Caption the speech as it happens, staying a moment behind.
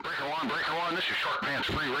on, Breaker One. This is Short Pants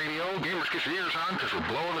Free Radio. Gamers, get your ears on because we're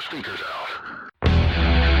blowing the speakers out.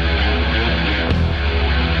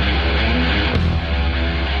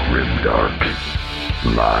 Grimdark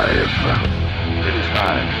Live. It is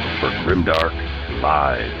time for Grimdark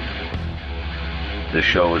Live. This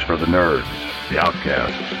show is for the nerds, the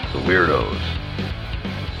outcasts, the weirdos.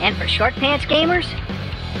 And for short pants gamers?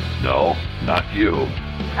 No, not you.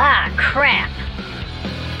 Ah, crap.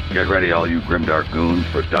 Get ready, all you Grimdark goons,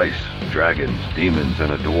 for dice, dragons, demons,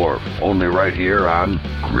 and a dwarf. Only right here on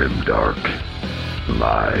Grimdark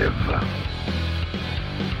Live.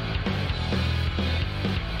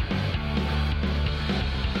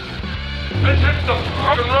 Let's hit the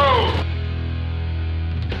fucking road!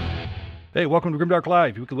 Hey, welcome to Grimdark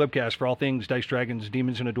Live, your weekly webcast for all things Dice, Dragons,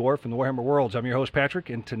 Demons, and a Dwarf in the Warhammer worlds. I'm your host, Patrick,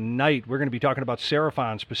 and tonight we're going to be talking about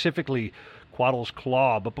Seraphon, specifically Quaddle's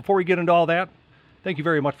Claw. But before we get into all that, thank you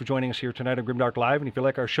very much for joining us here tonight on Grimdark Live. And if you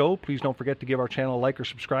like our show, please don't forget to give our channel a like or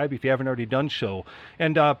subscribe if you haven't already done so.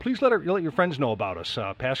 And please let your friends know about us.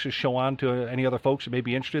 Pass this show on to any other folks that may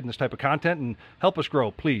be interested in this type of content and help us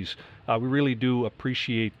grow, please. We really do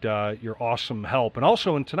appreciate your awesome help. And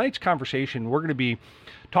also in tonight's conversation, we're going to be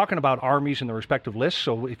talking about armies and the respective lists.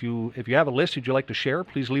 So if you have a list that you'd like to share,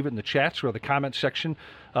 please leave it in the chats or the comment section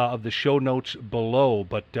of the show notes below.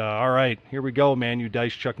 But all right, here we go, man. You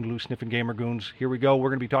dice, chuck and glue, sniffing gamer goons. Here we go. We're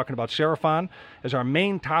going to be talking about Seraphon as our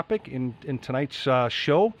main topic in tonight's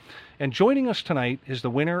show. And joining us tonight is the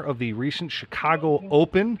winner of the recent Chicago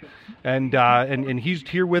Open, and he's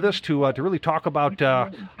here with us to really talk about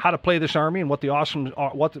how to play this army and what the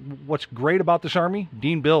what's great about this army.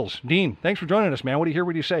 Dean Bills. Dean, thanks for joining us, man. What do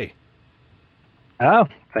you say? Oh,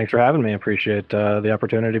 thanks for having me. I appreciate the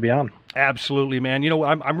opportunity to be on. Absolutely, man. You know,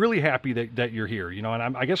 I'm really happy that you're here. You know,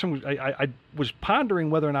 and I guess I was pondering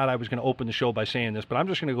whether or not I was going to open the show by saying this, but I'm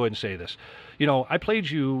just going to go ahead and say this. You know, I played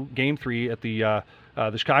you Game 3 at the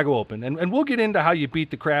Chicago Open, and we'll get into how you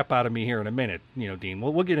beat the crap out of me here in a minute. You know, Dean,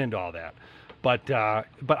 we'll get into all that. But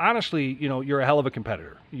honestly, you know, you're a hell of a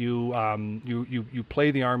competitor. You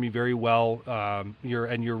play the army very well.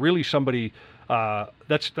 You're really somebody.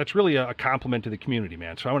 That's really a compliment to the community,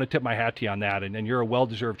 man. So I want to tip my hat to you on that, and you're a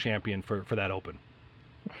well-deserved champion for that Open.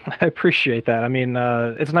 I appreciate that. I mean,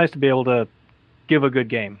 it's nice to be able to give a good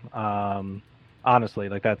game. Honestly,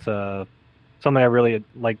 like that's something I really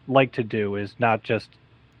like to do, is not just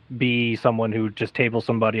be someone who just tables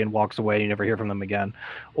somebody and walks away and you never hear from them again,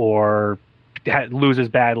 or loses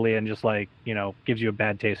badly and just gives you a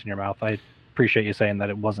bad taste in your mouth. I appreciate you saying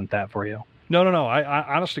that it wasn't that for you. No.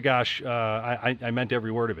 I honest to gosh, I meant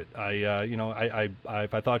every word of it.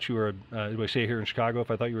 If I thought you were, do I say here in Chicago,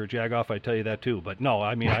 if I thought you were a jagoff, I'd tell you that too. But no,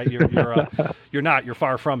 I mean, you're not. You're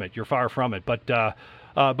far from it.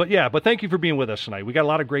 But thank you for being with us tonight. We got a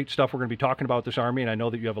lot of great stuff we're going to be talking about this army, and I know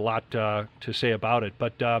that you have a lot to say about it.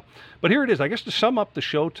 But here it is. I guess to sum up the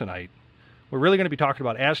show tonight, we're really going to be talking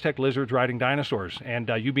about Aztec lizards riding dinosaurs,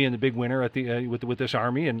 and you being the big winner at the with this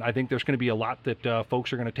army. And I think there's going to be a lot that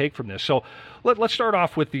folks are going to take from this. So let's start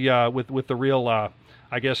off with the with the real,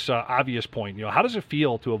 obvious point. You know, how does it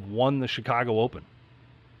feel to have won the Chicago Open?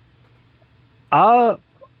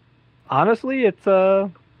 Honestly, it's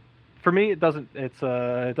for me, it doesn't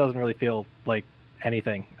really feel like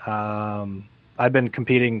anything. I've been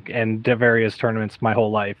competing in various tournaments my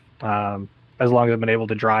whole life. As long as I've been able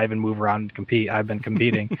to drive and move around and compete, I've been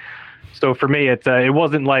competing. So for me, it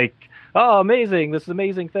wasn't like, oh, amazing, this is an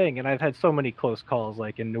amazing thing. And I've had so many close calls.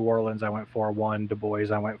 Like in New Orleans, I went 4-1. Du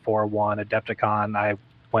Bois, I went 4-1. Adepticon, I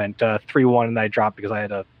went 3-1, and I dropped because I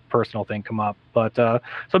had a personal thing come up. But so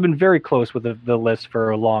I've been very close with the list for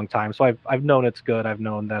a long time. So I've known it's good. I've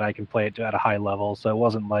known that I can play it at a high level. So it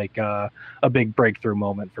wasn't like a big breakthrough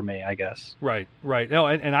moment for me, I guess. Right. No,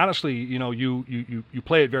 and honestly, you know, you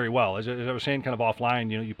play it very well. As I was saying, kind of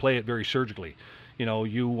offline, you know, you play it very surgically. You know,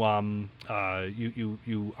 you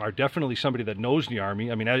are definitely somebody that knows the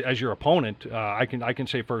army. I mean, as your opponent, I can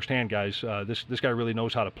say firsthand, guys, this guy really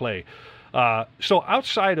knows how to play. So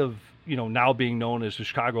outside of, you know, now being known as the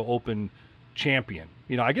Chicago Open champion,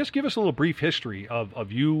 you know, I guess give us a little brief history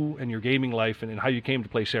of you and your gaming life and how you came to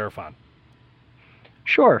play Seraphon.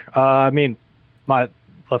 Sure. I mean,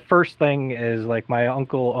 the first thing is, like, my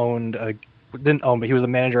uncle didn't own, but he was the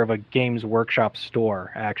manager of a Games Workshop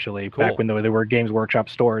store, actually. Cool. Back when there were Games Workshop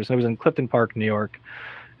stores. It was in Clifton Park, New York.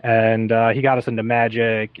 And he got us into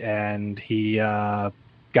Magic, and he got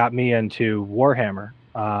me into Warhammer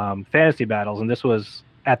fantasy battles. And this was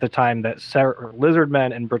at the time that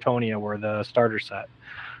Lizardmen and Bretonia were the starter set.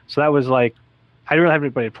 So that was like, I didn't really have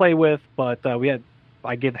anybody to play with, but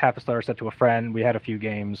I gave half a starter set to a friend. We had a few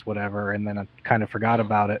games, whatever, and then I kind of forgot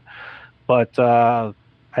about it. But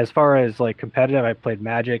as far as like competitive, I played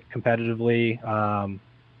Magic competitively.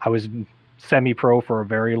 I was semi-pro for a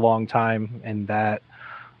very long time, and that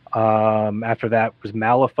after that was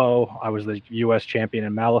Malifaux. I was the U.S. champion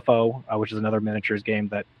in Malifaux, which is another miniatures game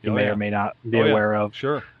that you may or may not be aware of.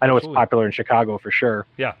 Sure, I know absolutely. it's popular in Chicago for sure.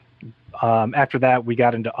 Yeah. After that, we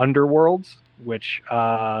got into Underworlds, which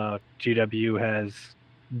GW has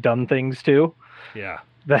done things to. Yeah.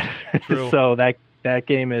 True. So that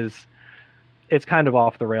game it's kind of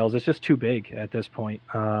off the rails. It's just too big at this point.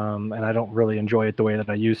 And I don't really enjoy it the way that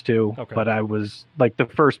I used to. Okay. But I was like the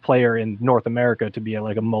first player in North America to be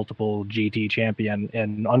like a multiple GT champion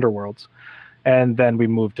in Underworlds. And then we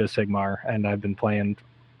moved to Sigmar, and I've been playing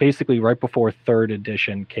basically right before 3rd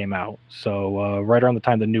edition came out. So right around the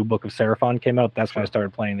time the new book of Seraphon came out, that's when I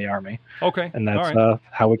started playing the army. Okay. And that's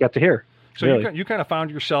how we got to here. So really. you kind of found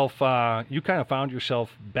yourself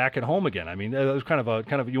back at home again. I mean, it was kind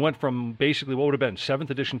of you went from basically what would have been 7th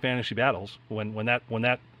edition Fantasy Battles when that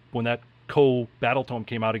co-battle tome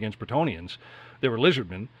came out against Bretonnians. They were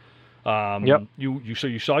Lizardmen. Yep.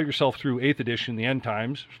 You saw yourself through 8th edition, the End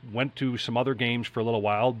Times, went to some other games for a little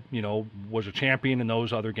while, was a champion in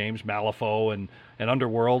those other games, Malifaux and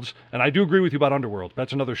Underworlds. And I do agree with you about Underworld.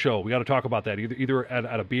 That's another show. We got to talk about that either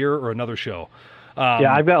at a beer or another show.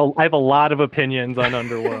 I have a lot of opinions on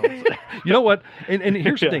Underworlds. You know what? And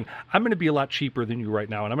here's the thing. I'm going to be a lot cheaper than you right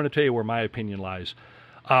now, and I'm going to tell you where my opinion lies.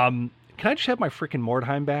 Can I just have my frickin'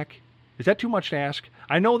 Mordheim back? Is that too much to ask?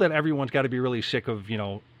 I know that everyone's got to be really sick of,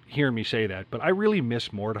 hearing me say that, but I really miss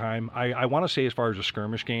Mordheim. I want to say as far as a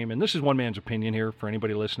skirmish game, and this is one man's opinion here for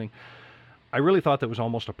anybody listening, I really thought that was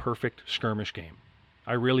almost a perfect skirmish game.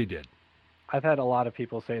 I really did. I've had a lot of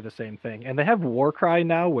people say the same thing. And they have Warcry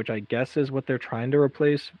now, which I guess is what they're trying to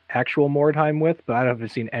replace actual Mordheim with, but I haven't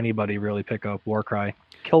seen anybody really pick up Warcry.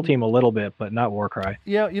 Kill Team a little bit, but not Warcry.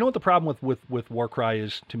 Yeah, you know what the problem with Warcry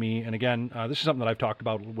is to me, and again, this is something that I've talked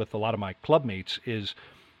about with a lot of my club mates, is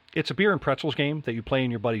it's a beer and pretzels game that you play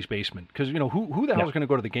in your buddy's basement. Because, who the hell is going to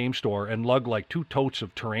go to the game store and lug like 2 totes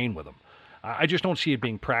of terrain with them? I just don't see it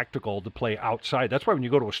being practical to play outside. That's why when you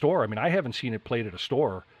go to a store, I mean, I haven't seen it played at a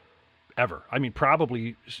store ever. I mean,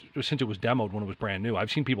 probably since it was demoed when it was brand new.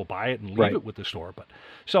 I've seen people buy it and leave it with the store. But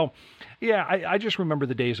so, yeah, I just remember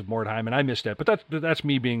the days of Mordheim, and I missed it. But that's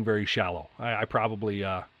me being very shallow. I probably...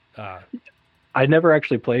 I never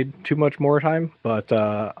actually played too much Mordheim, but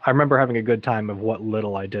I remember having a good time of what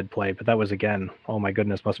little I did play. But that was, again, oh my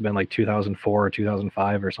goodness, must have been like 2004 or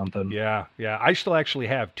 2005 or something. Yeah. I still actually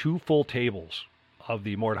have 2 full tables of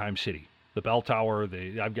the Mordheim City. The bell tower,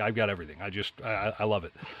 I've got everything. I love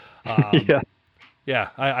it. Yeah,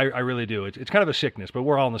 I really do. It's kind of a sickness, but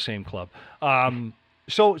we're all in the same club.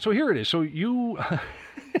 So here it is. So you,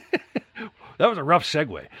 that was a rough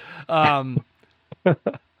segue.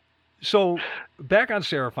 So back on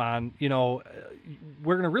Seraphon,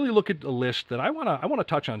 we're going to really look at a list that I want to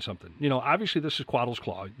touch on something. Obviously this is Quaddle's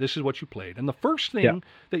Claw. This is what you played, and the first thing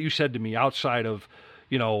that you said to me outside of,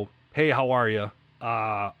 hey, how are you,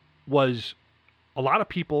 was a lot of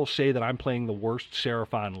people say that I'm playing the worst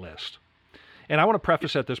Seraphon list. And I want to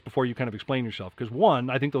preface at this before you kind of explain yourself, because one,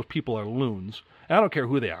 I think those people are loons, and I don't care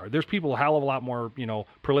who they are. There's people a hell of a lot more,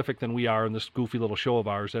 prolific than we are in this goofy little show of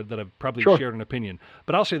ours that have probably shared an opinion.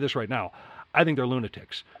 But I'll say this right now. I think they're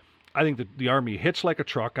lunatics. I think that the army hits like a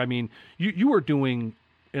truck. I mean, you are doing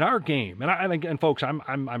in our game, and folks,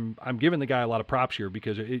 I'm giving the guy a lot of props here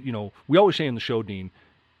because we always say in the show, Dean,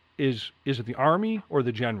 is it the army or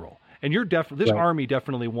the general? And you're this army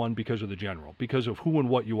definitely won because of the general, because of who and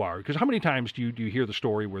what you are. Because how many times do you hear the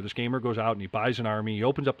story where this gamer goes out and he buys an army, he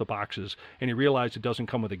opens up the boxes, and he realizes it doesn't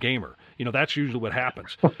come with a gamer? That's usually what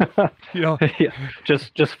happens.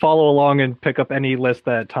 Just follow along and pick up any list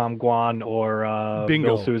that Tom Guan or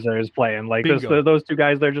Bill Souza is playing. Like those 2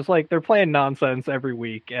 guys, they're just like they're playing nonsense every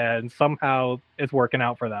week, and somehow it's working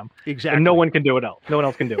out for them. Exactly. And no one can do it else. No one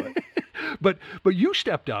else can do it. But you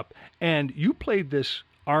stepped up and you played this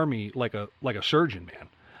army like a surgeon, man.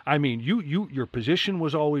 I mean, your position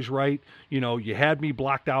was always right. You had me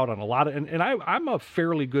blocked out on a lot of, and I'm a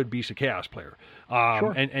fairly good Beast of Chaos player.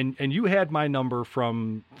 And you had my number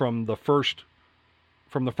from the first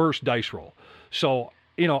dice roll. So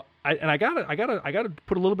I gotta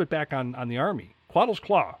put a little bit back on the army. Quaddle's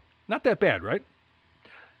Claw, not that bad, right?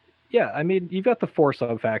 Yeah, I mean, you've got the 4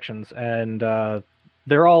 sub factions, and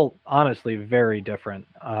they're all honestly very different,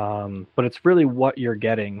 but it's really what you're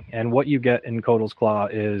getting. And what you get in Quaddle's Claw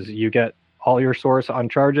is you get all your source on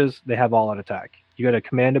charges. They have all out attack. You get a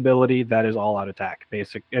command ability that is all out attack.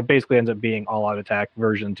 It basically ends up being all out attack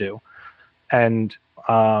version 2. And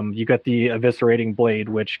you get the eviscerating blade,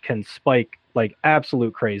 which can spike like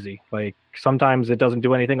absolute crazy. Like sometimes it doesn't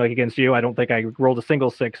do anything. Like against you, I don't think I rolled a single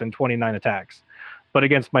 6 and 29 attacks. But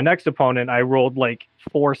against my next opponent, I rolled like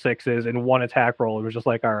 4 6s and 1 attack roll. It was just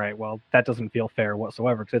like, all right, well, that doesn't feel fair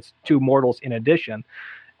whatsoever because it's 2 mortals in addition.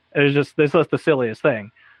 It's just this is the silliest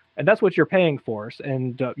thing, and that's what you're paying for.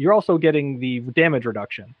 And you're also getting the damage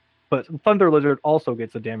reduction. But Thunder Lizard also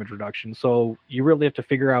gets a damage reduction, so you really have to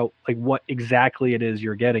figure out like what exactly it is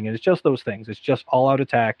you're getting. And it's just those things. It's just all-out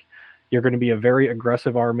attack. You're going to be a very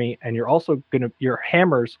aggressive army, and you're also going to your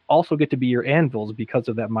hammers also get to be your anvils because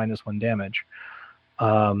of that -1 damage.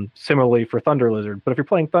 Similarly for Thunder Lizard, but if you're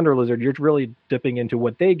playing Thunder Lizard, you're really dipping into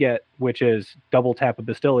what they get, which is double tap a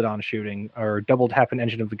Bastillodon shooting, or double tap an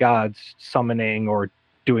Engine of the Gods summoning, or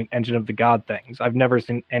doing Engine of the God things. I've never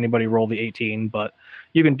seen anybody roll the 18, but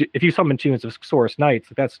you can do, if you summon tunes of Saurus Knights,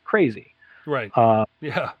 that's crazy. Right.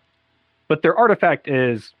 Yeah. But their artifact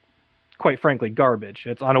is, quite frankly, garbage.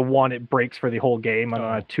 It's on a 1, it breaks for the whole game, and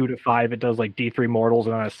on a 2 to 5, it does like D3 mortals,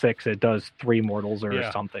 and on a 6, it does 3 mortals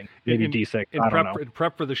or something. Maybe D6. I don't know. In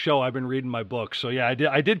prep for the show, I've been reading my book, so yeah,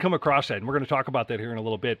 I did come across that, and we're going to talk about that here in a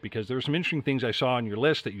little bit because there were some interesting things I saw on your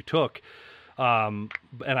list that you took. And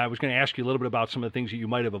I was going to ask you a little bit about some of the things that you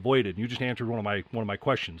might have avoided. You just answered one of my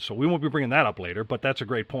questions, so we won't be bringing that up later. But that's a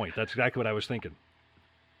great point. That's exactly what I was thinking.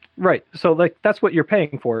 Right. So like that's what you're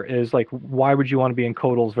paying for is like why would you want to be in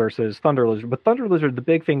Codals versus Thunder Lizard? But Thunder Lizard, the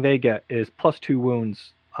big thing they get is +2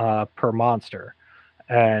 wounds per monster,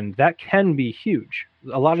 and that can be huge.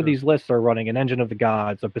 A lot of these lists are running an Engine of the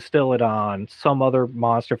Gods, a Bastillodon, some other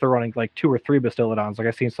monster. If they're running like 2 or 3 Bastillodons, like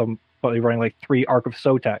I've seen somebody running like 3 Arc of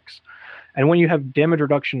Sotex. And when you have damage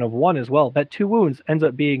reduction of 1 as well, that 2 wounds ends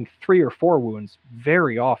up being 3 or 4 wounds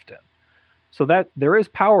very often. So that there is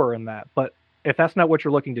power in that. But if that's not what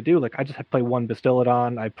you're looking to do, like I just have to play 1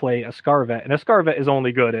 Bastillodon, I play a Scarvet, and a Scarvet is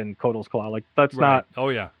only good in Codal's Claw. Like that's not. Oh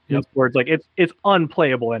yeah. Yep. Words like it's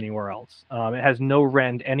unplayable anywhere else. It has no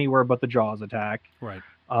rend anywhere but the Jaws attack. Right.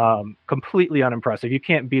 Completely unimpressive. You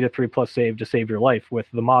can't beat a 3+ save to save your life with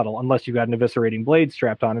the model unless you got an Eviscerating Blade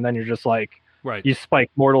strapped on, and then you're just like. Right. You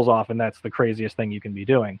spike mortals off, and that's the craziest thing you can be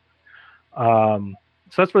doing. So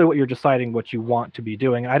that's really what you're deciding what you want to be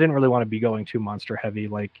doing. I didn't really want to be going too monster heavy.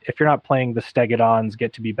 Like if you're not playing the Stegodons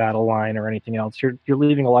get to be battle line or anything else, you're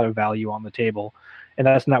leaving a lot of value on the table, and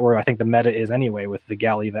that's not where I think the meta is anyway. With the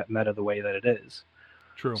Galleyvet meta the way that it is.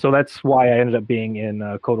 True. So that's why I ended up being in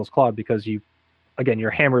Codal's Claw, because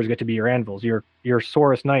your hammers get to be your anvils. Your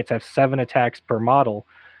Saurus Knights have 7 attacks per model.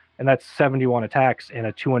 And that's 71 attacks in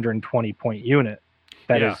a 220-point unit.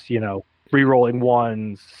 That is, re-rolling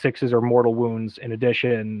 1s, 6s or mortal wounds in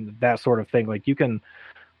addition, that sort of thing. Like you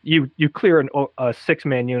clear a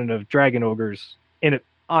 6-man unit of Dragon Ogres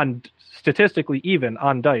on statistically even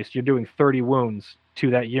on dice. You're doing 30 wounds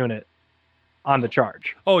to that unit on the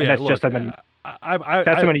charge. Oh yeah, and that's just how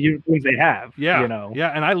many wounds they have. Yeah,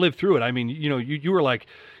 yeah, and I lived through it. I mean, you were like,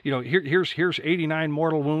 here's 89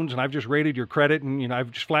 mortal wounds, and I've just rated your credit, and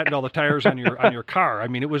I've just flattened all the tires on your car. I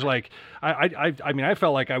mean, it was like I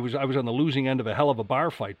felt like I was on the losing end of a hell of a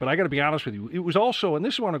bar fight. But I got to be honest with you, it was also, and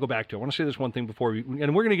this is what I want to go back to. I want to say this one thing before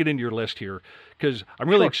and we're going to get into your list here because I'm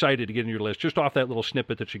really excited to get into your list just off that little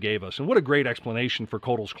snippet that you gave us, and what a great explanation for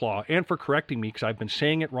Codal's Claw and for correcting me because I've been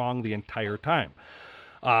saying it wrong the entire time.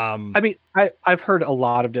 I mean, I've heard a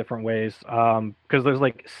lot of different ways because there's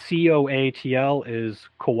like COATL is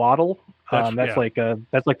coatl. That's like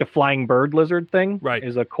the flying bird lizard thing. Right.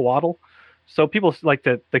 Is a coatl. So people like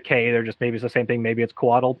the K. They're just maybe it's the same thing. Maybe it's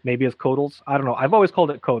coatl. Maybe it's codals. I don't know. I've always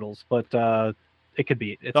called it codals, but it could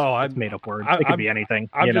be. It's made up word. It could be anything.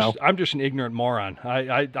 I'm just an ignorant moron.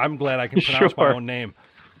 I'm glad I can pronounce my own name.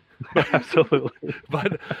 Absolutely.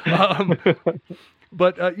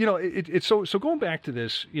 But it's so going back to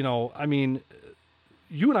this, I mean,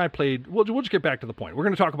 you and I played. We'll just get back to the point. We're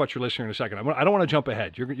going to talk about your list here in a second. I don't want to jump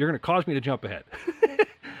ahead. You're going to cause me to jump ahead.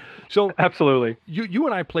 So absolutely, you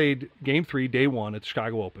and I played Game 3, Day 1 at the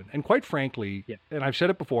Chicago Open, and quite frankly, and I've said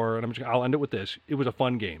it before, and I'll end it with this: it was a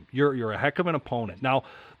fun game. You're a heck of an opponent. Now,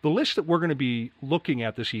 the list that we're going to be looking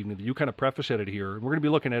at this evening, that you kind of preface it here, and we're going to be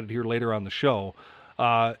looking at it here later on the show,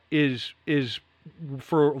 is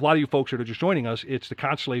for a lot of you folks that are just joining us, it's the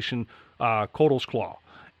Constellation Codal's Claw.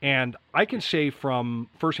 And I can say from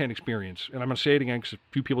firsthand experience, and I'm going to say it again because a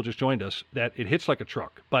few people just joined us, that it hits like a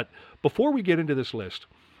truck. But before we get into this list,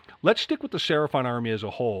 let's stick with the Seraphon army as a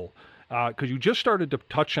whole, because you just started to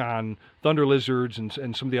touch on Thunder Lizards and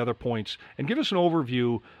some of the other points, and give us an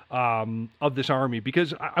overview of this army,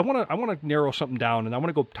 because I want to narrow something down, and I want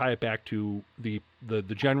to go tie it back to the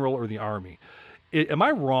general or the army. Am I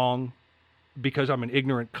wrong? Because I'm an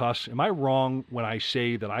ignorant cuss, am I wrong when I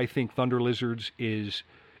say that I think Thunder Lizards is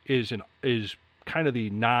is kind of the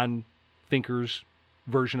non-thinkers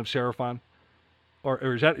version of Seraphon,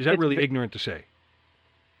 or is that really ignorant to say?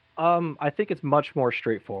 I think it's much more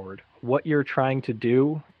straightforward. What you're trying to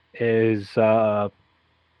do is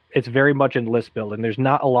it's very much in list building. There's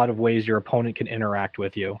not a lot of ways your opponent can interact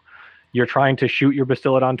with you. You're trying to shoot your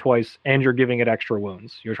Bastillodon twice, and you're giving it extra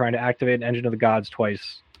wounds. You're trying to activate an Engine of the Gods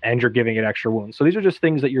twice, and you're giving it extra wounds. So these are just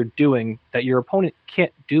things that you're doing that your opponent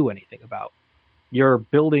can't do anything about. You're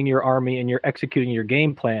building your army, and you're executing your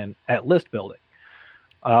game plan at list building.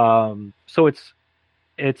 So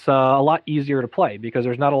it's a lot easier to play because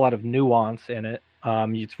there's not a lot of nuance in it.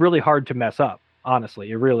 It's really hard to mess up,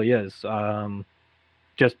 honestly. It really is.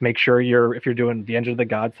 Just make sure if you're doing the Engine of the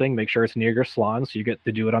God thing, make sure it's near your Slaawn, so you get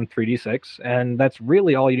to do it on 3d6, and that's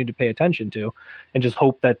really all you need to pay attention to, and just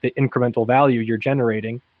hope that the incremental value you're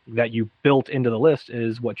generating that you built into the list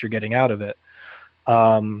is what you're getting out of it.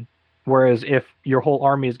 Whereas if your whole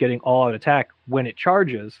army is getting all-out attack when it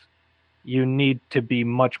charges, you need to be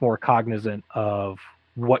much more cognizant of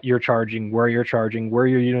what you're charging, where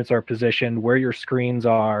your units are positioned, where your screens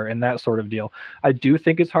are, and that sort of deal. I do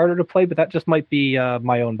think it's harder to play, but that just might be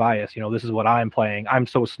my own bias. This is what I'm playing. I'm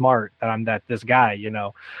so smart that I'm this guy,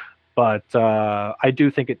 But I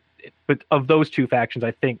do think but of those two factions,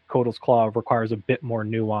 I think Kotal's Claw requires a bit more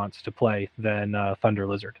nuance to play than Thunder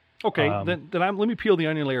Lizard. Okay, then let me peel the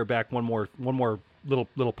onion layer back one more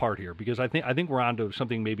little part here, because I think we're on to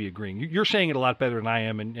something maybe agreeing. You're saying it a lot better than I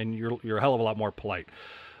am, and you're a hell of a lot more polite.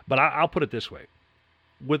 But I'll put it this way: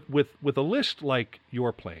 with a list like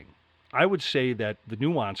you're playing, I would say that the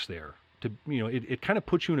nuance there, it kind of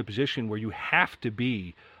puts you in a position where you have to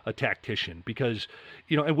be a tactician, because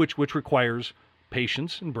and which requires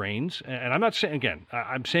patience and brains. And I'm not saying, again,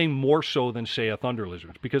 I'm saying more so than, say, a Thunder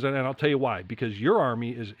Lizard, and I'll tell you why. Because your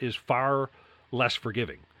army is far less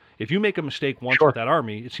forgiving. If you make a mistake once with that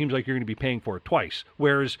army, it seems like you're going to be paying for it twice.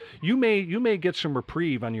 Whereas you may get some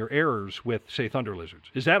reprieve on your errors with, say, Thunder Lizards.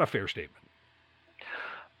 Is that a fair statement?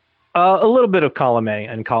 A little bit of column A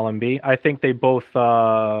and column B. I think they both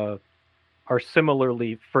are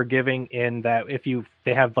similarly forgiving in that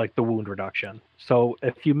they have like the wound reduction. So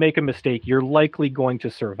if you make a mistake, you're likely going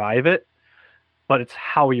to survive it, but it's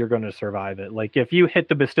how you're going to survive it. Like if you hit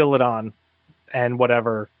the Bastillodon and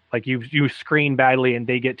whatever, like you screen badly and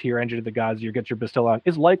they get to your Engine of the Gods, you get your Bastillodon,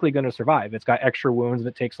 is likely going to survive. It's got extra wounds and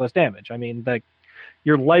it takes less damage. I mean,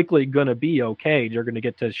 you're likely going to be okay. You're going to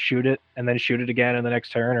get to shoot it and then shoot it again in the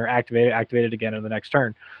next turn, or activate it again in the next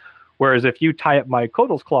turn. Whereas if you tie up my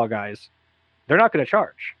Kotal's Claw guys, they're not going to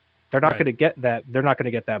charge. They're not going to get that. They're not going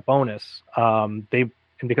to get that bonus. And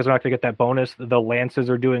because they're not going to get that bonus, the lances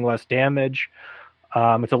are doing less damage.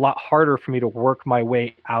 It's a lot harder for me to work my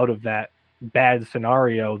way out of that bad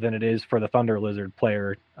scenario than it is for the Thunder Lizard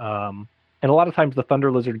player. And a lot of times the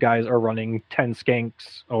Thunder Lizard guys are running 10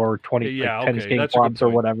 skanks or 10 skank blobs or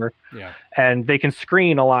whatever. Yeah. And they can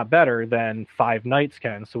screen a lot better than 5 knights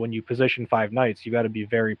can. So when you position 5 knights, you got to be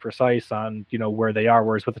very precise on, where they are.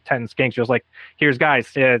 Whereas with the 10 skanks, just like, here's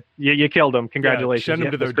guys, you killed them. Congratulations. Yeah, send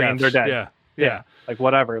them to their deaths. They're dead. Yeah. Like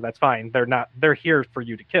whatever, that's fine. They're here for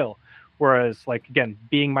you to kill. Whereas like, again,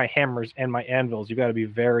 being my hammers and my anvils, you got to be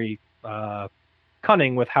very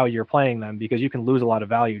cunning with how you're playing them, because you can lose a lot of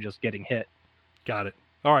value just getting hit. Got it.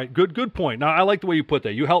 All right, good point. Now I like the way you put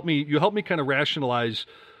that. You help me kind of rationalize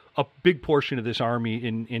a big portion of this army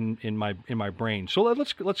in my brain. So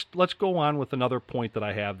let's go on with another point that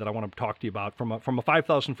I have that I want to talk to you about from a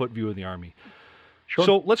 5,000-foot view of the army. Sure.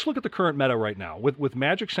 So let's look at the current meta right now with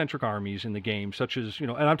magic-centric armies in the game, such as,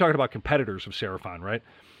 and I'm talking about competitors of Seraphon, right?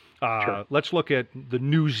 Sure. Let's look at the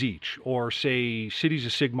New Zeech, or say Cities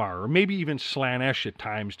of Sigmar, or maybe even Slaanesh at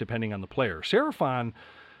times, depending on the player. Seraphon,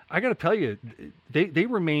 I got to tell you, they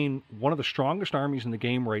remain one of the strongest armies in the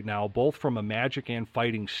game right now, both from a magic and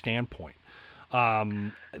fighting standpoint.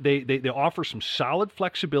 They offer some solid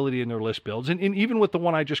flexibility in their list builds, and even with the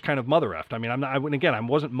one I just kind of mother effed. I mean, I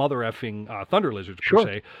wasn't mother effing Thunder Lizards per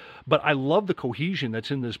se, but I love the cohesion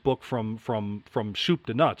that's in this book from soup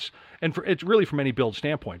to nuts, and it's really from any build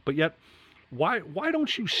standpoint. But yet, why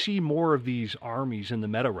don't you see more of these armies in the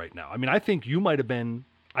meta right now? I mean, I think you might have been.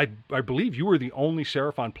 I believe you were the only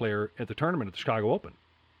Seraphon player at the tournament at the Chicago Open.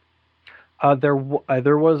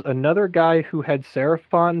 There was another guy who had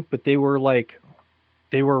Seraphon, but they were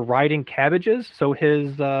riding cabbages, so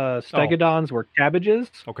his Stegodons were cabbages.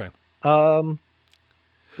 Okay.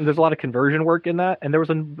 there's a lot of conversion work in that. And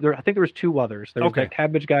I think there was two others. There was that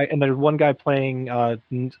cabbage guy, and there's one guy playing a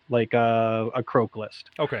croak list.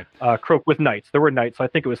 Okay. Croak with knights. There were knights, so I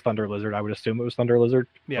think it was Thunder Lizard. I would assume it was Thunder Lizard,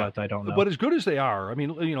 but I don't know. But as good as they are, I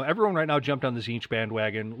mean, everyone right now jumped on the Tzeentch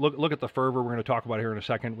bandwagon. Look at the fervor we're going to talk about here in a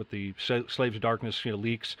second with the Slaves of Darkness,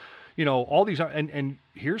 leaks. All these, and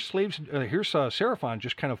here's Seraphon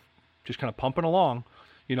just kind of pumping along,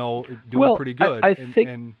 doing pretty good. I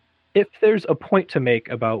think if there's a point to make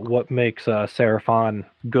about what makes Seraphon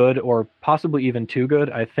good or possibly even too good,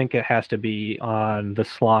 I think it has to be on the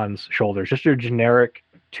Slaane's shoulders. Just your generic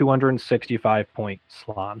 265 point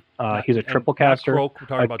Slaane. He's a triple caster. Croak, we're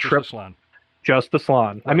talking about just the Slaane. Just the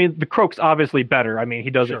Slaane. Right. I mean, the Croak's obviously better. I mean,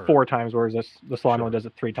 he does it 4 times, whereas the Slaane only does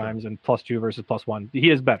it 3 times, and +2 versus +1.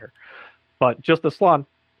 He is better. But just the Slaane,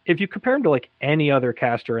 if you compare him to like any other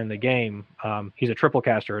caster in the game, he's a triple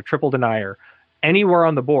caster, a triple denier. Anywhere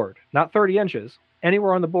on the board, not 30 inches,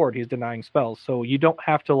 anywhere on the board, he's denying spells. So you don't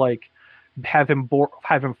have to have him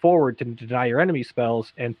forward to deny your enemy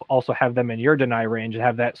spells, and also have them in your deny range, and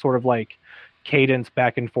have that sort of cadence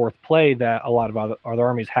back and forth play that a lot of other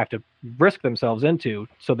armies have to risk themselves into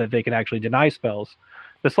so that they can actually deny spells.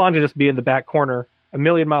 The Slaane can just be in the back corner, a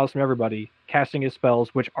million miles from everybody, casting his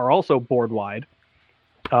spells, which are also board wide.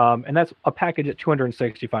 And that's a package at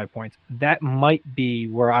 265 points. That might be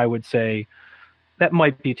where I would say that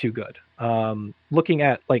might be too good. Looking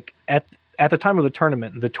at at the time of the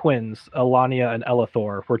tournament, the twins, Alania and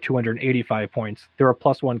Elithor, were 285 points. They're a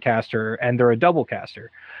 +1 caster, and they're a double caster.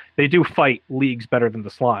 They do fight leagues better than the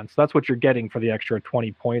Slaane. So that's what you're getting for the extra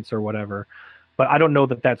 20 points or whatever. But I don't know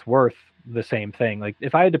that that's worth the same thing.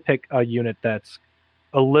 If I had to pick a unit that's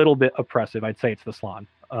a little bit oppressive, I'd say it's the Slaane.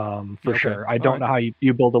 For sure. I don't know how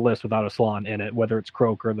you build a list without a Slaane in it, whether it's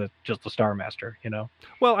Croak or just the Star Master,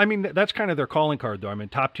 Well, I mean, that's kind of their calling card, though. I mean,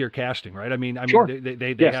 top tier casting, right? I mean, sure.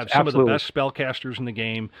 They have some of the best spell casters in the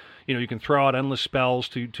game. You can throw out endless spells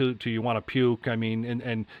to you want to puke. I mean,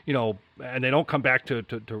 and they don't come back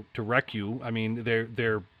to wreck you. I mean,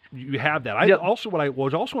 you have that. What I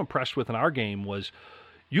was also impressed with in our game was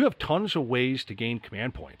you have tons of ways to gain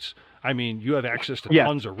command points. I mean, you have access to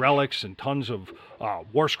tons of relics and tons of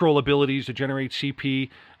War Scroll abilities to generate CP.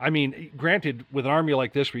 I mean, granted, with an army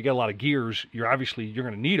like this where you get a lot of gears, you're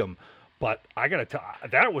going to need them. But I got to tell you,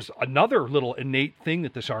 that was another little innate thing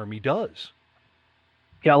that this army does.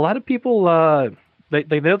 Yeah, a lot of people,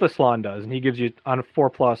 they know the Slaane does, and he gives you on a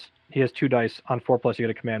 4+, he has 2 dice. On 4+, you get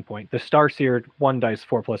a command point. The Star Seer, 1 dice,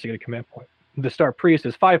 4+, you get a command point. The Star Priest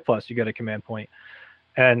is 5+, you get a command point.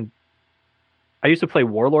 And I used to play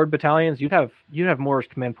Warlord battalions. You'd have more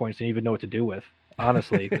command points than you even know what to do with.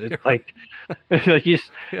 Honestly,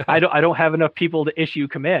 I don't have enough people to issue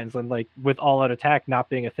commands, and with all out attack not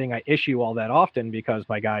being a thing I issue all that often because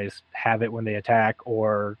my guys have it when they attack,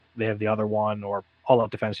 or they have the other one, or all out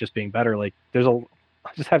defense just being better.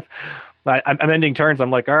 I'm ending turns. I'm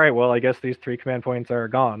like, all right, well, I guess these 3 command points are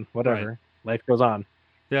gone. Whatever, right. Life goes on.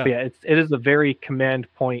 Yeah, it is a very command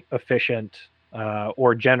point efficient.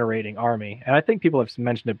 Or generating army. And I think people have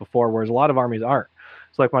mentioned it before, whereas a lot of armies aren't.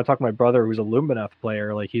 So when I talk to my brother who's a Lumineth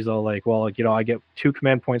player, he's all well, I get 2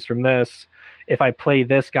 command points from this. If I play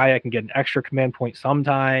this guy, I can get an extra command point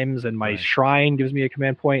sometimes, and my shrine gives me a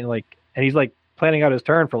command point. And he's planning out his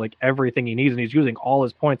turn for everything he needs, and he's using all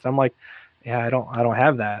his points. I'm like, yeah, I don't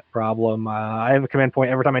have that problem. I have a command point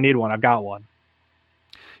every time I need one. I've got one.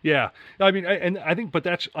 Yeah, I mean, I think, but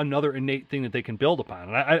that's another innate thing that they can build upon,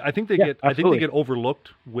 and I think they get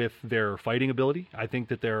overlooked with their fighting ability. I think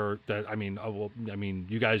that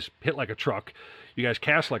you guys hit like a truck, you guys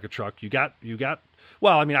cast like a truck. You got.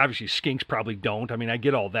 Well, I mean, obviously skinks probably don't. I mean, I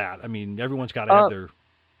get all that. I mean, everyone's got to have their.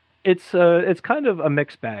 It's kind of a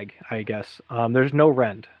mixed bag, I guess. There's no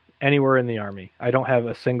rend anywhere in the army. I don't have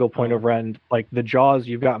a single point of rend. The Jaws,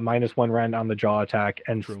 you've got -1 rend on the jaw attack,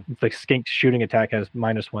 and the Skink's shooting attack has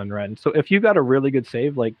 -1 rend. So if you've got a really good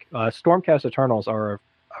save, Stormcast Eternals are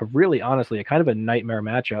really, honestly, a kind of a nightmare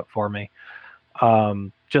matchup for me.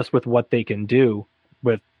 Just with what they can do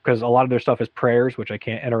because a lot of their stuff is prayers, which I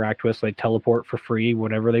can't interact with, so they teleport for free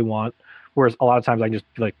whenever they want. Whereas a lot of times I can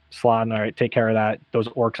just be Slaane, all right, take care of that. Those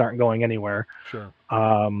orcs aren't going anywhere. Sure.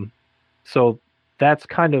 So that's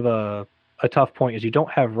kind of a tough point, is you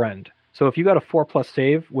don't have rend. So if you got a 4+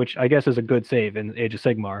 save, which I guess is a good save in Age of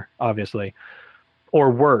Sigmar, obviously,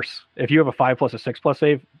 or worse, if you have a 5+ a 6+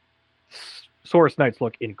 save, Saurus Knights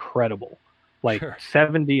look incredible.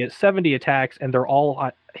 70 attacks, and they're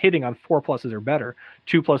all hitting on 4+ or better.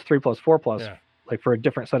 2+, 3+, 4+. For a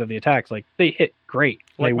different set of the attacks, they hit great.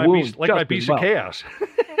 My Beast of Chaos.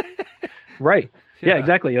 Right. Yeah,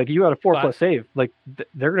 exactly. Like you got a 4+ But- save, like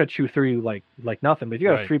they're gonna chew through you like nothing. But if you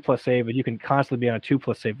got Right. a 3+ save and you can constantly be on a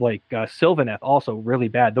 2+ save, like Sylvaneth also really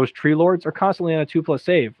bad. Those tree lords are constantly on a 2+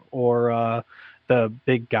 save, or the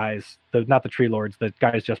big guys, not the tree lords, the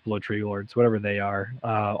guys just below tree lords, whatever they are,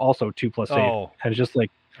 also 2+ save. Oh. And it's just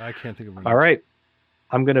like, I can't think of it. all right,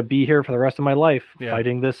 I'm gonna be here for the rest of my life Yeah.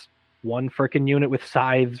 fighting this one freaking unit with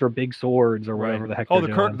scythes or big swords or whatever the heck. Oh,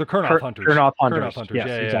 they're the doing. Kurnoth hunters. Kurnoth hunters. Kurnoth hunters. Yes,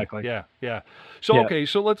 Yeah, exactly. Yeah. So Yeah. okay,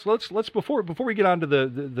 so let's before we get on to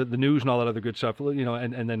the news and all that other good stuff,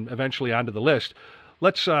 and then eventually onto the list,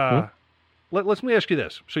 let's let me ask you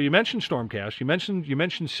this. So you mentioned Stormcast, you mentioned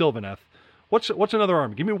Sylvaneth. What's another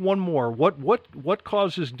army? Give me one more. What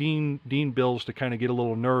causes Dean Bills to kind of get a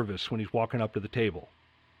little nervous when he's walking up to the table?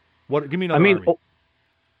 Give me another army.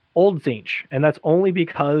 Old Zinch, and that's only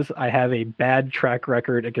because I have a bad track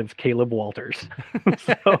record against Caleb Walters.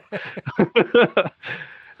 So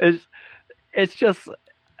it's just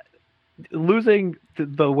losing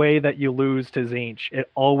the way that you lose to Zinch.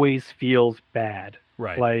 It always feels bad.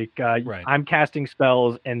 Right. Like Right. I'm casting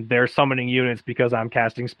spells and they're summoning units because I'm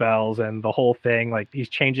casting spells, and the whole thing. Like he's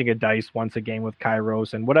changing a dice once a game with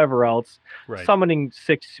Kairos and whatever else. Right. Summoning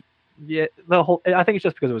 6. Yeah, I think it's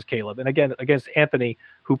just because it was Caleb. And again, against Anthony,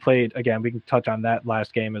 who played, again, we can touch on that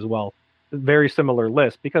last game as well. Very similar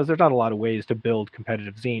list, because there's not a lot of ways to build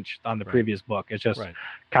competitive Zinch on the previous book. It's just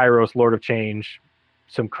Kairos, Lord of Change,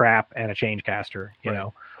 some crap, and a change caster, you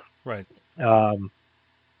know. Right.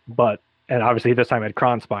 And obviously this time I had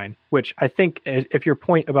Kronspine, which I think, if your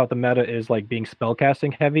point about the meta is like being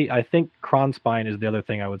spellcasting heavy, I think Kronspine is the other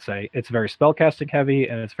thing I would say. It's very spellcasting heavy,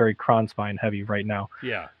 and it's very Kronspine heavy right now.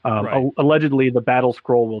 Yeah. Allegedly, the battle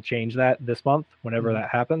scroll will change that this month, whenever that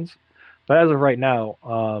happens. But as of right now,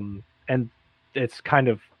 and it's kind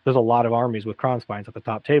of, there's a lot of armies with Kronspines at the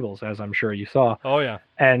top tables, as I'm sure you saw. Oh, yeah.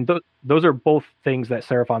 And those are both things that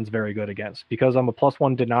Seraphon's very good against, because I'm a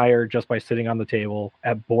 +1 denier just by sitting on the table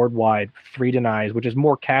at board wide, 3 denies, which is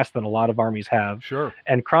more cast than a lot of armies have. Sure.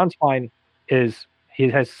 And Kronspine he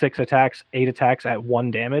has 6 attacks, 8 attacks at 1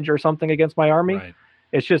 damage or something against my army. Right.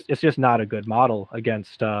 It's just not a good model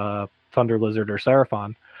against Thunder Lizard or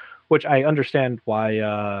Seraphon, which I understand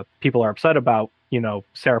why people are upset about.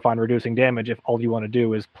 Seraphon reducing damage if all you want to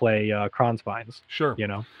do is play Kronspines. Sure.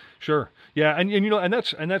 Sure. Yeah, and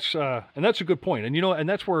that's a good point. And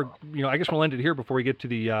that's where I guess we'll end it here before we get to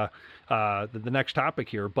the next topic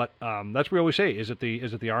here. But that's what we always say: is it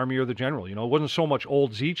the army or the general? It wasn't so much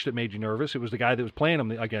old Zinch that made you nervous; it was the guy that was playing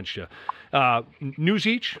him against you. New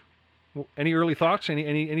Zinch. Any early thoughts?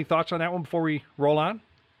 Any thoughts on that one before we roll on?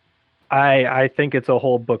 I think it's a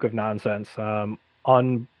whole book of nonsense.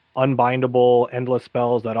 Unbindable, endless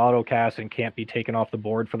spells that auto cast and can't be taken off the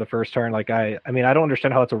board for the first turn. Like I mean, I don't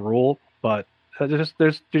understand how it's a rule, but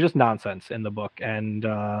there's just nonsense in the book. And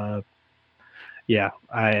I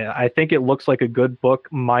think it looks like a good book,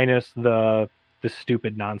 minus the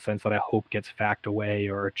stupid nonsense that I hope gets fact away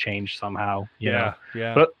or changed somehow. You know?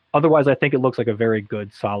 Yeah. But otherwise, I think it looks like a very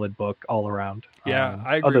good, solid book all around. Yeah,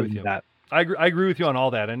 I agree other with than you. That. I agree with you on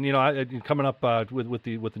all that, and coming up with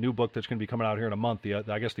the new book that's going to be coming out here in a month,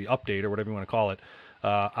 I guess the update or whatever you want to call it.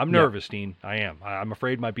 I'm nervous, Dean. I am. I'm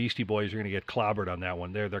afraid my Beastie Boys are going to get clobbered on that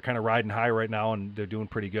one. They're kind of riding high right now, and they're doing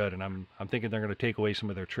pretty good. And I'm thinking they're going to take away some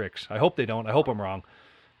of their tricks. I hope they don't. I hope I'm wrong.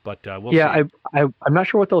 But we'll see. I'm not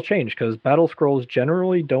sure what they'll change, because battle scrolls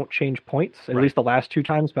generally don't change points. At least the last 2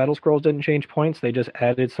 times battle scrolls didn't change points. They just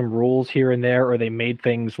added some rules here and there, or they made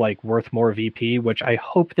things like worth more VP, which I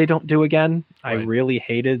hope they don't do again. Right. I really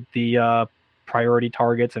hated the priority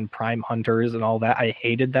targets and prime hunters and all that. I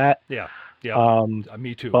hated that. Yeah.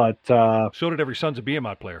 Me too. But so did every Sons of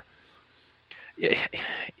Behemoth player.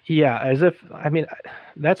 Yeah,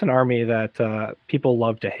 that's an army that people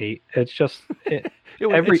love to hate. It's just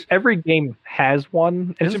every game has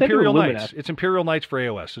one. It's Imperial Knights. It's Imperial Knights for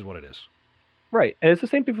AOS is what it is. Right, and it's the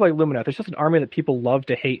same people like Lumineth. It's just an army that people love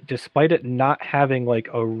to hate, despite it not having like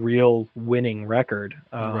a real winning record.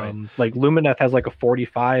 Like Lumineth has like a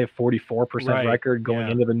 44% record going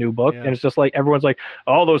into the new book, and it's just like everyone's like,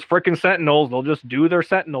 "Oh, those freaking Sentinels! They'll just do their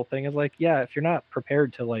Sentinel thing." It's like, yeah, if you're not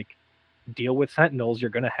prepared to like deal with Sentinels,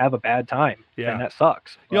 you're going to have a bad time. And that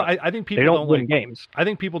sucks. I think people don't win games. I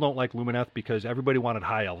think people don't like Lumineth because everybody wanted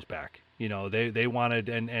High Elves back. They wanted,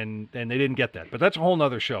 and they didn't get that. But that's a whole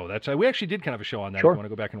nother show. We actually did kind of a show on that. Sure. If you want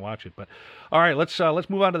to go back and watch it. But all right, let's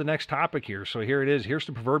move on to the next topic here. So here it is. Here's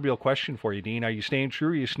the proverbial question for you, Dean. Are you staying true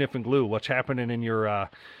or are you sniffing glue? What's happening in your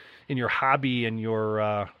hobby and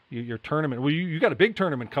your tournament? Well, you got a big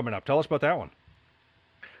tournament coming up. Tell us about that one.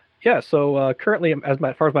 Yeah, so currently, as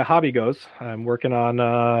far as my hobby goes, I'm working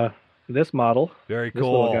on this model. Very cool. This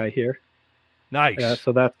little guy here. Nice. Yeah,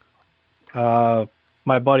 so that's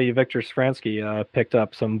my buddy Victor Stransky picked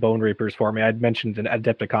up some Bone Reapers for me. I'd mentioned in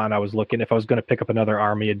Adepticon I was looking, if I was going to pick up another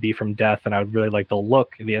army, it'd be from Death, and I would really like the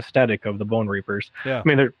look, the aesthetic of the Bone Reapers. Yeah. I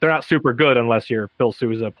mean, they're not super good unless you're Bill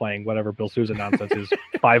Souza playing whatever Bill Souza nonsense is,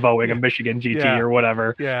 5-0ing a Michigan GT or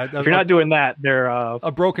whatever. Yeah. If you're not doing that, they're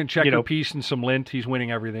a broken checker piece and some lint. He's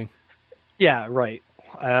winning everything. Yeah, right.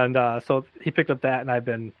 And so he picked up that,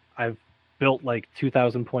 and I've built like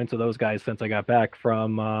 2,000 points of those guys since I got back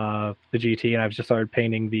from the GT, and I've just started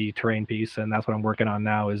painting the terrain piece, and that's what I'm working on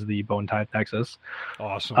now is the Bone Type Nexus.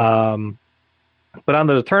 Awesome. But on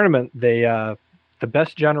the tournament, they the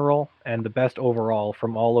best general and the best overall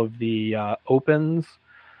from all of the opens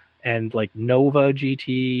and like Nova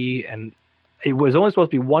GT, and it was only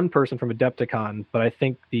supposed to be one person from Adepticon, but I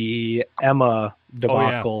think the Emma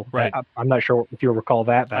debacle. right. I'm not sure if you'll recall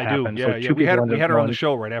that I happened. do. So Yeah. We had her on the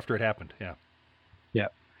show right after it happened. Yeah. Yeah.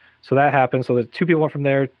 So that happened. So the two people went from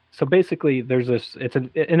there. So basically, there's this. It's an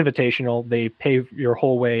invitational. They pay your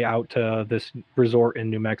whole way out to this resort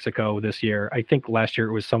in New Mexico this year. I think last year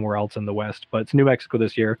it was somewhere else in the West, but it's New Mexico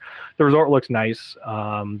this year. The resort looks nice.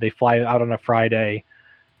 They fly out on a Friday.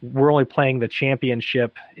 We're only playing the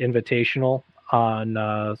championship invitational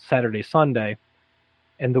on Saturday, Sunday.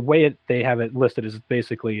 And the way they have it listed is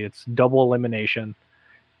basically it's double elimination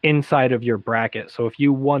inside of your bracket. So if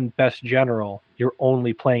you won best general, you're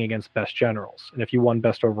only playing against best generals. And if you won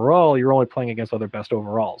best overall, you're only playing against other best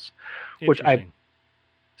overalls. I'm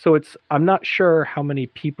not sure how many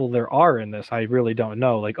people there are in this. I really don't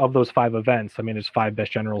know. Like of those 5 events, I mean, there's 5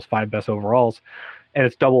 best generals, 5 best overalls, and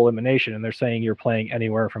it's double elimination. And they're saying you're playing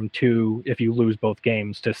anywhere from 2, if you lose both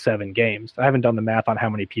games, to 7 games. I haven't done the math on how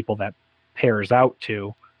many people that pairs out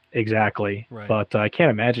to exactly, but I can't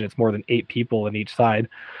imagine it's more than 8 people in each side.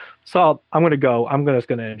 So I'm going to go. I'm just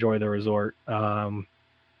going to enjoy the resort. Going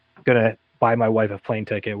to buy my wife a plane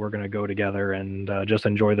ticket. We're going to go together and just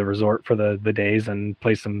enjoy the resort for the days and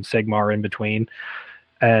play some SIGMAR in between.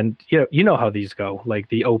 And you know how these go, like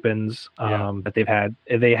the opens that they've had.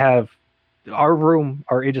 They have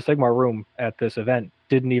our Age of Sigmar room at this event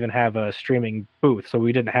didn't even have a streaming booth, so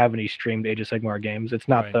we didn't have any streamed Age of Sigmar games. It's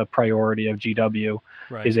not the priority of GW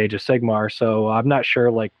is Age of Sigmar, so I'm not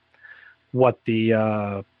sure like what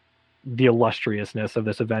the illustriousness of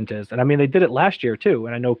this event is. And I mean, they did it last year too,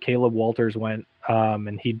 and I know Caleb Walters went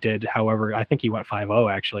and he did, however, I think he went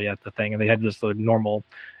 5-0 actually at the thing, and they had this normal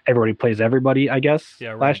everybody plays everybody, I guess,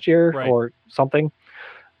 last year or something.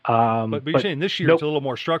 But you're saying this year it's a little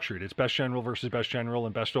more structured. It's best general versus best general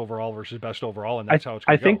and best overall versus best overall, and that's how it's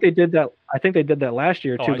going to go. I think they did that last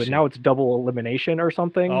year too, but now it's double elimination or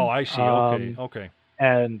something. Oh, I see. Okay.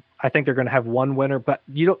 And I think they're going to have one winner, but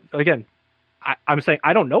I'm saying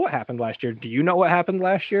I don't know what happened last year. Do you know what happened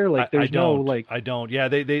last year? Like, there's I don't. Yeah,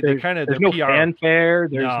 they kind of there's no PR fanfare.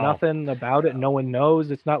 There's nothing about it. No one knows.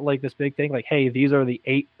 It's not like this big thing. Like, hey, these are the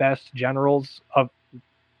 8 best generals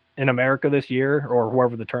in America this year, or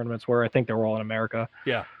whoever the tournaments were. I think they were all in America.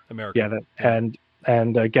 Yeah, America. Yeah,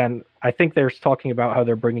 and again, I think they're talking about how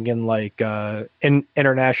they're bringing in like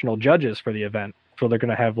international judges for the event. So they're going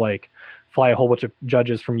to have like fly a whole bunch of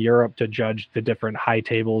judges from Europe to judge the different high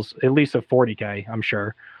tables, at least of 40K, I'm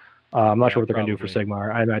sure. I'm not sure what they're going to do for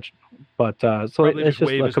Sigmar, I imagine. But so probably it's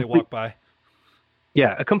just wave as they walk by.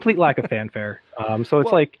 Yeah, a complete lack of fanfare. So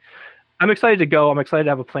it's like, I'm excited to go. I'm excited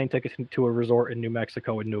to have a plane ticket to a resort in New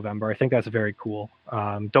Mexico in November. I think that's very cool.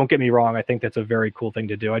 Don't get me wrong. I think that's a very cool thing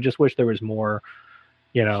to do. I just wish there was more,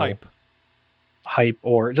 hype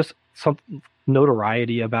or just some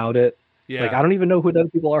notoriety about it. Yeah. Like, I don't even know who the other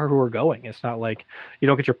people are who are going. It's not like you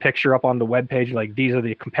don't get your picture up on the webpage. Like, these are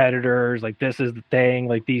the competitors. Like, this is the thing.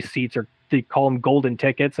 Like, these seats they call them golden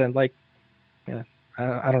tickets. And like,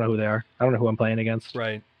 I don't know who they are. I don't know who I'm playing against.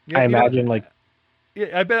 Right. Yeah, I imagine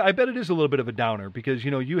Yeah, I bet it is a little bit of a downer because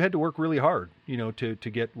you had to work really hard, to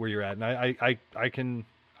get where you're at, and I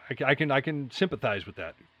can sympathize with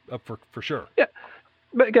that for sure. Yeah,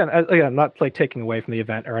 but again, I'm not like taking away from the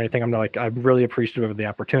event or anything. I'm really appreciative of the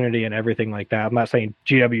opportunity and everything like that. I'm not saying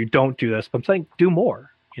GW don't do this, but I'm saying do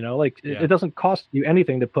more. It doesn't cost you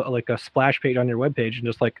anything to put like a splash page on your webpage and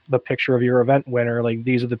just like the picture of your event winner. Like,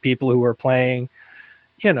 these are the people who are playing.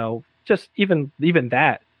 Just even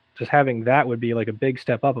that. Just having that would be like a big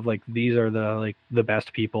step up of like, these are the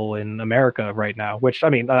best people in America right now, which I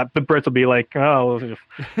mean, the Brits will be like, oh,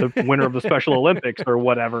 the winner of the Special Olympics or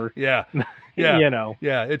whatever. Yeah.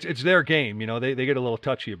 Yeah. It's their game. They get a little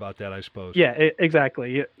touchy about that, I suppose. Yeah,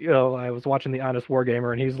 exactly. I was watching The Honest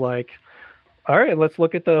Wargamer and he's like, all right, let's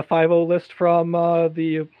look at the 5-0 list from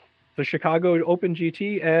the Chicago Open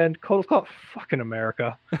GT and Cold Club. Fucking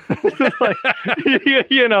America. Like,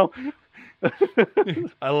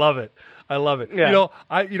 I love it. I love it. Yeah.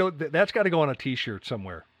 That's got to go on a T-shirt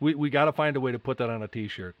somewhere. We got to find a way to put that on a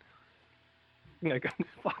T-shirt. Like,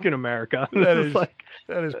 fucking America. That It's is like,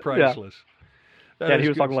 that is priceless. yeah, he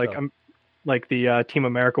was talking like like the Team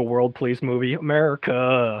America World Police movie,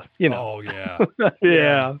 America. Oh yeah.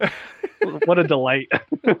 Yeah. What a delight.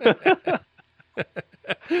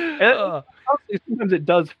 Honestly, sometimes it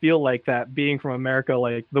does feel like that, being from America,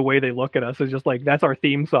 like the way they look at us is just like, that's our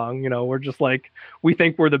theme song. We're just like, we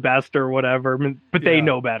think we're the best or whatever, but they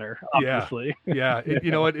know better, obviously. Yeah.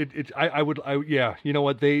 You know what? Yeah. You know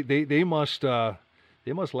what? They must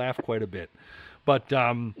laugh quite a bit. But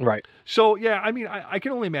right. So yeah, I mean, I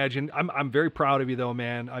can only imagine. I'm very proud of you, though,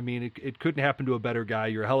 man. I mean, it couldn't happen to a better guy.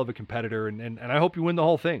 You're a hell of a competitor, and I hope you win the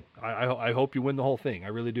whole thing. I hope you win the whole thing. I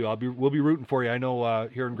really do. We'll be rooting for you. I know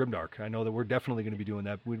here in Grimdark. I know that we're definitely going to be doing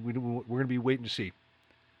that. We're going to be waiting to see.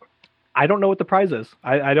 I don't know what the prize is.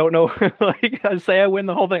 I don't know. Like, I say I win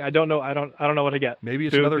the whole thing. I don't know. I don't know what I get. Maybe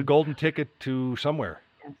it's another golden ticket to somewhere.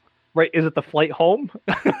 Right? Is it the flight home?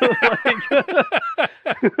 I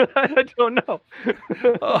don't know.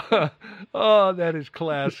 Oh, that is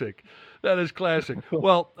classic. That is classic.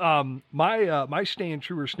 Well, my staying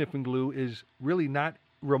true or sniffing glue is really not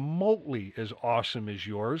remotely as awesome as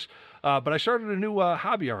yours, but I started a new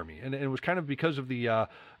hobby army, and it was kind of because of the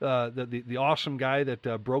awesome guy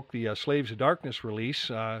that broke the Slaves of Darkness release.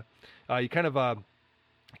 He kind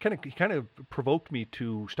of provoked me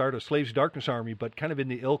to start a Slaves of Darkness army, but kind of in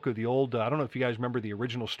the ilk of the old. I don't know if you guys remember the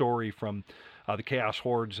original story from the Chaos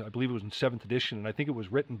Hordes. I believe it was in 7th edition, and I think it was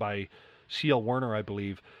written by C.L. Werner, I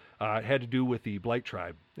believe. It had to do with the Blight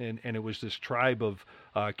tribe, and it was this tribe of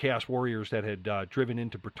Chaos warriors that had driven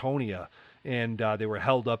into Bretonnia, and they were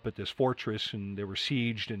held up at this fortress, and they were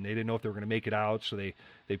sieged, and they didn't know if they were going to make it out, so they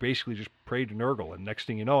basically just prayed to Nurgle, and next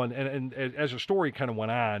thing you know, and as the story kind of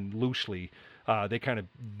went on loosely,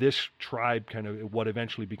 this tribe kind of what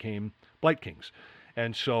eventually became Blight Kings,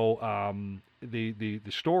 and so the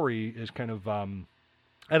story is kind of.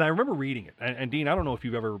 And I remember reading it. And Dean, I don't know if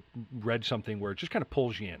you've ever read something where it just kind of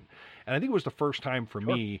pulls you in. And I think it was the first time for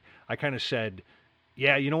me, I kind of said,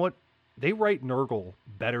 yeah, you know what? They write Nurgle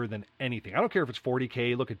better than anything. I don't care if it's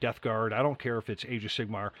 40K, look at Death Guard. I don't care if it's Age of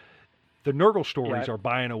Sigmar. The Nurgle stories are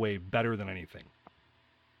by and away better than anything.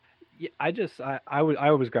 Yeah, I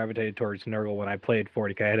always gravitated towards Nurgle when I played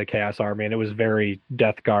 40K. I had a Chaos Army, and it was very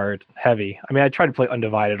Death Guard heavy. I mean, I tried to play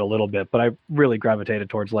Undivided a little bit, but I really gravitated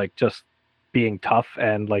towards like just being tough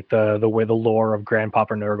and like the way the lore of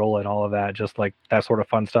Grandpapa Nurgle and all of that, just like that sort of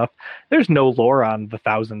fun stuff. There's no lore on the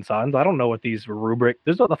Thousand Sons. I don't know what these rubric.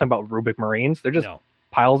 There's nothing about rubric Marines. They're just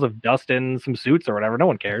piles of dust in some suits or whatever. No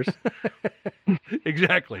one cares.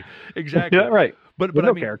 Exactly. Yeah, right. But no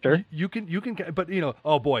I mean, character. You can, but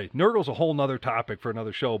oh boy, Nurgle's a whole nother topic for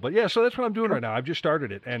another show. But yeah, so that's what I'm doing right now. I've just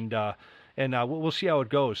started it, and we'll see how it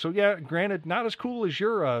goes. So yeah, granted, not as cool as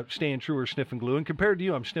you're staying true or sniffing glue, and compared to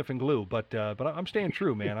you, I'm sniffing glue. But I'm staying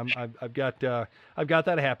true, man. I've got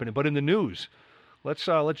that happening. But in the news, let's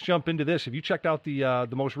jump into this. Have you checked out the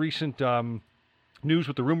most recent news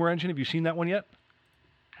with the rumor engine? Have you seen that one yet?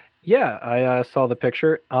 Yeah, I saw the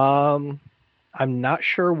picture. I'm not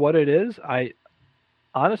sure what it is.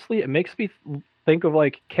 Honestly, it makes me think of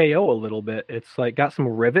like KO a little bit. It's like got some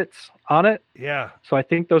rivets on it. Yeah. So I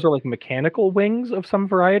think those are like mechanical wings of some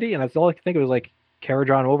variety, and that's all I can think of is like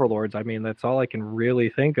Caradron Overlords. I mean, that's all I can really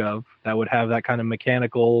think of that would have that kind of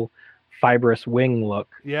mechanical fibrous wing look.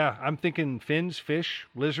 Yeah, I'm thinking fins, fish,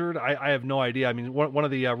 lizard. I have no idea. I mean, one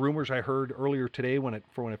of the rumors I heard earlier today when it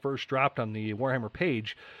first dropped on the Warhammer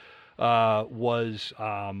page was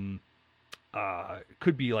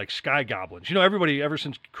could be like sky goblins. You know, everybody ever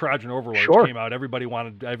since Caradron Overlords came out, everybody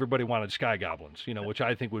wanted sky goblins. You know, which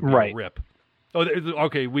I think would be a rip. Oh,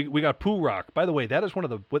 okay. We got Poo Rock. By the way, that is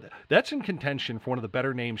that's in contention for one of the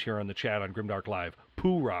better names here on the chat on Grimdark Live.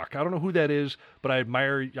 Poo Rock. I don't know who that is, but I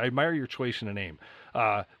admire your choice in a name.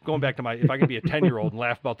 Going back to if I can be a 10-year-old and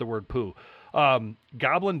laugh about the word poo.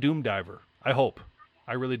 Goblin Doom Diver. I hope.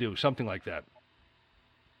 I really do. Something like that.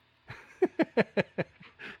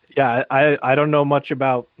 Yeah, I don't know much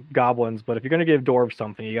about goblins, but if you're going to give dwarves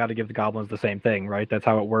something, you got to give the goblins the same thing, right? That's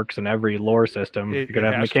how it works in every lore system. If you're going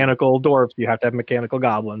to have mechanical dwarves, you have to have mechanical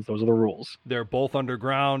goblins. Those are the rules. They're both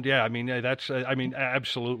underground. Yeah, I mean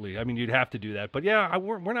absolutely. I mean, you'd have to do that. But yeah,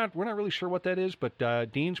 we're not really sure what that is.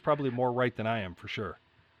 But Dean's probably more right than I am for sure.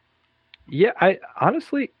 Yeah, I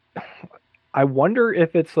wonder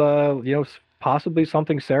if it's possibly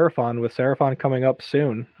something Seraphon, with Seraphon coming up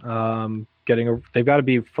soon. They've got to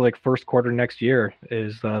be for like first quarter next year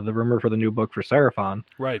is the rumor for the new book for Seraphon.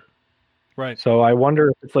 Right. So I wonder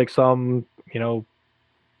if it's like some,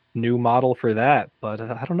 new model for that, but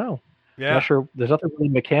I don't know. I'm Yeah. not sure. There's nothing really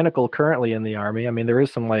mechanical currently in the army. I mean, there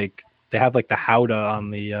is some like they have like the Howdah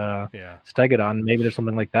on the Yeah. Stegadon. Maybe there's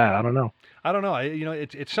something like that. I don't know. I don't know.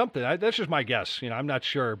 It's something. That's just my guess. I'm not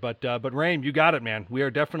sure. But Raim, you got it, man. We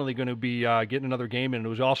are definitely going to be getting another game in. It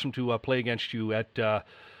was awesome to play against you at the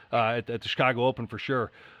Chicago Open for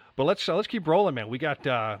sure. But let's keep rolling, man. We got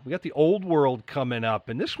the old world coming up,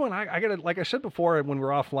 and this one I got, like I said before when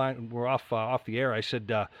we're off the air. I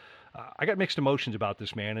said I got mixed emotions about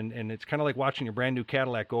this, man, and it's kind of like watching your brand new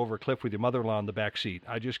Cadillac go over a cliff with your mother-in-law in the back seat.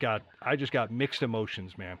 I just got mixed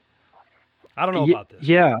emotions, man. I don't know about this.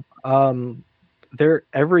 Yeah.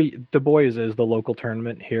 Du Bois is the local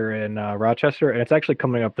tournament here in Rochester, and it's actually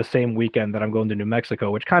coming up the same weekend that I'm going to New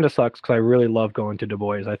Mexico, which kind of sucks because I really love going to Du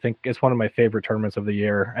Bois. I think it's one of my favorite tournaments of the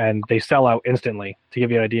year, and they sell out instantly. To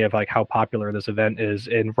give you an idea of like how popular this event is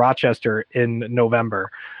in Rochester in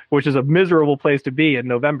November, which is a miserable place to be in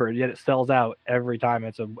November, yet it sells out every time.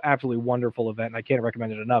 It's an absolutely wonderful event, and I can't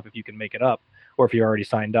recommend it enough if you can make it up, or if you're already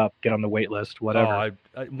signed up, get on the wait list, whatever.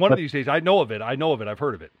 One of these days, I know of it. I've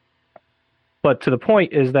heard of it. But to the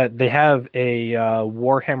point is that they have a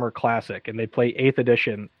Warhammer Classic, and they play 8th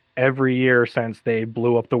edition every year since they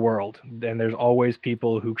blew up the world. And there's always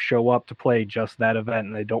people who show up to play just that event,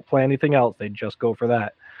 and they don't play anything else. They just go for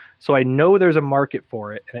that. So I know there's a market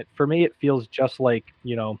for it. And for me, it feels just like,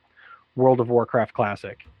 World of Warcraft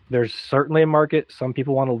Classic. There's certainly a market. Some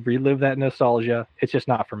people want to relive that nostalgia. It's just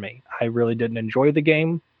not for me. I really didn't enjoy the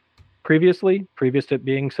game previous to it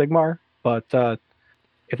being Sigmar. But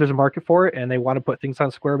if there's a market for it and they want to put things on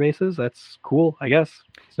square bases, that's cool, I guess.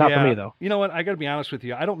 It's not for me, though. You know what? I got to be honest with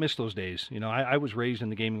you. I don't miss those days. I was raised in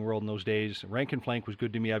the gaming world in those days. Rank and Flank was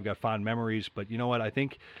good to me. I've got fond memories. But you know what? I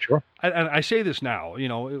think, sure. And I say this now,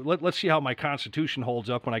 let's see how my constitution holds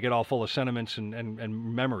up when I get all full of sentiments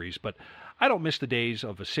and memories. But I don't miss the days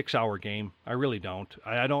of a 6-hour game. I really don't.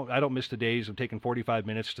 I don't miss the days of taking 45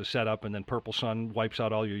 minutes to set up and then Purple Sun wipes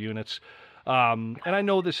out all your units. And I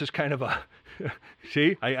know this is kind of a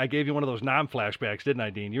see, I gave you one of those non-flashbacks, didn't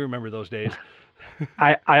I, Dean? You remember those days.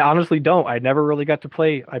 I honestly don't. I never really got to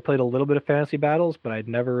play. I played a little bit of Fantasy Battles, but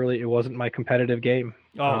it wasn't my competitive game.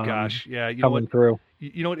 Oh gosh, yeah. Coming through.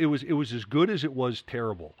 You know what? It was as good as it was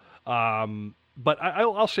terrible. But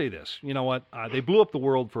I'll say this. You know what? They blew up the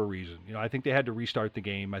world for a reason. I think they had to restart the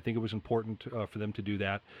game. I think it was important for them to do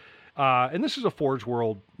that. And this is a Forge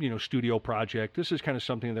World, studio project. This is kind of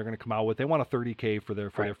something they're going to come out with. They want a $30K for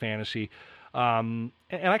their fantasy. And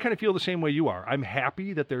I kind of feel the same way you are. I'm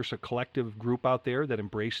happy that there's a collective group out there that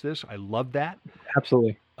embrace this. I love that.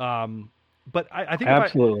 Absolutely. But I think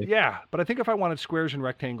absolutely. But I think if I wanted squares and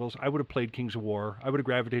rectangles, I would have played Kings of War. I would have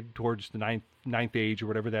gravitated towards the ninth age or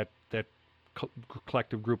whatever that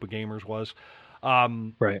collective group of gamers was.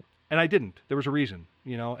 Right. And I didn't. There was a reason,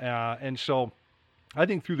 and so I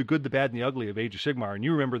think through the good, the bad, and the ugly of Age of Sigmar, and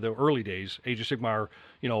you remember the early days, Age of Sigmar,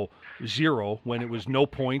 0, when it was no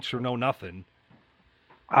points or no nothing.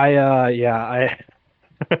 I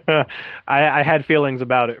had feelings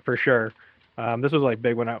about it for sure. This was like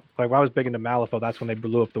big when I was big into Malifaux. That's when they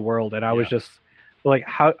blew up the world, and I was just like,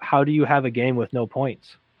 how do you have a game with no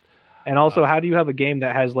points? And also, how do you have a game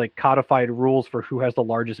that has like codified rules for who has the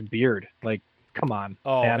largest beard? Like, come on.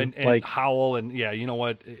 Oh, man. and like Howl, and you know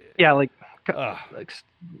what? Yeah,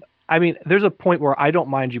 I mean, there's a point where I don't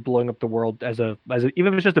mind you blowing up the world as a even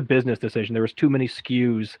if it's just a business decision. There was too many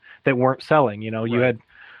SKUs that weren't selling. You had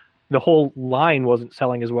the whole line wasn't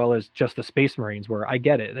selling as well as just the Space Marines were. I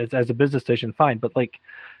get it as a business decision, fine, but like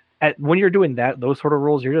when you're doing those sort of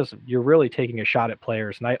rules, you're really taking a shot at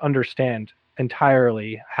players, and I understand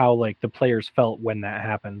entirely how like the players felt when that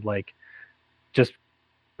happened, like just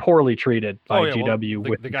poorly treated by GW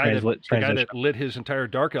with the guy that lit his entire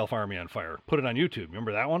Dark Elf army on fire. Put it on YouTube.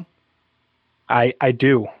 Remember that one? I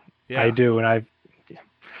do. Yeah. I do, and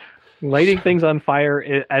lighting things on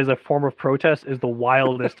fire as a form of protest is the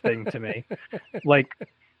wildest thing to me. Like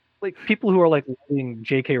people who are like lighting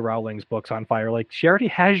J.K. Rowling's books on fire, like she already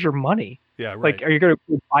has your money. Yeah, right. Like, are you going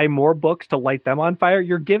to buy more books to light them on fire?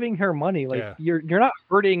 You're giving her money. Like, you're not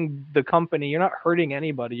hurting the company. You're not hurting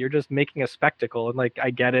anybody. You're just making a spectacle. And like, I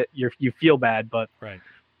get it. You feel bad, but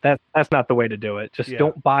that's not the way to do it. Just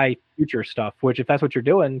don't buy future stuff. Which, if that's what you're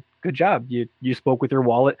doing, good job. You spoke with your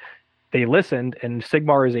wallet. They listened, and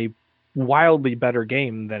Sigmar is a wildly better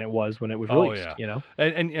game than it was when it was released.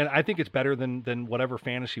 And I think it's better than whatever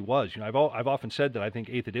fantasy was. I've often said that I think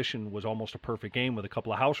 8th edition was almost a perfect game with a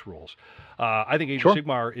couple of house rules. I think Age of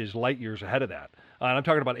Sigmar is light years ahead of that. And I'm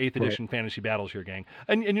talking about 8th edition fantasy battles here, gang.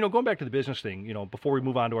 And going back to the business thing, before we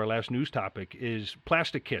move on to our last news topic, is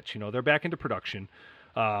plastic kits. They're back into production.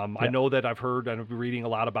 I know that I've been reading a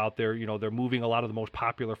lot about they're moving a lot of the most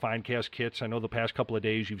popular Finecast kits. I know the past couple of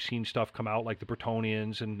days you've seen stuff come out like the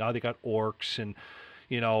Bretonnians, and now they got orcs, and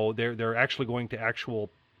they're actually going to actual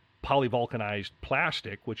polyvulcanized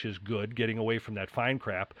plastic, which is good, getting away from that fine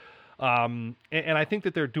crap. And I think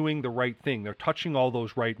that they're doing the right thing. They're touching all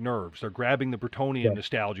those right nerves. They're grabbing the Bretonnian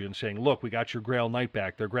nostalgia and saying, look, we got your Grail Knight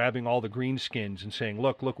back. They're grabbing all the greenskins and saying,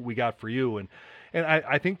 look what we got for you. And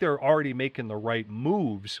I think they're already making the right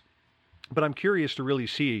moves, but I'm curious to really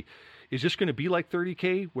see, is this going to be like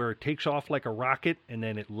 30K where it takes off like a rocket and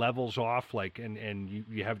then it levels off and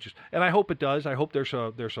you have just, and I hope it does. I hope there's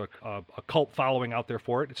a cult following out there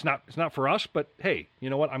for it. It's not for us, but hey, you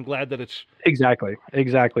know what? I'm glad that it's exactly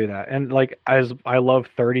that. And like, as I love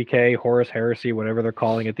 30K, Horus Heresy, whatever they're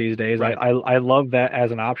calling it these days. Right. I love that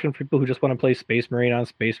as an option for people who just want to play Space Marine on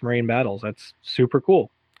Space Marine battles. That's super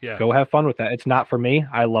cool. Yeah. Go have fun with that. It's not for me.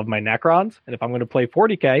 I love my Necrons, and if I'm going to play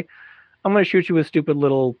 40K, I'm going to shoot you with stupid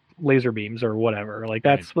little laser beams or whatever. Like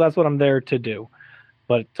that's what I'm there to do.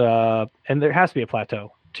 But and there has to be a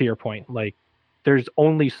plateau, to your point. Like there's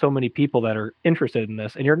only so many people that are interested in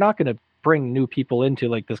this, and you're not going to bring new people into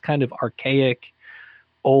like this kind of archaic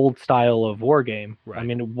old style of war game. Right. I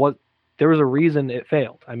mean, there was a reason it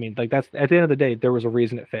failed. I mean, like that's at the end of the day, there was a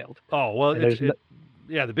reason it failed. Oh, well,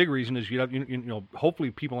 yeah, the big reason is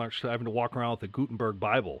hopefully people aren't having to walk around with the Gutenberg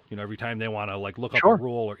Bible, every time they want to like look up a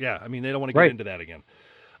rule they don't want to get into that again.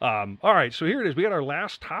 All right, so here it is. We got our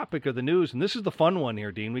last topic of the news, and this is the fun one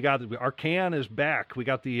here, Dean. We got Arcan is back. We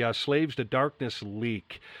got the Slaves to Darkness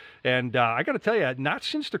leak, and I got to tell you, not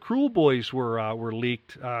since the Cruel Boys were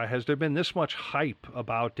leaked has there been this much hype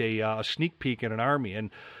about a sneak peek in an army. And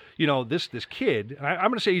this kid, and I'm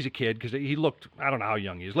going to say he's a kid because he looked, I don't know how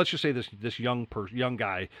young he is. Let's just say this young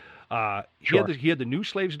guy. He had the new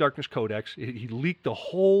Slaves of Darkness Codex. He leaked the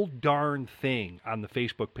whole darn thing on the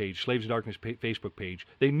Facebook page, Slaves of Darkness Facebook page.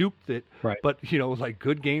 They nuked it, right. But like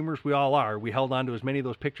good gamers we all are, we held on to as many of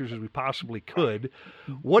those pictures as we possibly could.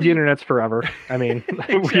 Internet's forever. I mean,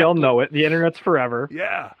 exactly. We all know it. The internet's forever.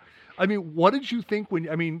 Yeah. I mean, what did you think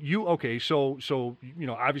so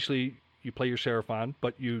obviously you play your Seraphon,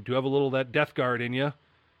 but you do have a little of that Death Guard in you.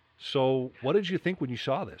 So what did you think when you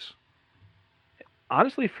saw this?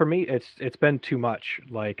 Honestly, for me, it's been too much.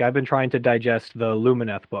 Like I've been trying to digest the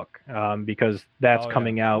Lumineth book because that's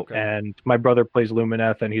coming out, and my brother plays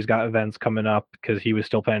Lumineth, and he's got events coming up because he was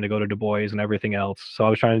still planning to go to Du Bois and everything else. So I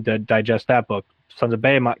was trying to digest that book. Sons of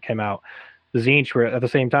Behemoth came out. The Tzeentch were at the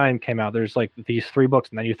same time came out. There's like these 3 books,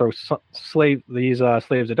 and then you throw Slaves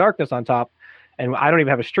of Darkness on top. And I don't even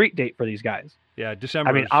have a street date for these guys. Yeah, December.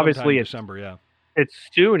 I mean, obviously it's December. Yeah, it's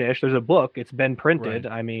soonish. There's a book. It's been printed.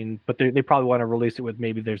 Right. I mean, but they probably want to release it with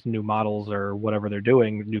maybe there's new models or whatever they're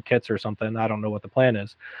doing, new kits or something. I don't know what the plan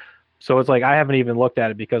is. So it's like I haven't even looked at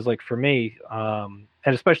it because, like, for me, and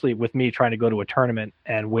especially with me trying to go to a tournament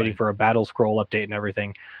and waiting for a battle scroll update and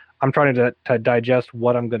everything, I'm trying to digest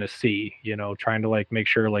what I'm going to see. Trying to like make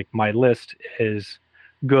sure like my list is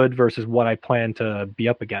good versus what I plan to be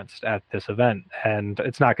up against at this event, and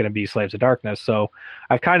it's not going to be Slaves of Darkness. So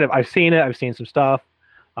I've seen it. I've seen some stuff.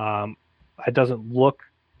 It doesn't look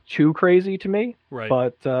too crazy to me, right?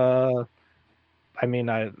 But I mean,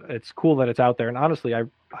 it's cool that it's out there. And honestly,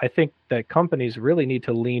 I think that companies really need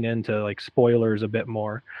to lean into like spoilers a bit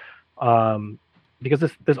more, because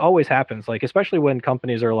this always happens. Like especially when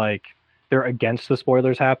companies are like, they're against the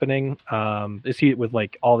spoilers happening. You see it with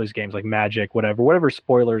like all these games like Magic, whatever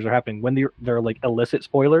spoilers are happening. When they're like illicit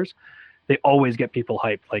spoilers, they always get people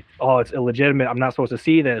hyped. Like, oh, it's illegitimate. I'm not supposed to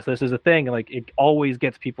see this. This is a thing. And like it always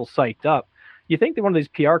gets people psyched up. You think that one of these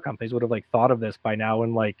PR companies would have like thought of this by now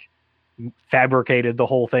and like fabricated the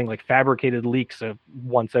whole thing, like fabricated leaks of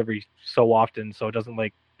once every so often, so it doesn't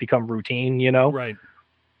like become routine, Right.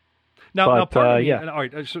 Now, pardon me. Yeah. All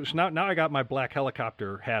right. So now I got my black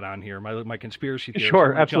helicopter hat on here, my conspiracy theory.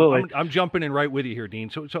 Sure, absolutely. I'm jumping in right with you here, Dean.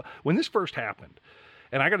 So when this first happened,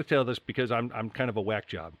 and I got to tell this because I'm kind of a whack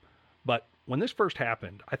job, but when this first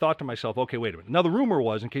happened, I thought to myself, okay, wait a minute. Now the rumor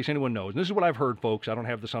was, in case anyone knows, and this is what I've heard, folks. I don't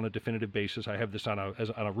have this on a definitive basis. I have this on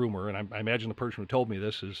a rumor, and I imagine the person who told me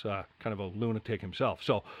this is kind of a lunatic himself.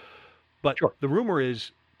 So, but sure. The rumor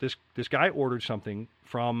is this guy ordered something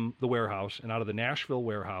from the warehouse and out of the Nashville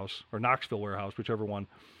warehouse or Knoxville warehouse, whichever one,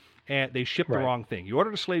 and they shipped the wrong thing. He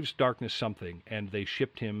ordered a Slaves Darkness something, and they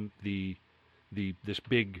shipped him this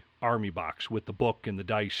big army box with the book and the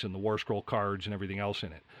dice and the War Scroll cards and everything else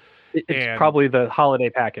in it. It's probably the holiday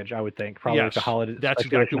package, I would think. Probably yes, like the holiday. That's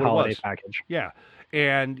exactly what holiday it was. Package. Yeah,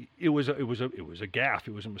 and it was a gaffe.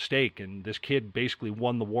 It was a mistake, and this kid basically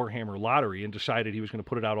won the Warhammer lottery and decided he was going to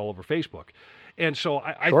put it out all over Facebook. And so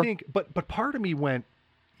I think, but part of me went,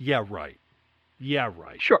 Yeah, right. Yeah,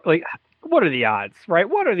 right. Sure. Like, what are the odds, right?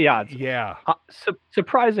 What are the odds? Yeah.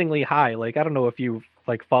 Surprisingly high. Like, I don't know if you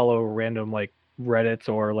like follow random like Reddits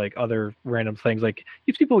or like other random things. Like,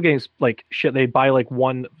 these people getting like shit. They buy like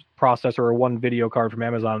one processor or one video card from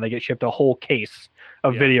Amazon, and they get shipped a whole case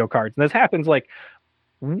of video cards. And this happens like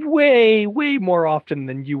way more often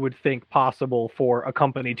than you would think possible for a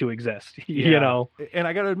company to exist. You know. And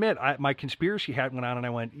I got to admit, my conspiracy hat went on, and I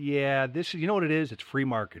went, yeah, this is, you know what it is? It's free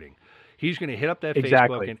marketing. He's going to hit up that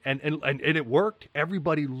Facebook, and it worked.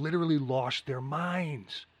 Everybody literally lost their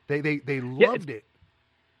minds. They loved it.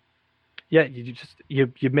 Yeah,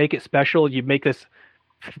 you make it special. You make this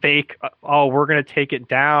fake. Oh, we're going to take it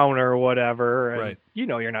down or whatever. And, right. You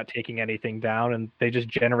know, you're not taking anything down, and they just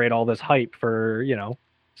generate all this hype for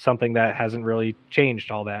something that hasn't really changed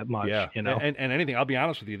all that much. Yeah. You know, and anything. I'll be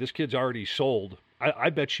honest with you. This kid's already sold.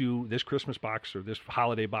 I bet you this Christmas box or this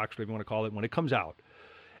holiday box, whatever you want to call it, when it comes out.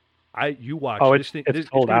 You watch this thing. It's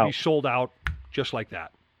going to be sold out just like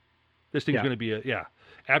that. This thing's going to be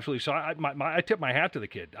absolutely. So I tip my hat to the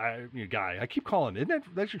kid, guy. I keep calling him.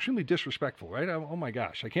 That's extremely disrespectful, right? Oh my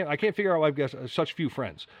gosh, I can't figure out why I've got such few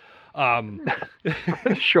friends.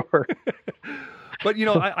 Sure. But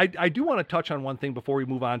I do want to touch on one thing before we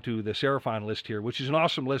move on to the Seraphon list here, which is an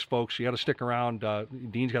awesome list, folks. You got to stick around.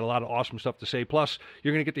 Dean's got a lot of awesome stuff to say. Plus,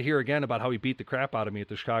 you're going to get to hear again about how he beat the crap out of me at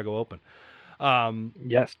the Chicago Open.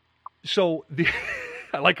 Yes. So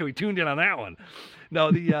I like how he tuned in on that one.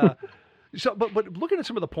 No, but looking at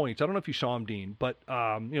some of the points, I don't know if you saw him, Dean, but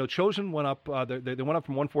Chosen went up. They went up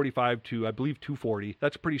from 145 to I believe 240.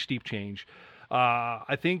 That's a pretty steep change.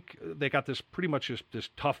 I think they got this pretty much this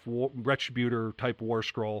tough Retributor type war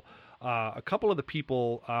scroll. A couple of the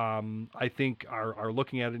people I think are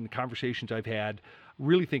looking at it in conversations I've had.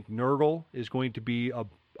 Really think Nurgle is going to be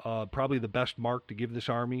probably the best mark to give this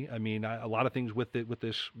army. I mean, a lot of things with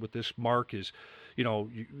this mark is,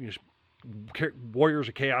 Warriors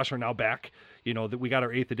of Chaos are now back. That we got our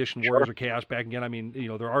 8th edition Warriors of Chaos back again. I mean,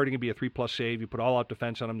 they're already going to be a 3+ save. You put all out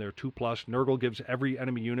defense on them, they're 2+. Nurgle gives every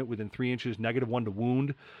enemy unit within 3 inches -1 to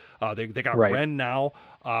wound. They got Ren now.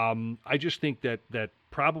 I just think that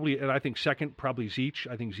probably, and I think second probably Zeech.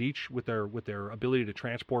 I think Zeech with their ability to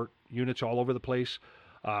transport units all over the place.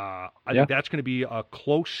 I think that's going to be a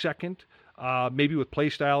close second. Maybe with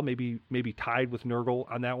playstyle, maybe tied with Nurgle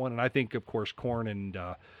on that one. And I think, of course, Khorne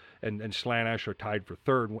and Slaanesh are tied for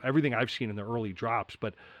third. Everything I've seen in the early drops.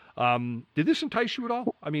 But did this entice you at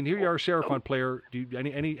all? I mean, here you are, a Seraphon player. Do you,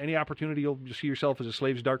 any opportunity you'll see yourself as a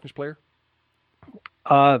Slaves of Darkness player?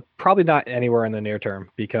 Probably not anywhere in the near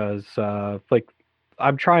term, because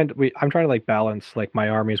I'm trying to like balance like my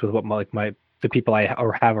armies with what the people I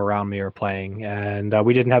have around me are playing, and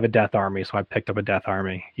we didn't have a death army, so I picked up a death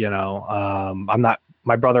army.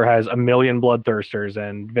 My brother has 1 million bloodthirsters,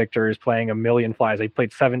 and Victor is playing 1 million flies. He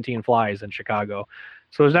played 17 flies in Chicago,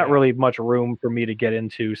 so there's not really much room for me to get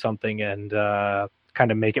into something and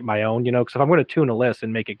kind of make it my own. Because if I'm going to tune a list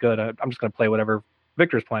and make it good, I'm just going to play whatever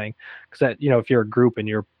Victor's playing. Because if you're a group and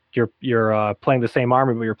you're playing the same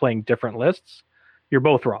army but you're playing different lists, you're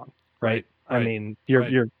both wrong, right? I mean,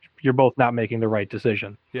 you're both not making the right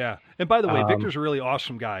decision. Yeah. And by the way, Victor's a really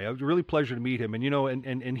awesome guy. It was a really pleasure to meet him. And,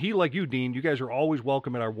 and he, like you, Dean, you guys are always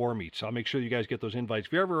welcome at our war meets. I'll make sure you guys get those invites.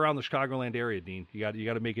 If you're ever around the Chicagoland area, Dean, you got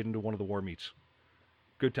to make it into one of the war meets.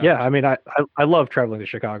 Good time. Yeah. I mean, I love traveling to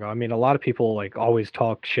Chicago. I mean, a lot of people like always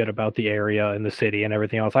talk shit about the area and the city and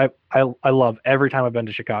everything else. I love every time I've been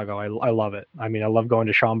to Chicago. I love it. I mean, I love going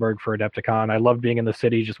to Schaumburg for Adepticon. I love being in the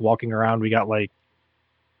city, just walking around. We got like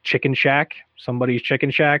Chicken Shack, somebody's Chicken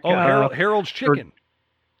Shack. Oh, Harold's Chicken.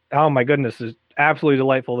 Oh my goodness, is absolutely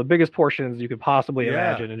delightful. The biggest portions you could possibly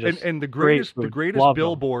imagine, and the greatest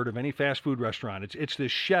billboard of any fast food restaurant. It's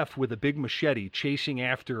this chef with a big machete chasing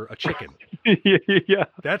after a chicken. Yeah,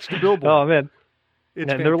 that's the billboard. Oh man,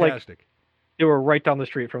 it's fantastic. They were right down the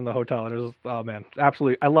street from the hotel, and it was, oh man,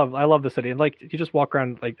 absolutely. I love the city, and like you just walk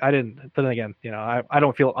around. Like but then again, I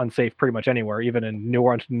don't feel unsafe pretty much anywhere, even in New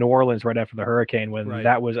Orleans right after the hurricane, when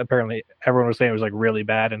that was apparently everyone was saying it was like really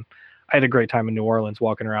bad, and I had a great time in New Orleans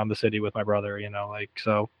walking around the city with my brother,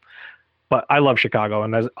 so. But I love Chicago,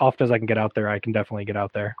 and as often as I can get out there, I can definitely get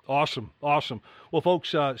out there. Awesome. Well,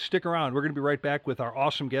 folks, stick around. We're going to be right back with our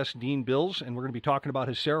awesome guest, Dean Bills, and we're going to be talking about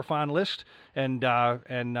his Seraphon list and a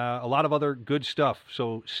lot of other good stuff.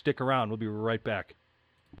 So stick around. We'll be right back.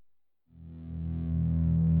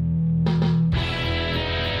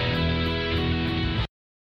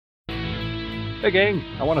 Hey, gang.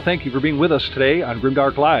 I want to thank you for being with us today on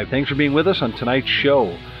Grimdark Live. Thanks for being with us on tonight's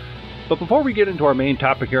show. But before we get into our main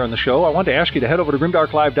topic here on the show, I want to ask you to head over to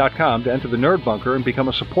grimdarklive.com to enter the Nerd Bunker and become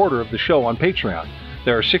a supporter of the show on Patreon.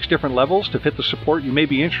 There are 6 different levels to fit the support you may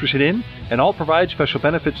be interested in, and all provide special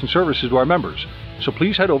benefits and services to our members. So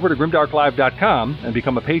please head over to grimdarklive.com and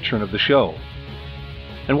become a patron of the show.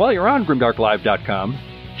 And while you're on grimdarklive.com,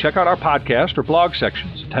 check out our podcast or blog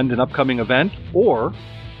sections, attend an upcoming event, or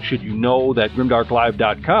should you know that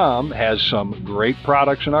grimdarklive.com has some great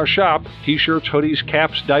products in our shop, t-shirts, hoodies,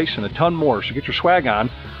 caps, dice, and a ton more, so get your swag on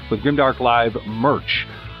with Grimdark Live merch.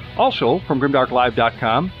 Also, from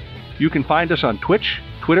grimdarklive.com, you can find us on Twitch,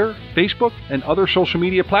 Twitter, Facebook, and other social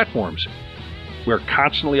media platforms. We're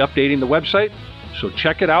constantly updating the website, so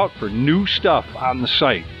check it out for new stuff on the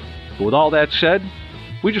site. But with all that said,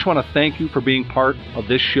 we just want to thank you for being part of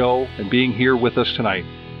this show and being here with us tonight,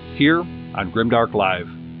 here on Grimdark Live.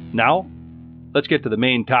 Now, let's get to the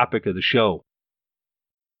main topic of the show.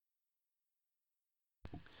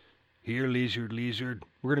 Here, Lizard.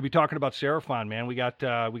 We're going to be talking about Seraphon, man. We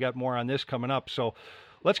got more on this coming up, so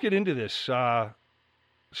let's get into this.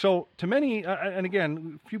 So to many, and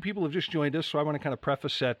again, a few people have just joined us, so I want to kind of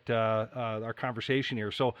preface that our conversation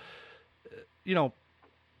here. So,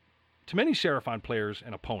 to many Seraphon players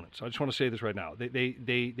and opponents, I just want to say this right now.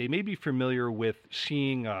 They may be familiar with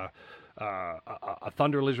seeing a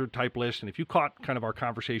Thunder Lizard type list, and if you caught kind of our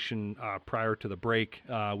conversation prior to the break,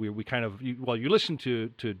 we kind of you listened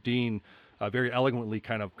to Dean very eloquently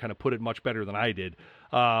kind of put it much better than I did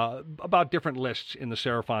about different lists in the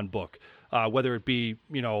Seraphon book, whether it be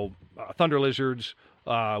Thunder Lizards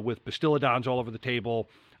with Bastillodons all over the table.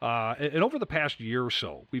 And over the past year or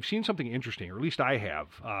so, we've seen something interesting, or at least I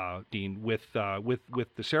have, Dean, with the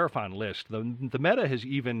Seraphon list. The meta has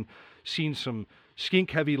even seen some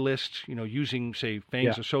skink-heavy lists, using, say,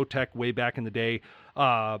 Fangs of Sotek way back in the day.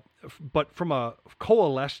 But from a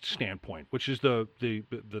coalesced standpoint, which is the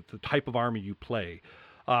type of army you play,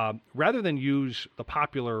 rather than use the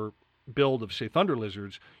popular build of, say, Thunder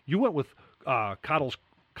Lizards, you went with Coddle's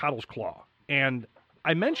Claw. And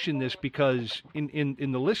I mention this because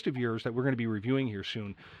in the list of yours that we're going to be reviewing here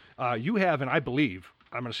soon, you have, and I believe,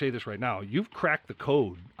 I'm going to say this right now, you've cracked the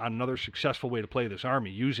code on another successful way to play this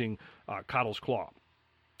army using Coddle's Claw.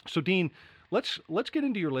 So, Dean, let's get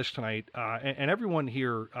into your list tonight, and everyone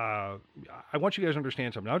here, I want you guys to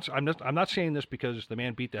understand something. I'm not saying this because the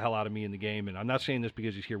man beat the hell out of me in the game, and I'm not saying this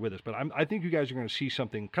because he's here with us, but I think you guys are going to see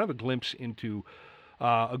something, kind of a glimpse into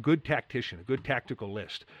a good tactician, a good tactical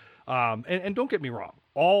list. And don't get me wrong,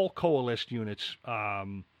 all coalesced units, are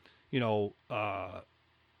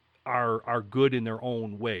good in their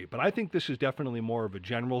own way. But I think this is definitely more of a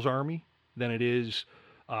general's army than it is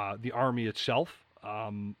the army itself.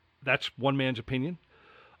 That's one man's opinion.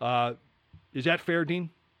 Is that fair,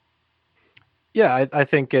 Dean? Yeah, I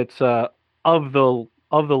think it's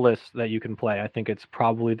of the list that you can play, I think it's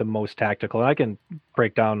probably the most tactical. And I can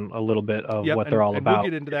break down a little bit of what they're all about.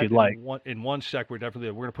 We'll get into that in one sec. We're going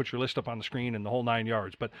to put your list up on the screen and the whole 9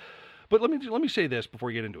 yards. But let me say this before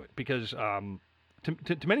we get into it, because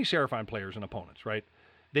to many Seraphon players and opponents, right,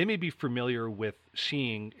 they may be familiar with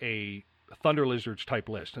seeing a Thunder Lizards type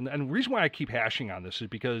list. And the reason why I keep hashing on this is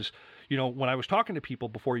because, when I was talking to people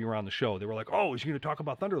before you were on the show, they were like, oh, is he going to talk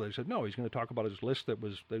about Thunder Lizards? I said, no, he's going to talk about his list that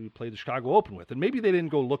we played the Chicago Open with. And maybe they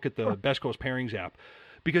didn't go look at the Best Coast Pairings app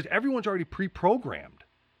because everyone's already pre-programmed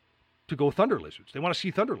to go Thunder Lizards. They want to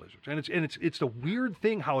see Thunder Lizards. And it's the weird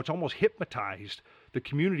thing how it's almost hypnotized the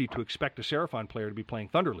community to expect a Seraphon player to be playing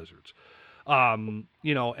Thunder Lizards. And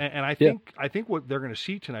I think what they're going to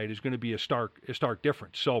see tonight is going to be a stark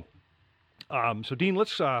difference. So Dean,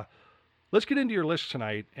 let's get into your list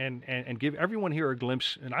tonight and give everyone here a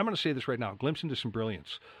glimpse. And I'm going to say this right now, a glimpse into some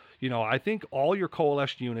brilliance. I think all your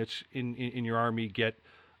coalesced units in your army get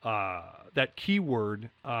that keyword,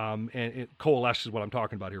 and coalesce is what I'm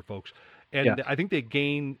talking about here, folks. And I think they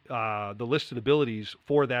gain the listed abilities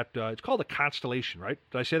for that. It's called a constellation, right?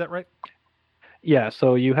 Did I say that right? Yeah,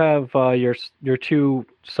 so you have your two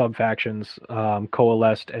sub-factions,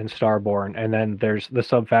 Coalesced and Starborn, and then there's the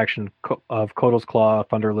sub-faction of Kotal's Claw,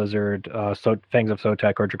 Thunder Lizard, Fangs of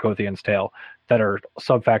Sotek, or Dracothian's Tail, that are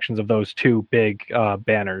sub-factions of those two big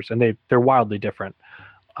banners, and they're wildly different.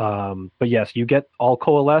 But yes, you get all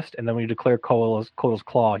Coalesced, and then when you declare Kotal's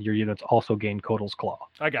Claw, your units also gain Kotal's Claw.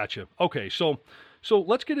 I got you. Okay, so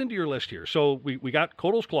let's get into your list here. So we got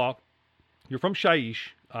Kotal's Claw. You're from Shaiish.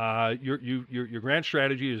 Your grand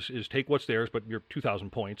strategy is take what's theirs, but you're 2,000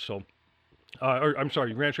 points. So, your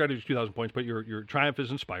grand strategy is 2,000 points, but your triumph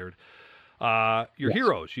is inspired. Your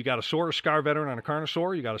heroes, you got a Saurus Scar Veteran on a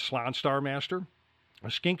Carnosaur, you got a Slann Star Master,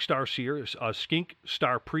 a Skink Star Seer, a Skink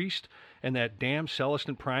Star Priest, and that damn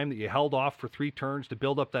Celestant Prime that you held off for 3 turns to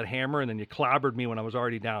build up that hammer, and then you clobbered me when I was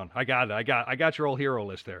already down. I got it. I got your whole hero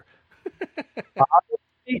list there.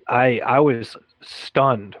 I was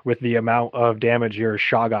stunned with the amount of damage your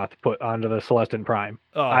Shoggoth put onto the Celestin Prime.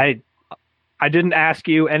 Oh. I didn't ask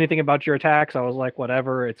you anything about your attacks. I was like,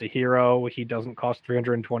 whatever. It's a hero. He doesn't cost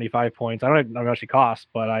 325 points. I don't know how much he costs,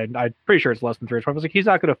 but I'm pretty sure it's less than 325. I was like, he's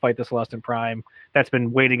not going to fight the Celestin Prime that's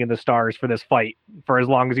been waiting in the stars for this fight for as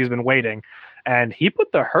long as he's been waiting. And he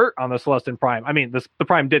put the hurt on the Celestin Prime. I mean, the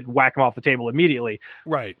Prime did whack him off the table immediately.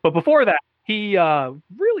 Right. But before that, he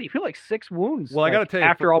really feel like 6 wounds. Well, I got to tell you,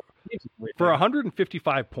 after all, for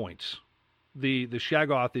 155 points, the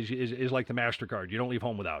Shoggoth is like the MasterCard. You don't leave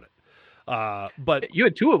home without it. But you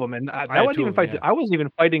had 2 of them, and I wasn't even fighting. Yeah. I wasn't even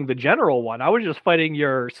fighting the general one. I was just fighting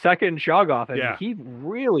your second Shoggoth, and he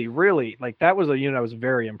really, really like that was a unit I was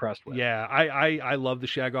very impressed with. Yeah, I love the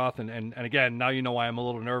Shoggoth, and again, now you know why I'm a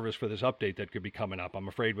little nervous for this update that could be coming up. I'm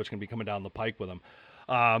afraid what's going to be coming down the pike with them.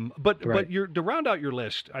 But to round out your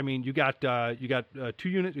list, I mean, you got 2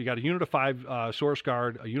 units. You got a unit of 5 Saurus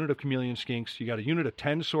Guard, a unit of Chameleon Skinks. You got a unit of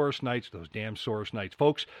 10 Saurus Knights. Those damn Saurus Knights,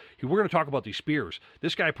 folks. We're going to talk about these spears.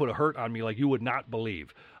 This guy put a hurt on me like you would not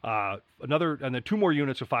believe. And then 2 more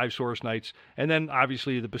units of 5 Saurus Knights, and then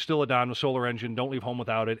obviously the Bastiladon, the Solar Engine. Don't leave home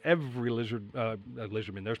without it. Every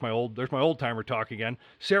Lizardman. There's my old timer talk again.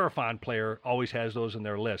 Seraphon player always has those in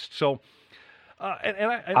their list. So,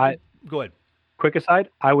 I go ahead. Quick aside,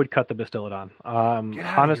 I would cut the Bastiladon.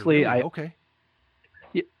 Honestly, okay.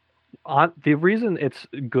 The reason it's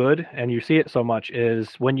good and you see it so much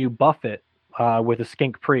is when you buff it with a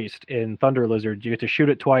Skink Priest in Thunder Lizard, you get to shoot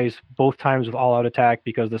it twice, both times with all-out attack,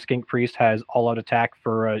 because the Skink Priest has all-out attack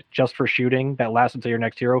for just for shooting that lasts until your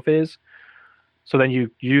next hero phase. So then you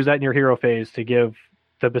use that in your hero phase to give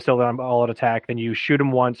the Bastiladon all-out attack. Then you shoot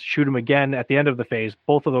him once, shoot him again at the end of the phase.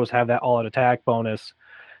 Both of those have that all-out attack bonus.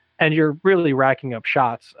 And you're really racking up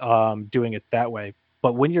shots doing it that way.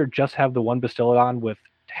 But when you just have the one Bastiladon with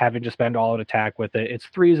having to spend all out attack with it, it's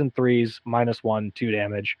 3s and 3s, -1, 2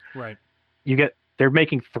 damage. Right. They're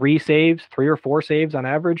making 3 or 4 saves on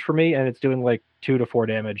average for me, and it's doing like 2 to 4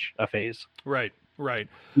 damage a phase. Right.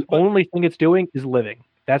 The only thing it's doing is living.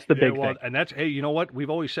 That's the big thing. And that's, hey, you know what? We've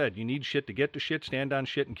always said you need shit to get to shit, stand on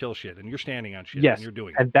shit, and kill shit. And you're standing on shit. Yes, and you're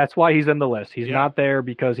doing it. And that's why he's in the list. He's not there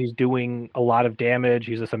because he's doing a lot of damage.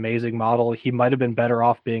 He's this amazing model. He might have been better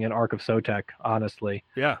off being an Ark of Sotek, honestly.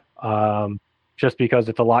 Yeah. Just because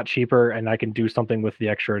it's a lot cheaper and I can do something with the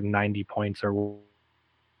extra 90 points or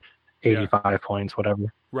 85 points, whatever.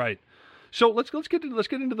 Right. So let's get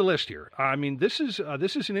into the list here. I mean, this is an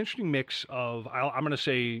interesting mix of I'm going to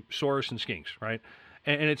say Saurus and Skinks, right?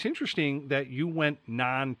 And it's interesting that you went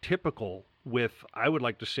non-typical with, I would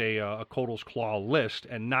like to say, a Kotal's Claw list,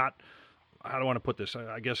 and not, how do I want to put this?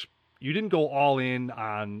 I guess you didn't go all in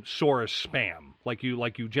on Saurus spam like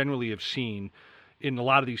you generally have seen in a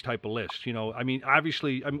lot of these type of lists. You know, I mean,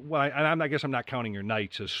 obviously, I guess I'm not counting your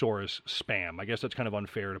Knights as Saurus spam. I guess that's kind of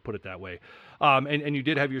unfair to put it that way. And you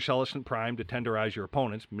did have your Celestin Prime to tenderize your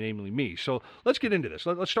opponents, namely me. So let's get into this.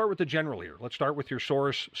 Let's start with the general here. Let's start with your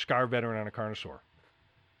Saurus Scar Veteran on a Carnosaur.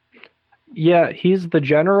 Yeah, he's the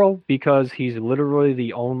general because he's literally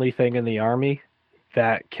the only thing in the army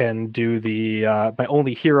that can do my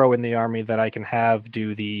only hero in the army that I can have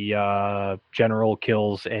do the general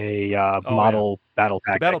kills a model battle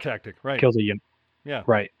tactic. The battle tactic, right. Kills a unit. Yeah.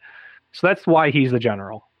 Right. So that's why he's the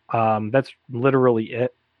general. That's literally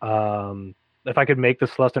it. If I could make the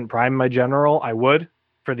Celestin Prime my general, I would,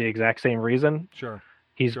 for the exact same reason. Sure.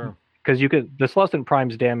 Because the Celestin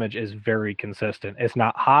Prime's damage is very consistent. It's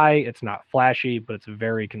not high, it's not flashy, but it's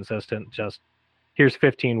very consistent. Just, here's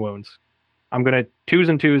 15 wounds. I'm going to 2s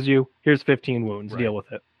and 2s you. Here's 15 wounds. Right. Deal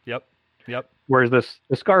with it. Yep. Whereas the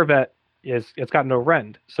Scarvet it's got no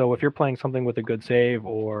rend. So if you're playing something with a good save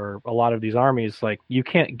or a lot of these armies, like you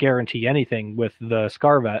can't guarantee anything with the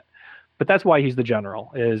Scarvet. But that's why he's the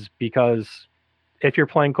general, is because if you're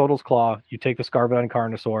playing Kotal's Claw, you take the Scarvet on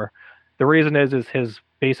Carnosaur. The reason is his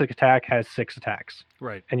basic attack has 6 attacks.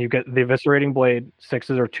 Right. And you get the Eviscerating Blade,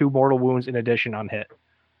 6s or 2 mortal wounds in addition on hit.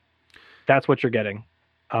 That's what you're getting.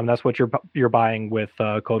 That's what you're buying with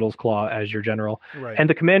Kotal's Claw as your general. Right. And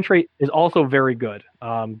the command trait is also very good.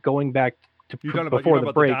 Going back to before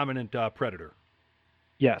the break. The dominant predator.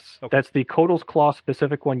 Yes. Okay. That's the Kotal's Claw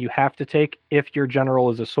specific one you have to take if your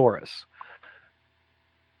general is a Saurus.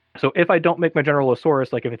 So if I don't make my general a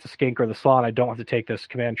Saurus, like if it's a Skink or the Slot, I don't have to take this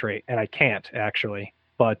command trait, and I can't actually.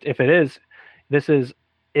 But if it is, this is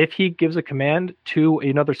if he gives a command to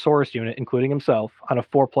another Saurus unit, including himself, on a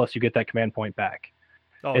 4+, you get that command point back.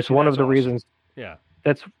 Oh, it's one of the reasons. Yeah.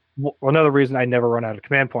 That's another reason I never run out of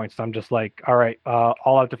command points. I'm just like, all right,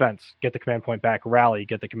 all out defense, get the command point back. Rally,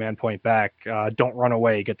 get the command point back. Don't run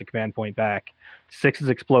away, get the command point back. 6s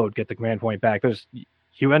explode, get the command point back.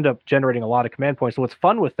 you end up generating a lot of command points. So what's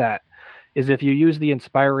fun with that is if you use the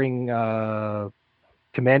inspiring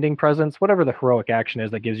commanding presence, whatever the heroic action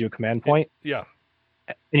is that gives you a command point, Yeah.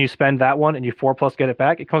 and you spend that one and you 4+ get it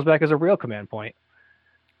back, it comes back as a real command point.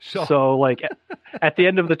 So like at the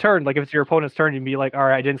end of the turn, like if it's your opponent's turn, you'd be like, all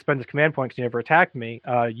right, I didn't spend this command point because you never attacked me.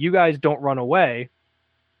 You guys don't run away.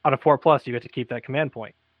 On a 4+, you get to keep that command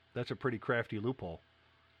point. That's a pretty crafty loophole.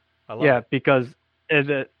 I love it. Because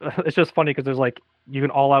it's just funny because there's like you can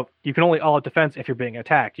only all out defense if you're being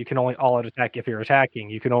attacked. You can only all out attack if you're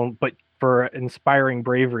attacking. But for inspiring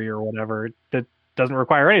bravery or whatever, that doesn't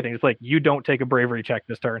require anything. It's like you don't take a bravery check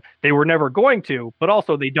this turn. They were never going to, but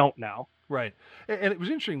also they don't now. Right. And it was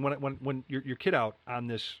interesting when your kid out on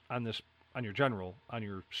your general, on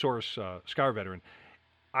your Saurus Scar veteran,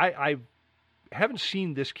 I haven't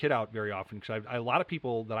seen this kit out very often because a lot of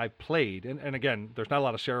people that I've played, and again, there's not a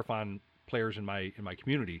lot of Seraphon players in my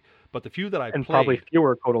community, but the few that I've played, probably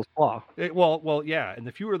fewer Kotal's Claw. Well, yeah, and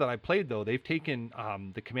the fewer that I've played though, they've taken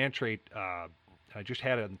the command trait. I just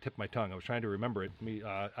had it on the tip of my tongue. I was trying to remember it.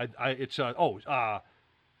 It's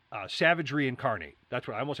Savagery Incarnate. That's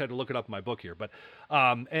what I almost had to look it up in my book here, but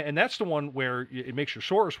and that's the one where it makes your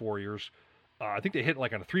Saurus warriors. I think they hit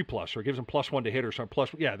like on a 3+, or it gives them +1 to hit, or something.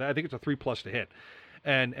 Yeah, I think it's a 3+ to hit,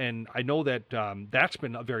 and I know that that's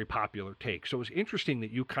been a very popular take. So it's interesting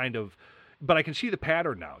that you kind of, but I can see the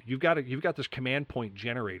pattern now. You've got this command point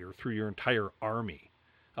generator through your entire army,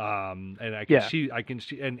 and I can see,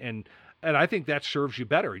 and I think that serves you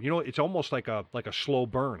better. You know, it's almost like a slow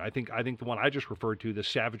burn. I think the one I just referred to, the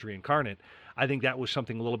Savagery Incarnate, I think that was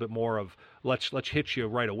something a little bit more of let's hit you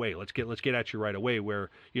right away. Let's get at you right away.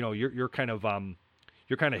 Where you're kind of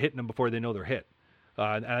hitting them before they know they're hit.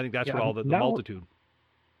 And I think that's what all the multitude.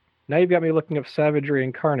 Now you've got me looking up Savagery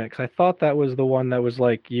Incarnate because I thought that was the one that was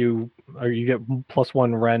like you get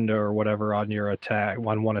 +1 rend or whatever on your attack,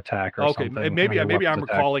 on one attack or something. Okay, maybe I'm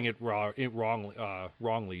recalling it wrongly.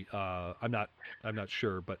 I'm not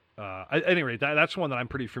sure, but at any rate, that's one that I'm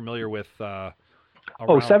pretty familiar with.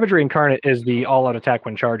 Savagery Incarnate is the all-out attack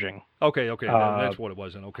when charging. Okay, that's what it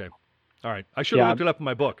was. Then okay, all right. I should have looked it up in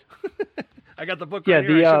my book. I got the book right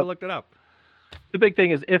here. I should have looked it up. The big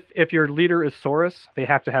thing is if your leader is Saurus, they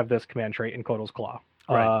have to have this command trait in Kotal's Claw.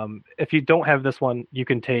 Right. If you don't have this one, you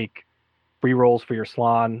can take rerolls for your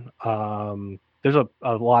Slann. There's a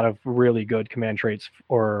lot of really good command traits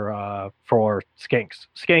for Skinks.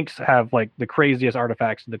 Skinks have like the craziest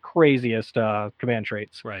artifacts, the craziest command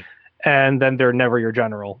traits. Right. And then they're never your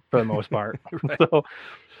general for the most part. Right. So,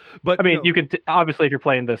 but I mean, you can obviously if you're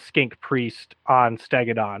playing the Skink Priest on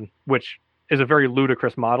Stegadon, which is a very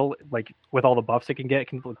ludicrous model, like with all the buffs it can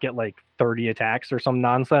get like 30 attacks or some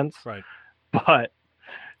nonsense. Right. But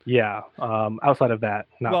yeah, outside of that,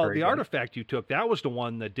 not very the good. artifact you took, that was the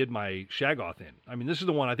one that did my Shaggoth in. I mean, this is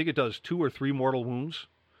the one, I think it does 2 or 3 mortal wounds.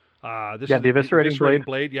 This is the Eviscerating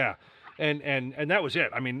Blade. Yeah. And that was it.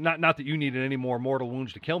 I mean, not that you needed any more mortal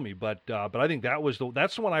wounds to kill me, but I think that's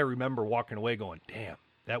the one I remember walking away going, damn,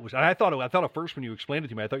 that was. I thought at first when you explained it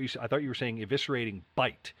to me, I thought you were saying Eviscerating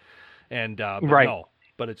Bite. And right. No,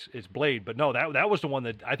 but it's Blade. But no, that was the one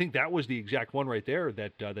that I think that was the exact one right there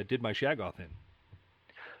that did my Shaggoth in.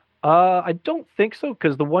 I don't think so,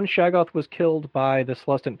 because the one Shaggoth was killed by the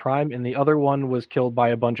Celestant Prime, and the other one was killed by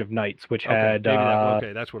a bunch of knights, which had.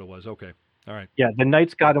 That's what it was. Okay, all right. Yeah, the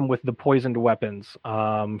knights got him with the poisoned weapons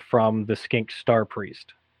from the Skink Star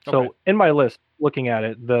Priest. So in my list, looking at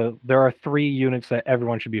it, there are 3 units that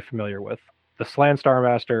everyone should be familiar with. The Slann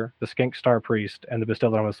Starmaster, the Skink Star Priest, and the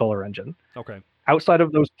Bastillon with Solar Engine. Okay. Outside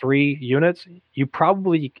of those 3 units, you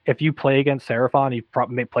probably, if you play against Seraphon, you've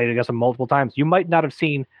probably played against them multiple times, you might not have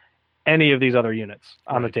seen any of these other units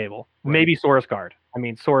on the table. Right. Maybe Saurus Guard. I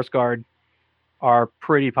mean, Saurus Guard are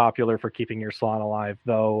pretty popular for keeping your Slann alive,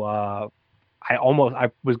 though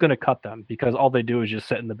I was going to cut them because all they do is just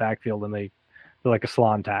sit in the backfield and they're like a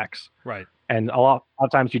Slann tax. Right. And a lot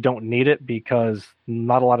of times you don't need it because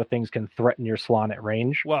not a lot of things can threaten your Slann at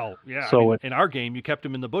range. Well, yeah. So in our game, you kept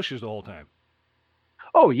him in the bushes the whole time.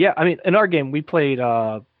 Oh, yeah. I mean, in our game, we played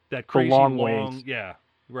that crazy long ways. Yeah,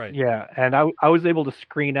 right. Yeah, and I was able to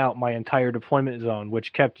screen out my entire deployment zone,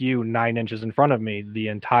 which kept you 9 inches in front of me the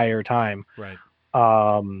entire time. Right.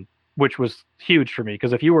 Which was huge for me,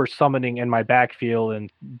 because if you were summoning in my backfield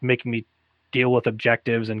and making me deal with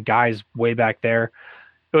objectives and guys way back there,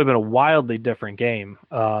 it would have been a wildly different game.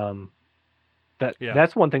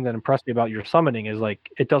 That's one thing that impressed me about your summoning is like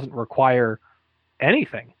it doesn't require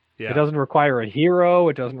anything. Yeah. It doesn't require a hero.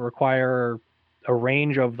 It doesn't require a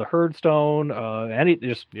range of the Herdstone.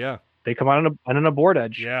 They come out on a board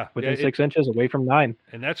edge, within 6 inches away from 9.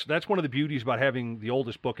 And that's one of the beauties about having the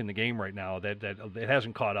oldest book in the game right now, that it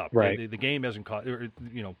hasn't caught up. Right. The game hasn't caught, or,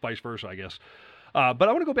 vice versa, I guess. But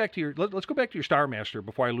I want to go back to let's go back to your Star Master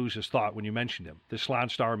before I lose this thought when you mentioned him, the Slan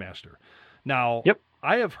Star Master. Now,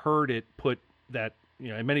 I have heard it put that,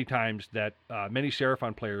 many times that many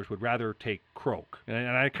Seraphon players would rather take Croak.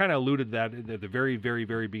 And I kind of alluded to that at the very, very,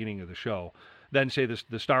 very beginning of the show, than say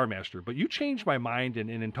the Star Master. But you changed my mind, and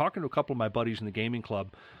in talking to a couple of my buddies in the gaming club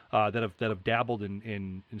that have dabbled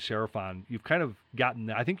in Seraphon, you've kind of gotten,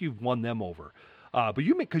 I think you've won them over. But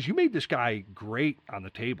because you made this guy great on the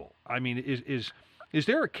table. I mean, is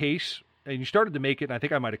there a case, and you started to make it, and I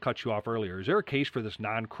think I might have cut you off earlier, is there a case for this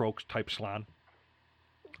non-Croak type Slan?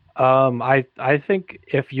 I think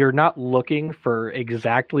if you're not looking for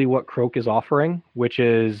exactly what Croak is offering, which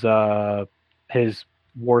is his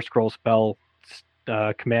War Scroll spell,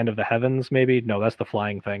 Command of the Heavens, maybe? No, that's the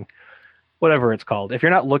flying thing. Whatever it's called. If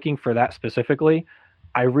you're not looking for that specifically,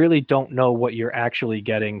 I really don't know what you're actually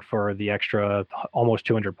getting for the extra almost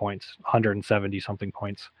 200 points, 170 something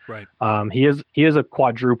points. Right. He is a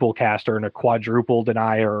quadruple caster and a quadruple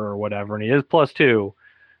denier or whatever, and he is +2.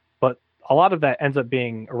 But a lot of that ends up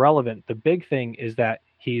being irrelevant. The big thing is that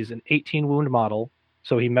he's an 18 wound model,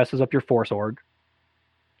 so he messes up your Force Org.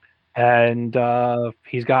 And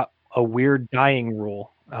he's got a weird dying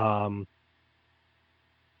rule,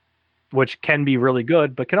 which can be really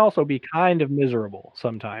good, but can also be kind of miserable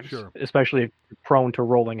sometimes, especially if you're prone to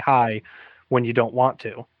rolling high when you don't want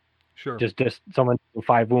to. Sure. Just someone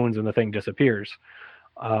 5 wounds and the thing disappears.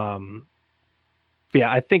 I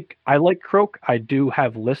think I like Croak. I do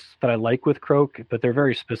have lists that I like with Croak, but they're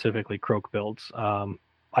very specifically Croak builds.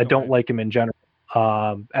 I don't like him in general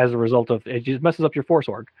as a result of it just messes up your Force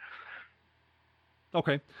Org.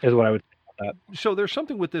 Okay. Is what I would say about that. So there's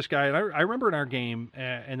something with this guy, and I remember in our game,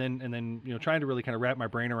 and then trying to really kind of wrap my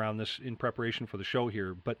brain around this in preparation for the show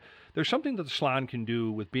here. But there's something that the Slan can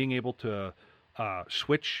do with being able to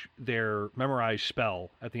switch their memorized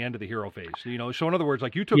spell at the end of the hero phase. So in other words,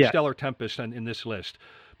 like you took Stellar Tempest in this list,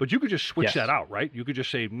 but you could just switch that out, right? You could just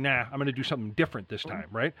say, "Nah, I'm going to do something different this time,"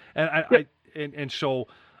 right? And so.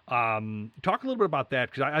 Talk a little bit about that,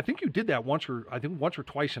 because I think you did that once or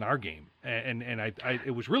twice in our game, and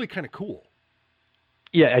it was really kind of cool.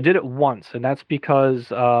 Yeah, I did it once, and that's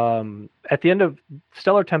because at the end of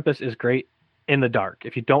Stellar Tempest is great in the dark.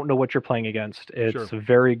 If you don't know what you're playing against, it's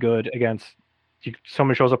very good against.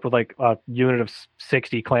 Someone shows up with like a unit of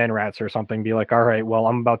 60 clan rats or something, be like, all right, well,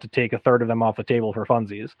 I'm about to take a third of them off the table for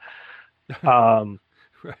funsies.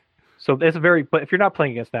 So it's but if you're not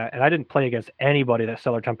playing against that, and I didn't play against anybody that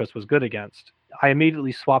Stellar Tempest was good against, I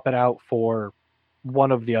immediately swap it out for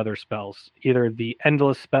one of the other spells. Either the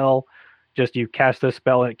Endless spell, just you cast this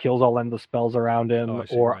spell and it kills all endless spells around him,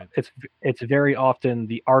 or it's very often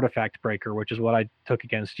the Artifact Breaker, which is what I took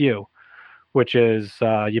against you, which is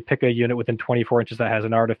you pick a unit within 24 inches that has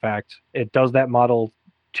an artifact. It does that model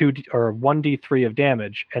 1d3 of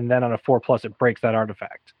damage, and then on a 4+ it breaks that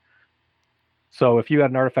artifact. So if you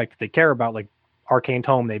had an artifact that they care about, like Arcane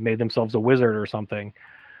Tome, they made themselves a wizard or something,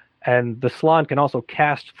 and the Slan can also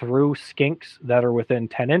cast through skinks that are within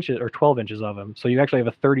 10 inches or 12 inches of him. So you actually have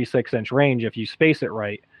a 36-inch range if you space it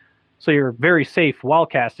right. So you're very safe while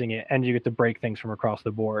casting it, and you get to break things from across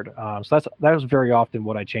the board. So that was very often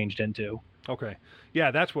what I changed into. Okay. Yeah,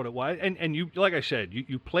 that's what it was. And you, like I said,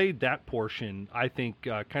 you played that portion, I think,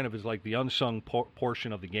 kind of as like the unsung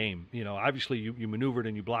portion of the game. Obviously you maneuvered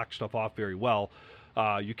and you blocked stuff off very well.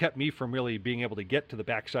 You kept me from really being able to get to the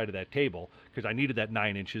backside of that table because I needed that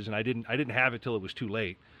 9 inches, and I didn't have it till it was too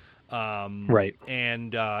late. Right.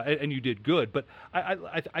 And you did good. But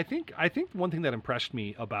I think one thing that impressed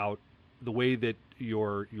me about the way that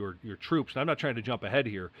your troops, and I'm not trying to jump ahead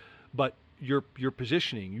here, but your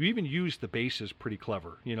positioning, you even used the bases pretty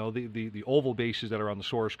clever. The oval bases that are on the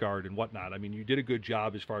Source Guard and whatnot. I mean, you did a good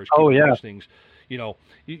job as far as keeping those things.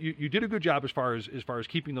 You did a good job as far as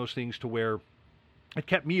keeping those things to where it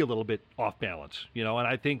kept me a little bit off balance. And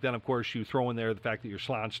I think then of course you throw in there the fact that your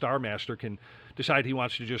Slan Star Master can decide he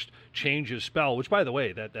wants to just change his spell. Which, by the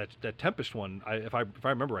way, that Tempest one, if I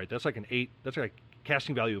remember right, that's like an 8. That's like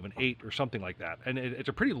casting value of an 8 or something like that, and it's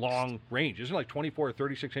a pretty long range. Isn't it like 24 or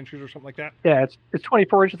 36 inches or something like that? Yeah, it's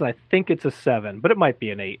 24 inches. I think it's a 7, but it might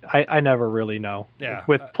be an 8. I never really know. Yeah,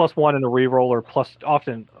 with +1 in a reroll, or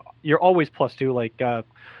often you're always +2. Like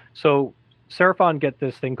so Seraphon get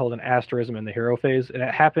this thing called an asterism in the hero phase, and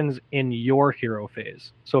it happens in your hero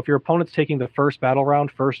phase. So if your opponent's taking the first battle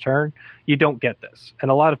round, first turn, you don't get this,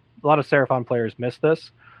 and a lot of Seraphon players miss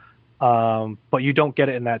this. but you don't get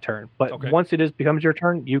it in that turn. But Okay. once it becomes your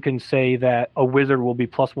turn, you can say that a wizard will be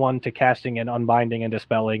 +1 to casting and unbinding and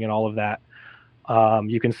dispelling and all of that.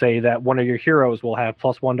 You can say that one of your heroes will have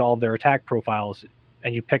 +1 to all of their attack profiles,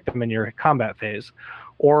 and you pick them in your combat phase,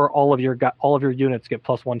 or all of your units get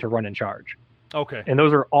 +1 to run and charge. Okay. And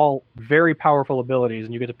those are all very powerful abilities,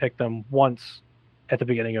 and you get to pick them once at the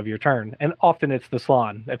beginning of your turn. And often it's the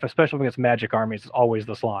Slan. Especially when it's magic armies, it's always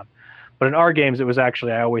the Slan. But in our games, it was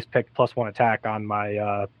actually, I always picked +1 attack on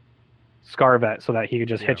my Scarvet so that he could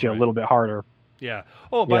just hit you a little bit harder. Yeah.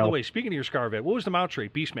 Oh, by the way, speaking of your Scarvet, what was the mount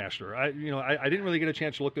trait? Beastmaster. I didn't really get a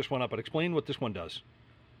chance to look this one up, but explain what this one does.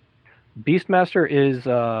 Beastmaster is,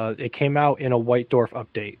 it came out in a White Dwarf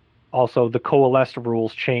update. Also, the Coalesced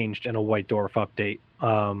rules changed in a White Dwarf update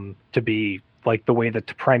to be like the way that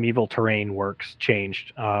the primeval terrain works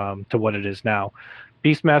changed to what it is now.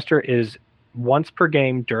 Beastmaster is once per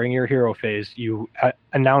game during your hero phase, you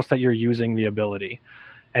announce that you're using the ability.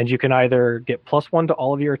 And you can either get +1 to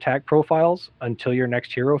all of your attack profiles until your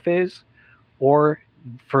next hero phase, or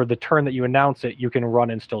for the turn that you announce it, you can run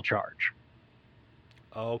and still charge.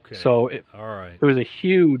 Okay. So all right. It was a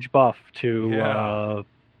huge buff to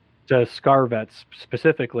Scarvets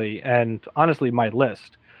specifically, and honestly, my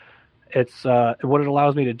list. It's what it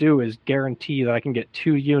allows me to do is guarantee that I can get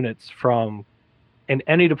 2 units from in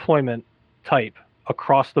any deployment type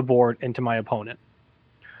across the board into my opponent.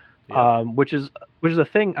 Yeah. Which is a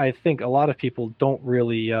thing I think a lot of people don't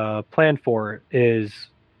really plan for, is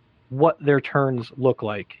what their turns look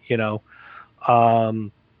like.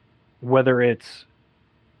 Whether it's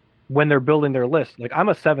when they're building their list. Like, I'm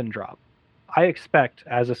a 7-drop. I expect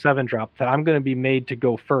as a 7-drop that I'm going to be made to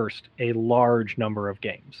go first a large number of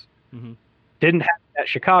games. Mm-hmm. Didn't happen at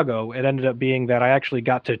Chicago. It ended up being that I actually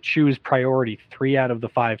got to choose priority 3 out of the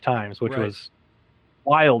 5 times, which was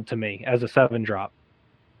wild to me as a 7-drop.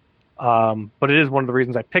 But it is one of the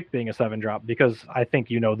reasons I picked being a 7-drop, because I think,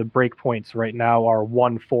 the break points right now are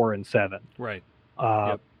 1, 4, and 7. Right.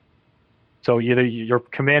 So either you're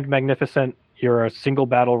Command Magnificent, you're a single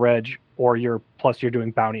battle reg, or you're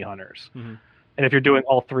doing bounty hunters. Mm-hmm. And if you're doing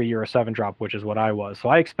all 3, you're a 7-drop, which is what I was. So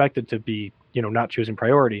I expected to be, not choosing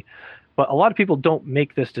priority. But a lot of people don't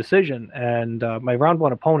make this decision. And my round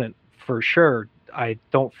 1 opponent, for sure, I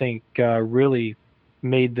don't think really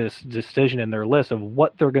made this decision in their list of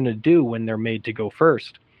what they're going to do when they're made to go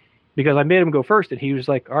first. Because I made him go first, and he was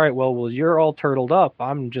like, all right, well, you're all turtled up.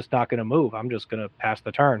 I'm just not going to move. I'm just going to pass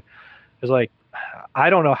the turn. It's like, I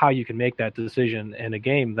don't know how you can make that decision in a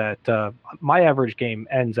game that my average game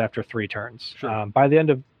ends after 3 turns. Sure. By the end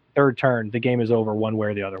of 3rd turn, the game is over one way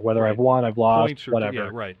or the other. Whether I've won, I've lost, whatever. Yeah,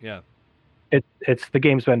 right, yeah. It's the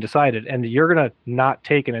game's been decided, and you're going to not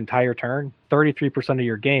take an entire turn. 33% of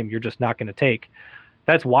your game, you're just not going to take.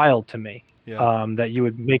 That's wild to me. Yeah. That you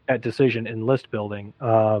would make that decision in list building.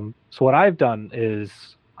 So what I've done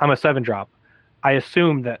is, I'm a 7-drop. I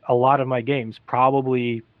assume that a lot of my games,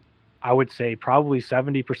 I would say probably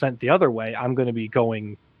 70% the other way, I'm going to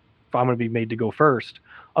be made to go first,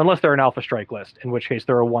 unless they're an Alpha Strike list, in which case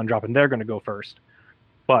they're a 1-drop and they're going to go first.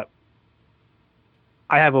 But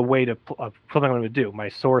I have a way to something I'm going to do. My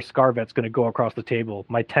Source Scarvet's going to go across the table.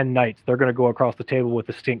 My 10 Knights, they're going to go across the table with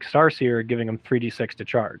the Stink Starseer, giving them 3d6 to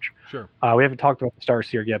charge. Sure. We haven't talked about the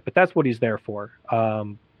Starseer yet, but that's what he's there for.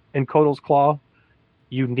 In Kotal's Claw,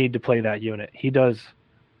 you need to play that unit. He does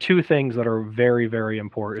 2 things that are very, very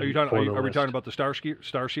important. Are we talking about the Starseer?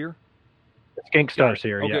 Skink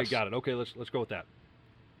Starseer, okay, yes. Got it. Okay, let's go with that.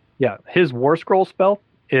 Yeah, his War Scroll spell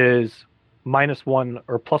is -1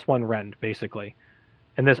 or +1 rend, basically.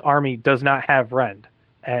 And this army does not have rend.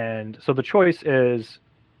 And so the choice is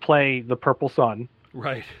play the Purple Sun.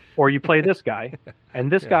 Right. Or you play this guy.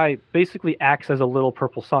 And this guy basically acts as a little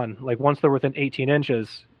Purple Sun. Like, once they're within 18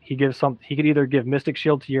 inches, he could either give Mystic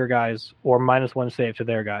Shield to your guys or -1 save to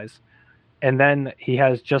their guys. And then he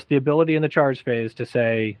has just the ability in the charge phase to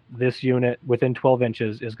say, this unit within 12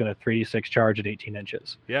 inches is going to 3d6 charge at 18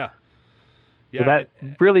 inches. Yeah. So that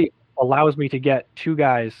really allows me to get 2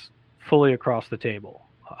 guys fully across the table.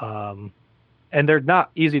 And they're not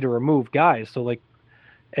easy to remove guys. So, like,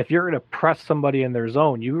 if you're going to press somebody in their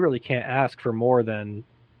zone, you really can't ask for more than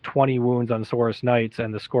 20 wounds on Saurus Knights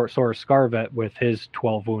and the Saurus Scarvet with his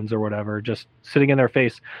 12 wounds or whatever, just sitting in their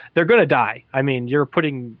face. They're going to die. I mean, you're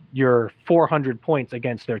putting your 400 points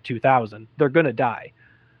against their 2,000. They're going to die.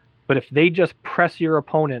 But if they just press your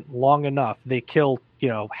opponent long enough, they kill,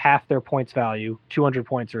 half their points value, 200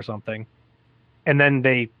 points or something, and then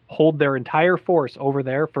they hold their entire force over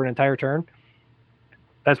there for an entire turn,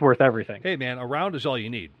 that's worth everything. Hey, man, a round is all you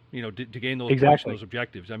need, to gain those points Exactly. and those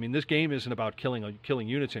objectives. I mean, this game isn't about killing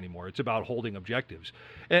units anymore. It's about holding objectives.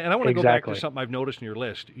 And I want to go back to something I've noticed in your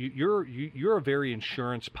list. You're a very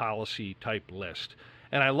insurance policy type list,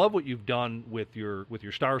 and I love what you've done with your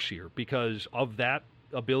Starseer because of that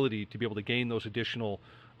ability to be able to gain those additional,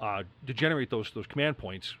 to generate those command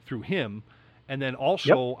points through him, and then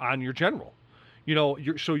also on your general.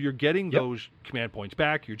 You're getting those command points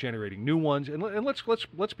back. You're generating new ones, and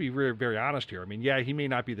let's be very, very honest here. I mean, yeah, he may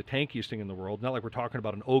not be the tankiest thing in the world. Not like we're talking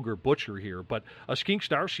about an ogre butcher here, but a skink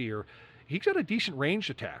Starseer, he's got a decent ranged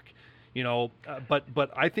attack.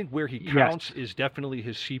 But I think where he counts is definitely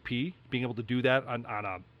his CP, being able to do that on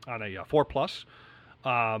a 4+.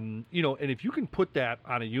 And if you can put that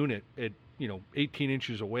on a unit at 18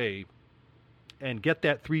 inches away, and get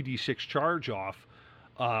that 3d6 charge off.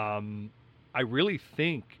 I really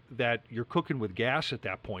think that you're cooking with gas at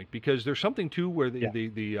that point because there's something too where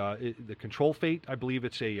the control fate, I believe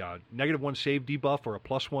it's a -1 save debuff or a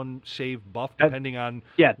 +1 save buff depending on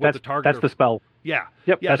what the target. That's the spell. Yeah.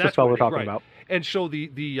 Yep. Yeah, that's the spell we're talking about. And so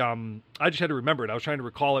I just had to remember it. I was trying to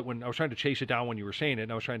recall it when I was trying to chase it down when you were saying it,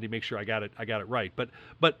 and I was trying to make sure I got it right. But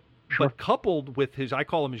coupled with I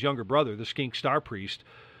call him his younger brother, the Skink Star Priest.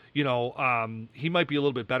 He might be a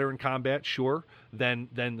little bit better in combat, sure, than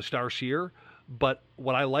the Starseer. But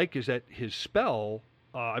what I like is that his spell,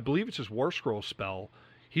 I believe it's his War Scroll spell,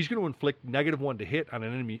 he's going to inflict -1 to hit on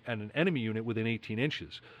an enemy unit within 18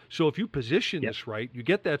 inches. So if you position this right, you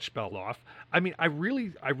get that spell off. I mean, I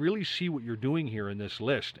really see what you're doing here in this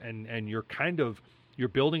list, and you're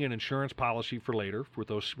building an insurance policy for later with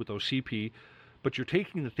those CP, but you're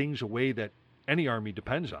taking the things away that any army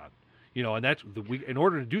depends on. And that's in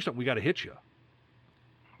order to do something, we got to hit you.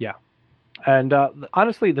 Yeah. And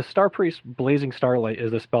honestly, the Star Priest Blazing Starlight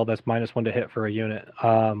is the spell that's -1 to hit for a unit.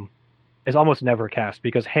 It's almost never cast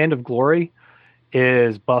because Hand of Glory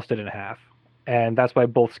is busted in half. And that's why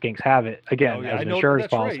both skinks have it. Again, as an insurance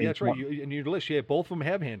policy. That's right. In your list, both of them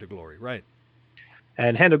have Hand of Glory, right.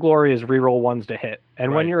 And Hand of Glory is reroll ones to hit.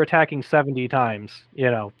 And when you're attacking 70 times,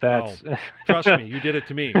 that's... Oh, trust me, you did it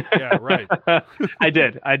to me. Yeah, right. I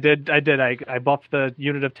did. I buffed the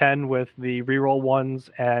unit of 10 with the reroll ones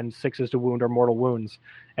and 6s to wound or mortal wounds.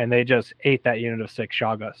 And they just ate that unit of 6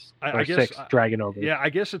 Shoggoths. Or 6 Dragon Ogres. Yeah, I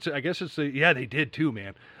guess it's they did too,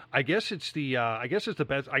 man. I guess it's the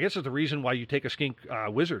best. I guess it's the reason why you take a skink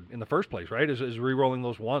wizard in the first place, right? Is re-rolling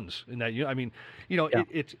those ones in that. I mean,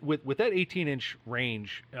 it's with that 18-inch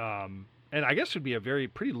range, and I guess it'd be a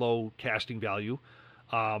pretty low casting value.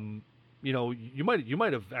 You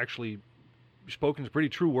might have actually spoken some pretty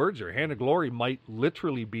true words there. Hand of Glory might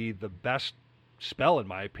literally be the best spell in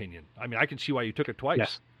my opinion. I mean, I can see why you took it twice.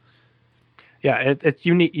 Yes. Yeah, it's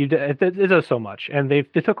unique. It does so much, and they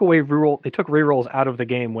took away reroll. They took rerolls out of the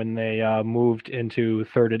game when they moved into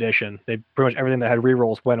 3rd edition. They pretty much everything that had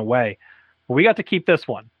rerolls went away. But we got to keep this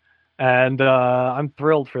one, and I'm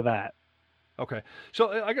thrilled for that. Okay,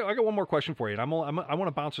 so I got one more question for you, and I want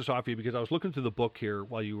to bounce this off you because I was looking through the book here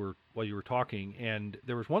while you were talking, and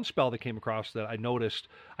there was one spell that came across that I noticed.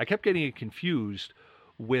 I kept getting it confused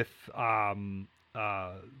with the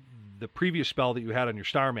previous spell that you had on your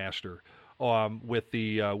Star Master. With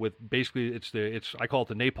basically it's I call it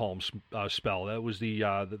the napalm spell. That was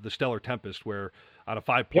the Stellar Tempest, where on a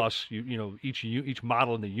 5+, each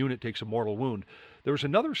model in the unit takes a mortal wound. There was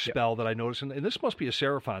another spell that I noticed, and this must be a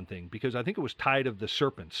Seraphon thing because I think it was Tide of the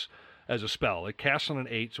Serpents as a spell. It casts on an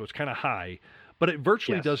 8, so it's kind of high, but it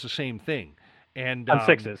virtually does the same thing. And on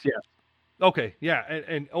 6s, yeah. Okay, yeah,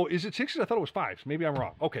 and is it 6s? I thought it was 5s. Maybe I'm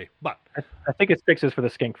wrong. Okay, but I think it's 6s for the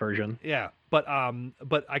skink version. Yeah, but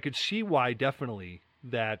I could see why definitely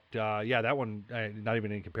that that one not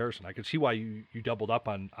even in comparison. I could see why you doubled up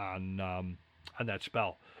on that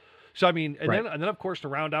spell. So I mean, and then of course to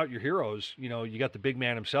round out your heroes, you got the big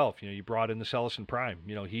man himself. You brought in the Seraphon Prime.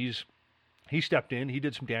 He stepped in, he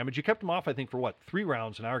did some damage. You kept him off, I think, for 3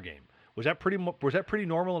 rounds in our game. Was that pretty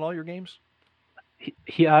normal in all your games?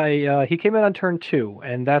 He came in on turn 2,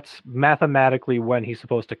 and that's mathematically when he's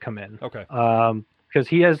supposed to come in. Okay. Because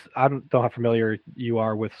he has, I don't know how familiar you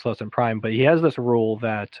are with Seraphon Prime, but he has this rule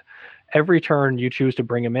that every turn you choose to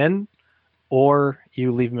bring him in, or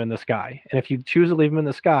you leave him in the sky. And if you choose to leave him in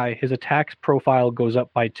the sky, his attacks profile goes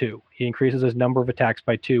up by 2. He increases his number of attacks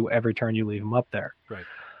by 2 every turn you leave him up there. Right.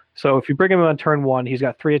 So if you bring him in on turn 1, he's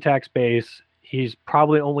got 3 attacks base. He's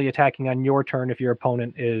probably only attacking on your turn if your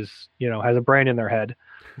opponent is, has a brain in their head.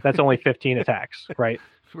 That's only 15 attacks, right?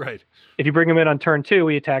 Right. If you bring him in on turn 2,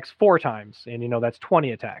 he attacks 4 times, and that's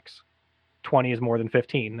 20 attacks. 20 is more than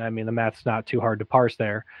 15. I mean, the math's not too hard to parse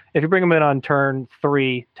there. If you bring them in on turn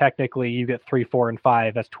 3, technically you get 3, 4, and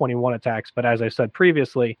 5. That's 21 attacks. But as I said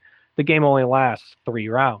previously, the game only lasts 3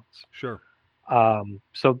 rounds. Sure.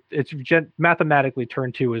 So it's mathematically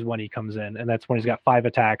turn 2 is when he comes in, and that's when he's got 5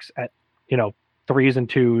 attacks at, 3s and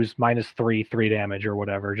 2s, -3 damage or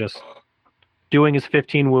whatever, just doing his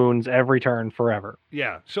 15 wounds every turn forever.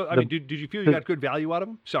 Yeah. So, I mean, did you feel you got good value out of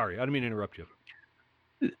him? Sorry, I didn't mean to interrupt you.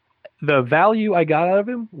 The value I got out of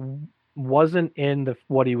him wasn't in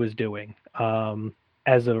what he was doing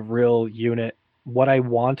as a real unit. What I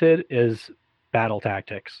wanted is battle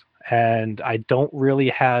tactics. And I don't really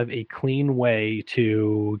have a clean way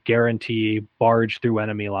to guarantee barge through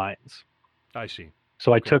enemy lines. I see.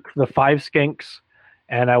 So I took the 5 skinks,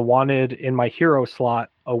 and I wanted in my hero slot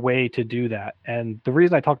a way to do that. And the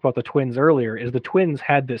reason I talked about the twins earlier is the twins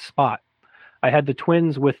had this spot. I had the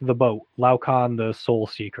twins with the boat, Laucon the Soul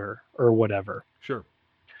Seeker, or whatever. Sure.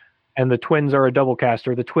 And the twins are a double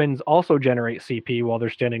caster. The twins also generate CP while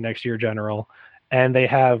they're standing next to your general. And they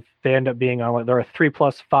end up being on, they're a 3+,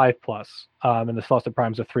 5+, and the Celestia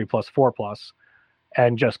Prime's a 3+, 4+,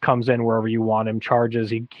 and just comes in wherever you want him, charges.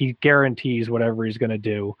 He guarantees whatever he's going to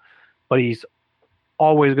do, but he's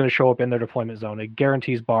always going to show up in their deployment zone. It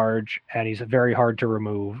guarantees barge, and he's very hard to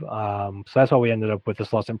remove. So that's why we ended up with the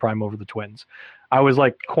Celestia Prime over the twins. I was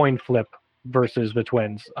like coin flip versus the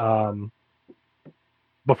twins.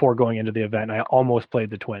 Before going into the event, I almost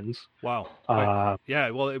played the twins. Wow.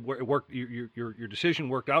 Yeah. Well, it worked. Your decision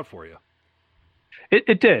worked out for you.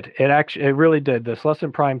 It did. It really did. The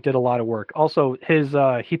Celestia Prime did a lot of work. Also,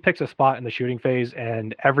 he picks a spot in the shooting phase,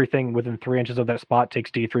 and everything within 3 inches of that spot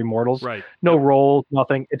takes D3 mortals. Right. No roll,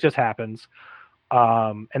 nothing. It just happens.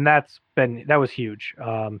 And that was huge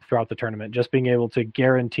throughout the tournament. Just being able to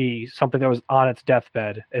guarantee something that was on its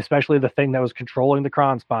deathbed, especially the thing that was controlling the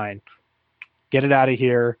Kron Spine. Get it out of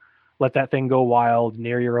here. Let that thing go wild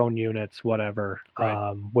near your own units, whatever.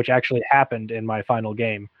 Right. Which actually happened in my final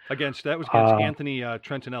game. That was against Anthony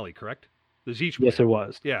Trentinelli, correct? The Zeech player. Yes, it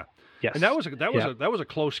was. Yeah. Yes. And that was a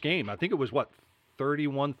close game. I think it was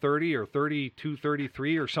 31-30 or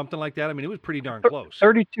 32-33 or something like that. I mean, it was pretty darn close.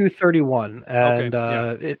 32-31. And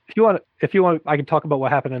if you want, I can talk about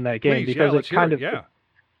what happened in that game. Please, because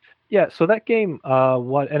Yeah, so that game,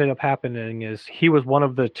 what ended up happening is he was one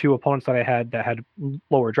of the 2 opponents that I had that had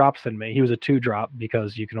lower drops than me. He was a 2-drop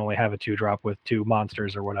because you can only have a 2-drop with 2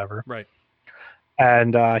 monsters or whatever. Right.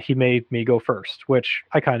 And he made me go first, which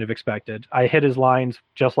I kind of expected. I hit his lines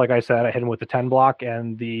just like I said. I hit him with the 10 block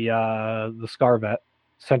and the Scarvet,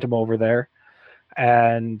 sent him over there,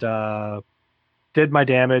 and did my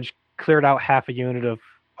damage, cleared out half a unit of,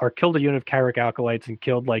 or killed a unit of Kyric Alkalites and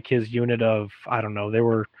killed like his unit of, I don't know, they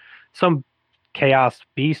were some Chaos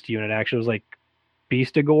Beast unit, actually. It was like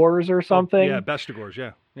Beastigors or something. Yeah, Bestigors,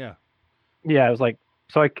 yeah. Yeah, it was like,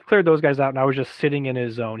 so I cleared those guys out, and I was just sitting in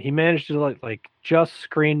his zone. He managed to like just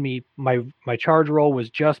screen me. My charge roll was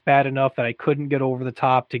just bad enough that I couldn't get over the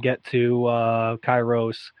top to get to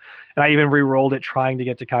Kairos. And I even re-rolled it trying to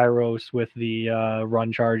get to Kairos with the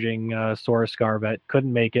run charging Saurus Scarvet.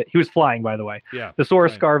 Couldn't make it. He was flying, by the way. Yeah. The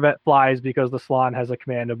Saurus Scarvet flies because the Slan has a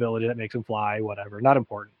command ability that makes him fly, whatever. Not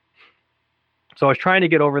important. So I was trying to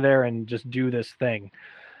get over there and just do this thing.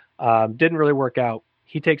 Didn't really work out.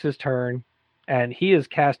 He takes his turn, and he is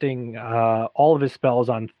casting all of his spells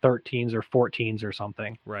on 13s or 14s or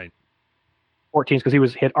something. Right. 14s because he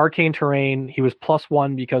was hit Arcane Terrain. He was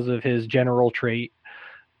 +1 because of his general trait.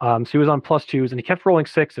 So he was on +2s, and he kept rolling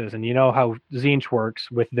 6s. And you know how Tzeentch works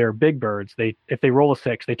with their big birds. If they roll a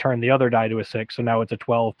 6, they turn the other die to a 6. So now it's a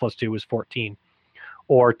 12 +2 is 14.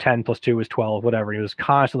 Or 10 +2 is 12, whatever. He was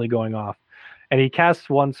constantly going off. And he casts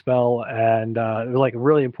one spell, and it was like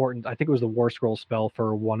really important. I think it was the War Scroll spell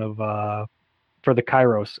for for the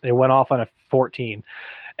Kairos. It went off on a 14.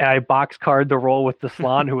 And I box card the roll with the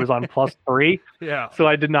Slan, who was on +3. Yeah. So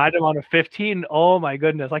I denied him on a 15. Oh my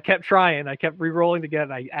goodness. I kept trying. I kept re-rolling to get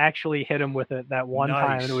it. I actually hit him with it that one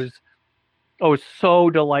time. And it was so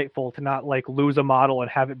delightful to not like lose a model and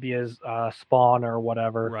have it be his spawn or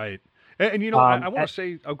whatever. Right. And you know, I want to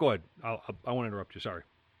say, go ahead. I want to interrupt you. Sorry.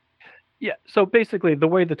 Yeah, so basically the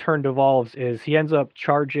way the turn devolves is he ends up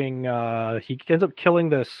charging, he ends up killing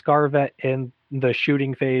the Scarvet in the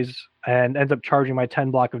shooting phase and ends up charging my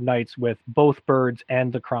 10 block of knights with both birds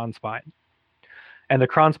and the Kron Spine. And the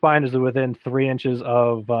Kron Spine is within 3 inches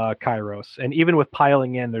of Kairos. And even with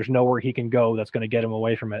piling in, there's nowhere he can go that's going to get him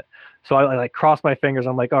away from it. So I like cross my fingers.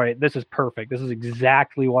 I'm like, all right, this is perfect. This is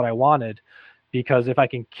exactly what I wanted. Because if I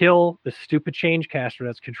can kill the stupid change caster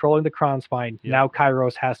that's controlling the Kron Spine, now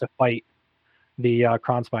Kairos has to fight the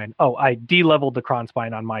Kronspine. Oh, I de-leveled the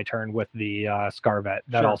Kronspine on my turn with the Scarvet.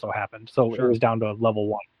 That Sure. also happened. So Sure. it was down to level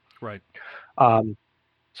 1. Right.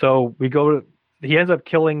 So we go to, he ends up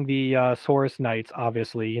killing the Saurus Knights,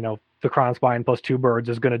 obviously. You know, the Kronspine plus 2 birds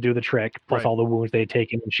is going to do the trick, plus Right. all the wounds they had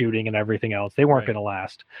taken and shooting and everything else. They weren't Right. going to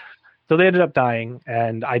last. So they ended up dying,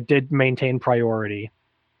 and I did maintain priority.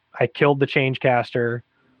 I killed the Changecaster.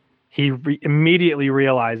 He immediately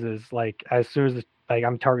realizes, like, as soon as like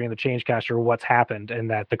I'm targeting the Changecaster, what's happened, and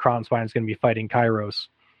that the Kronspine is going to be fighting Kairos.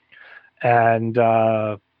 And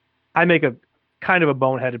I make a kind of a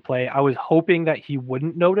boneheaded play. I was hoping that he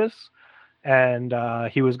wouldn't notice, and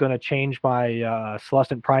he was going to change my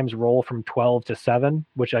Celestant Prime's roll from 12 to 7,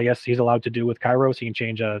 which I guess he's allowed to do with Kairos. He can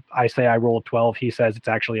change I say I rolled 12, he says it's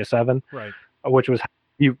actually a 7, Right. which was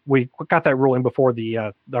we got that ruling before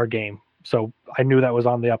the our game. So I knew that was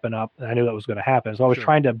on the up and up, and I knew that was going to happen. So I was Sure.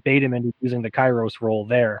 trying to bait him into using the Kairos roll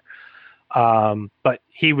there. But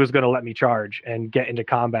he was going to let me charge and get into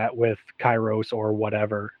combat with Kairos or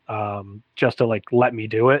whatever, just to like let me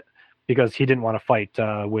do it, because he didn't want to fight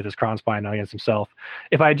with his Kronspine against himself.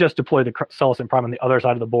 If I had just deployed the Celestant Prime on the other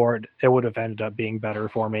side of the board, it would have ended up being better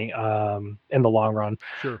for me in the long run.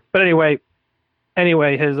 Sure. But anyway,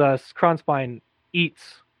 his Kronspine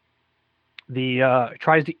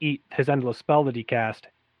tries to eat his endless spell that he cast.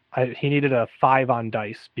 He needed a 5 on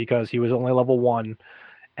dice because he was only level 1,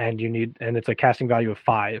 and it's a casting value of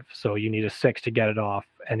 5, so you need a 6 to get it off,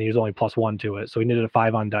 and he was only +1 to it, so he needed a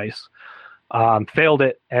 5 on dice. Failed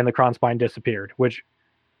it, and the Kronspine disappeared, which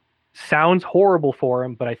sounds horrible for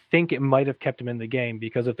him, but I think it might have kept him in the game,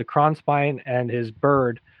 because if the Kronspine and his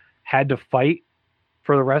bird had to fight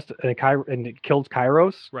for the rest and it killed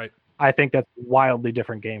Kairos, Right. I think that's a wildly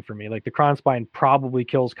different game for me. Like, the Kronspine probably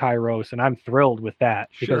kills Kairos, and I'm thrilled with that,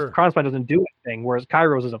 because Sure. Kronspine doesn't do anything, whereas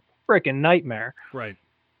Kairos is a freaking nightmare. Right.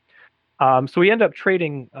 So we end up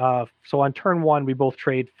trading. So on turn 1, we both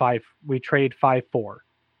trade 5. We trade 5-4,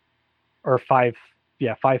 or 5.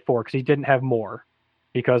 Yeah, 5-4, because he didn't have more.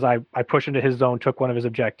 Because I pushed into his zone, took one of his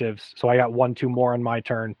objectives, so I got 1-2 more on my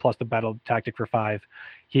turn, plus the battle tactic for 5.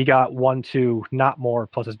 He got 1-2 not more,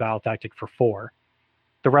 plus his battle tactic for 4.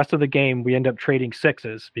 The rest of the game, we end up trading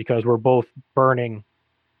 6s because we're both burning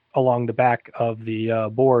along the back of the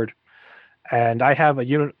board. And I have a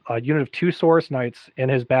unit of 2 Saurus Knights in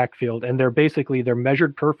his backfield, and they're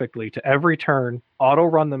measured perfectly to every turn, auto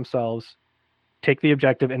run themselves, take the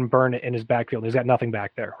objective, and burn it in his backfield. He's got nothing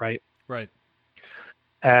back there, right? Right.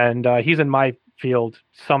 And he's in my field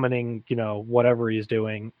summoning, whatever he's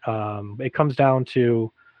doing. It comes down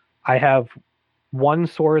to, I have 1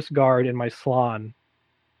 Saurus Guard in my Slan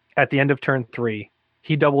at the end of turn 3.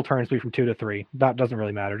 He double turns me from 2 to 3. That doesn't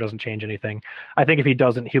really matter. It doesn't change anything. I think if he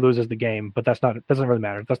doesn't, he loses the game, but doesn't really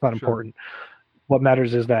matter. That's not Sure. important. What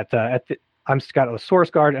matters is that I'm got a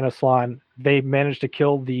Saurus Guard and a Slan. They managed to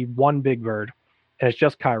kill the 1 big bird, and it's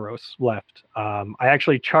just Kairos left. I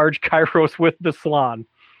actually charged Kairos with the Slan,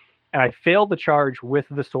 and I failed the charge with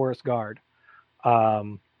the Saurus Guard,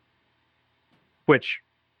 which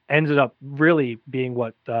ended up really being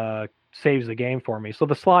what saves the game for me. So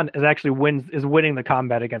the Slan is winning the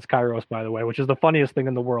combat against Kairos, by the way, which is the funniest thing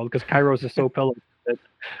in the world, because Kairos is so pillowy.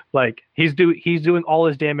 Like, he's doing all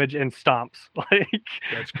his damage in stomps. Like,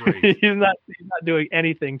 That's great. he's not doing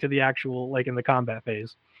anything to the actual, like, in the combat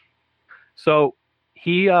phase. So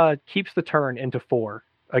he keeps the turn into 4.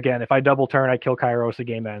 Again, if I double turn, I kill Kairos, the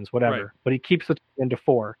game ends, whatever. Right. But he keeps the turn into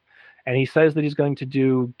 4. And he says that he's going to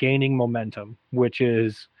do gaining momentum, which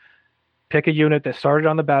is pick a unit that started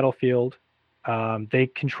on the battlefield. They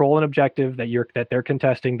control an objective that they're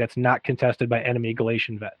contesting that's not contested by enemy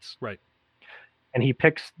Galatian vets. Right. And he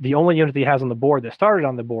picks the only unit that he has on the board that started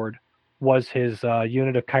on the board was his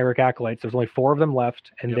unit of Kyric Acolytes. There's only 4 of them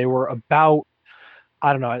left, and They were about,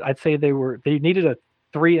 I don't know, I'd say they needed a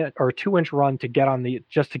 3 or 2 inch run to get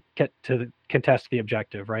to contest the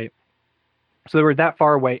objective, right? So they were that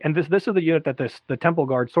far away, and this is the unit that the Temple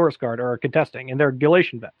Guard, Saurus Guard are contesting, and they're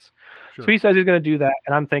Galatian vets. Sure. So he says he's going to do that,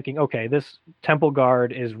 and I'm thinking, okay, this Temple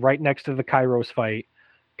Guard is right next to the Kairos fight.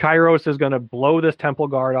 Kairos is going to blow this Temple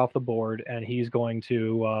Guard off the board, and he's going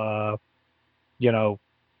to,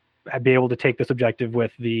 be able to take this objective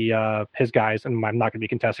with his guys, and I'm not going to be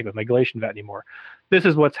contesting with my Galatian vet anymore. This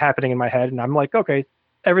is what's happening in my head, and I'm like, okay,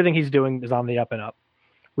 everything he's doing is on the up and up.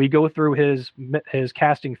 We go through his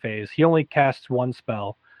casting phase. He only casts 1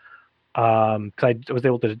 spell, because I was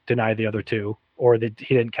able to deny the other 2, or he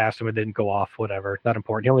didn't cast them, it didn't go off, whatever. Not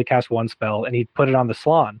important. He only cast 1 spell, and he put it on the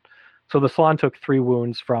Slan. So the Slan took 3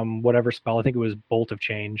 wounds from whatever spell. I think it was Bolt of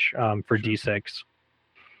Change for D6.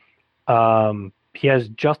 He has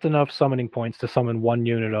just enough summoning points to summon 1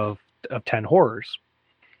 unit of of 10 horrors.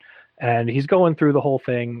 And he's going through the whole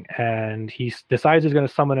thing, and he decides he's going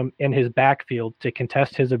to summon him in his backfield to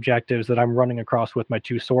contest his objectives that I'm running across with my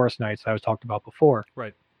 2 Saurus Knights I was talked about before.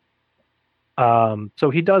 Right. So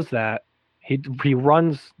he does that. He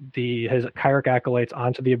runs his Chiric Acolytes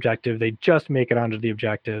onto the objective. They just make it onto the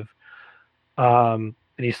objective. And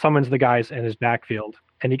he summons the guys in his backfield.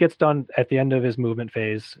 And he gets done at the end of his movement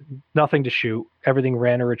phase. Nothing to shoot. Everything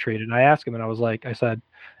ran or retreated. And I asked him, and I said,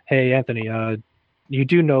 hey, Anthony, you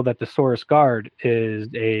do know that the Saurus Guard is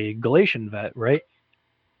a Galatian vet, right?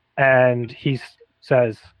 And he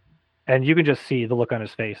says, and you can just see the look on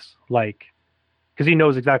his face, like, because he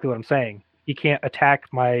knows exactly what I'm saying. He can't attack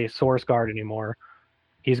my Saurus Guard anymore.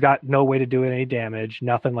 He's got no way to do any damage,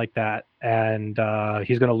 nothing like that. And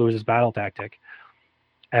he's going to lose his battle tactic.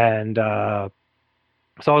 And so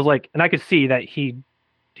I was like, and I could see that he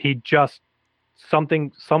just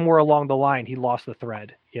somewhere along the line, he lost the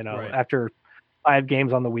thread, Right. After 5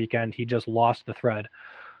 games on the weekend, he just lost the thread.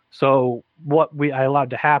 So what I allowed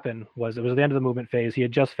to happen was, it was the end of the movement phase. He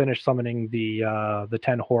had just finished summoning the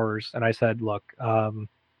 10 horrors. And I said, look,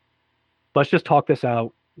 let's just talk this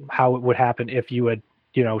out, how it would happen if you had,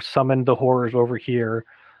 summoned the horrors over here,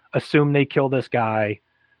 assume they kill this guy.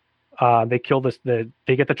 They kill they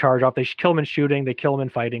get the charge off. They kill him in shooting. They kill him in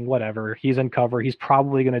fighting, whatever. He's in cover. He's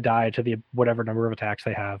probably going to die to the whatever number of attacks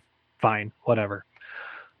they have. Fine, whatever.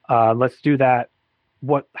 Let's do that.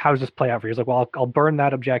 How does this play out for you? He's like, well, I'll burn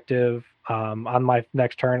that objective. On my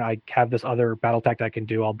next turn, I have this other battle tactic I can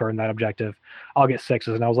do. I'll burn that objective. I'll get 6s.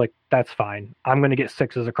 And I was like, that's fine. I'm going to get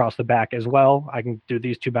 6s across the back as well. I can do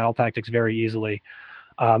these 2 battle tactics very easily.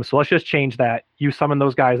 So let's just change that. You summon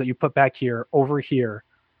those guys that you put back here over here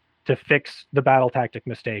to fix the battle tactic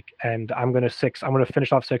mistake. And I'm going to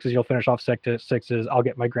finish off 6s. You'll finish off 6s. I'll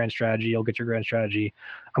get my grand strategy. You'll get your grand strategy.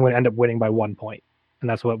 I'm going to end up winning by 1 point. And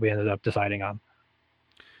that's what we ended up deciding on.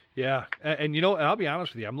 Yeah, and I'll be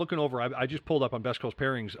honest with you. I'm looking over. I just pulled up on Best Coast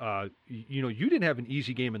Pairings. You didn't have an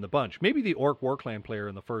easy game in the bunch. Maybe the Orc War Clan player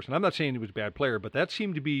in the first, and I'm not saying he was a bad player, but that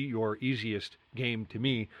seemed to be your easiest game to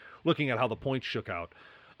me, looking at how the points shook out.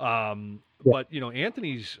 But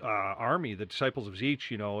Anthony's army, the Disciples of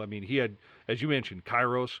Zeech, he had, as you mentioned,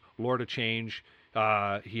 Kairos, Lord of Change.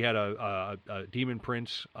 He had a Demon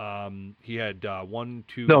Prince. He had 1,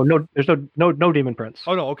 2. No, there's no Demon Prince.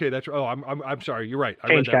 Oh no, okay, that's. Oh, I'm sorry. You're right. I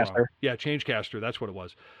read that wrong. Yeah, Changecaster. That's what it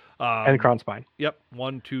was. And Crown Spine. Yep,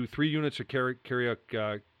 1, 2, 3 units of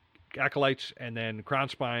Chiric Acolytes, and then Crown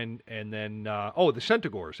Spine, and then the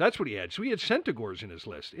Centigores. That's what he had. So he had Centigores in his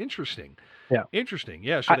list. Interesting. Yeah. Interesting.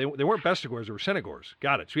 Yeah. So they weren't Bestigores. They were Centigores.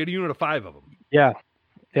 Got it. So he had a unit of 5 of them. Yeah.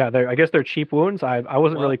 Yeah, I guess they're cheap wounds. I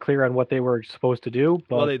wasn't really clear on what they were supposed to do.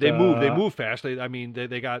 But, well, they move. They move fast. They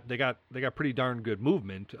got pretty darn good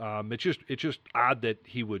movement. It's just odd that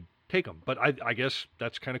he would take them. But I guess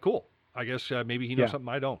that's kind of cool. I guess maybe he knows something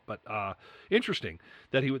I don't. But interesting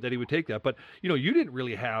that he would take that. But you didn't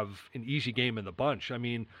really have an easy game in the bunch. I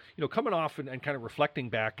mean, coming off and kind of reflecting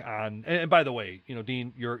back on. And by the way,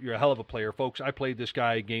 Dean, you're a hell of a player, folks. I played this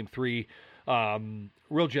guy game 3.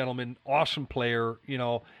 Real gentleman, awesome player,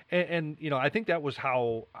 and I think that was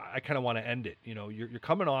how I kind of want to end it. You're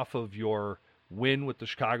coming off of your win with the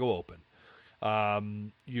Chicago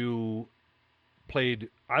Open. You played,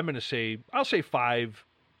 I'll say 5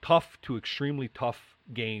 tough to extremely tough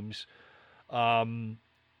games.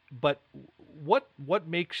 But what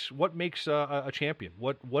makes a champion?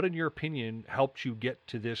 What in your opinion helped you get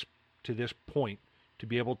to this point to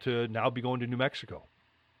be able to now be going to New Mexico?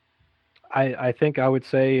 I think I would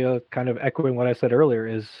say, kind of echoing what I said earlier,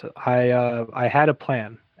 is I had a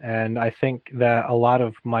plan, and I think that a lot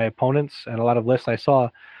of my opponents and a lot of lists I saw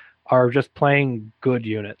are just playing good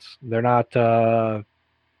units. They're not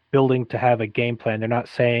building to have a game plan. They're not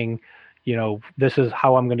saying, this is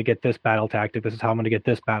how I'm going to get this battle tactic. This is how I'm going to get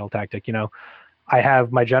this battle tactic. I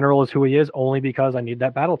have my general is who he is only because I need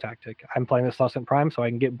that battle tactic. I'm playing the Sussent Prime so I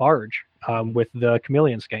can get Barge with the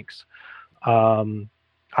Chameleon Skinks.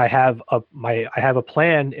 I have a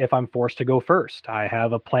plan if I'm forced to go first. I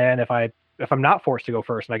have a plan if I'm not forced to go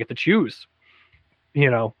first and I get to choose,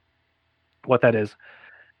 what that is.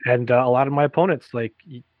 And a lot of my opponents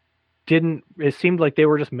it seemed like they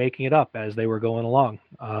were just making it up as they were going along.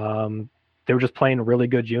 They were just playing really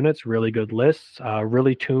good units, really good lists,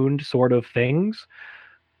 really tuned sort of things.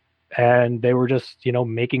 And they were just,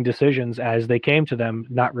 making decisions as they came to them,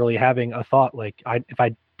 not really having a thought. If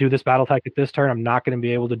I do this battle tactic this turn, I'm not going to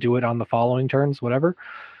be able to do it on the following turns, whatever.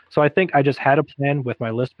 So I think I just had a plan with my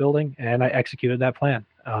list building, and I executed that plan.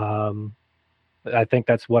 I think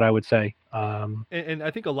that's what I would say. And I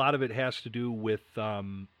think a lot of it has to do with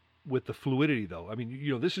with the fluidity, though. I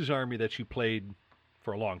mean, this is an army that you played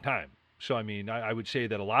for a long time. So, I mean, I would say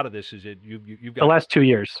that a lot of this is you've got the last 2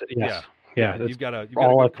 years. Yes. Yeah. You've got a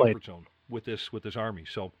all good I've played comfort zone with this army.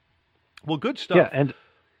 So, well, good stuff. Yeah, and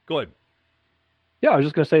go ahead. Yeah, I was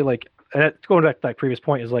just gonna say, like, going back to that previous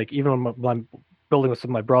point, is like, even when I'm building lists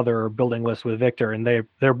with my brother or building lists with Victor, and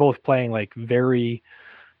they're both playing like very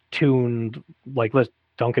tuned, like,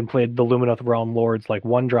 Duncan played the Luminoth Realm Lords like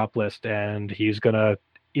 1-drop list, and he's gonna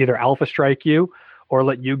either alpha strike you or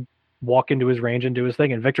let you walk into his range and do his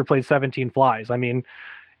thing. And Victor played 17 flies. I mean,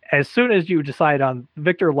 as soon as you decide on,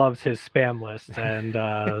 Victor loves his spam lists, and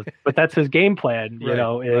but that's his game plan.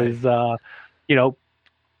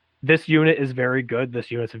 This unit is very good.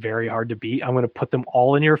 This unit's very hard to beat. I'm going to put them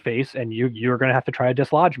all in your face, and you're going to have to try to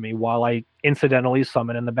dislodge me while I incidentally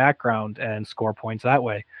summon in the background and score points that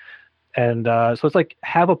way. And so it's like,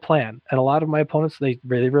 have a plan. And a lot of my opponents, they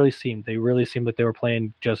really seemed like they were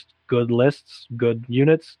playing just good lists, good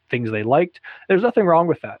units, things they liked. There's nothing wrong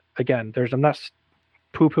with that. Again, I'm not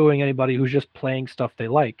poo-pooing anybody who's just playing stuff they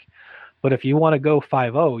like. But if you want to go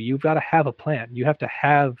 5-0, you've got to have a plan. You have to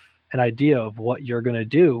have an idea of what you're going to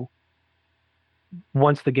do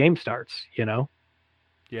once the game starts,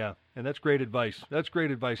 Yeah, and that's great advice.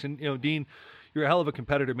 And Dean, you're a hell of a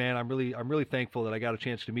competitor, man. I'm really thankful that I got a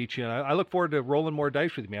chance to meet you, and I look forward to rolling more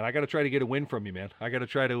dice with you, man. I got to try to get a win from you, man. I got to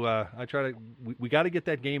try to we got to get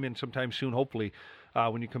that game in sometime soon, hopefully,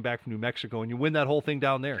 when you come back from New Mexico and you win that whole thing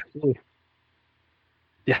down there. Absolutely.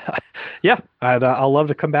 Yeah. I'll love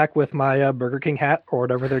to come back with my Burger King hat or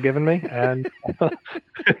whatever they're giving me, and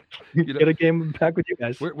get a game back with you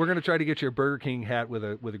guys. We're going to try to get you a Burger King hat with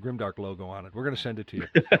a Grimdark logo on it. We're going to send it to you.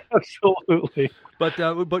 Absolutely. But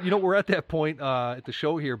we're at that point at the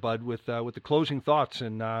show here, Bud, with the closing thoughts,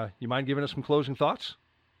 and you mind giving us some closing thoughts?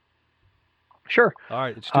 Sure. All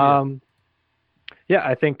right. It's to you. Yeah,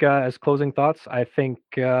 I think as closing thoughts, I think.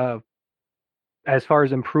 As far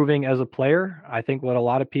as improving as a player, I think what a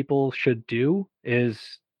lot of people should do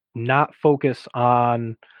is not focus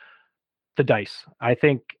on the dice. I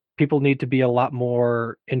think people need to be a lot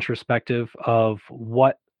more introspective of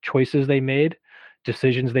what choices they made,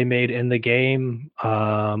 decisions they made in the game,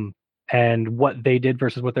 and what they did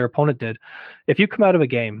versus what their opponent did. If you come out of a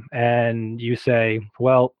game and you say,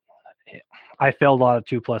 well, I failed a lot of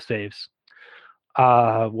 2+ saves.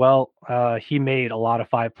 He made a lot of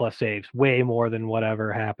 5+ saves, way more than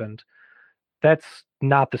whatever happened. That's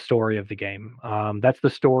not the story of the game. That's the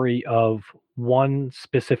story of one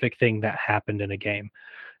specific thing that happened in a game.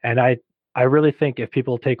 And I really think if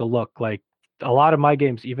people take a look, like a lot of my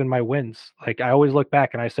games, even my wins, like I always look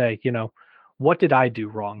back and I say, what did I do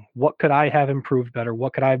wrong? What could I have improved better?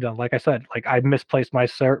 What could I have done? Like I said, like I misplaced my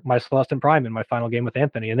Celestin Prime in my final game with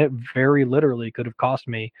Anthony, and it very literally could have cost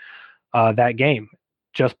me that game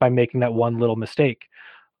just by making that one little mistake.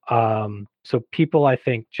 So people, I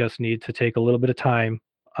think, just need to take a little bit of time,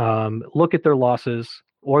 look at their losses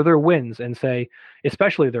or their wins and say,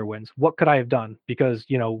 especially their wins, what could I have done? Because,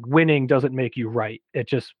 winning doesn't make you right. It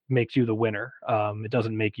just makes you the winner. It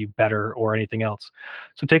doesn't make you better or anything else.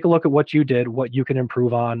 So take a look at what you did, what you can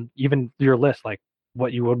improve on, even your list, like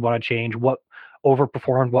what you would want to change, what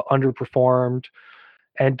overperformed, what underperformed,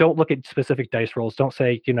 and don't look at specific dice rolls. Don't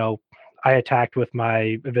say, I attacked with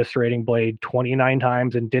my eviscerating blade 29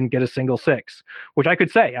 times and didn't get a single 6, which I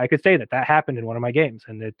could say that happened in one of my games,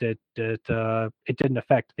 and it didn't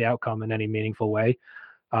affect the outcome in any meaningful way.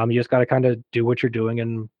 You just got to kind of do what you're doing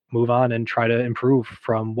and move on and try to improve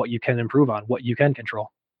from what you can improve on, what you can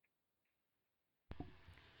control.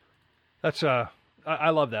 That's I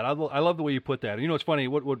love that. I love the way you put that. It's funny.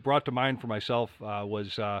 What brought to mind for myself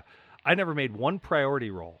was I never made one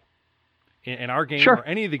priority roll in our game, sure, or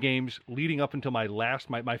any of the games leading up until my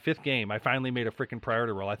 5th game. I finally made a freaking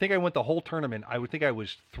priority roll. I think I went the whole tournament. I would think I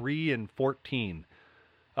was 3-14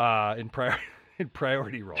 in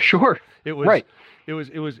priority rolls. Sure, it was right. It was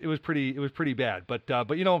pretty bad. But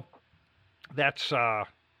that's the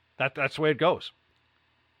way it goes.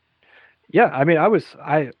 Yeah, I mean,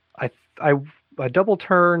 I double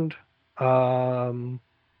turned 3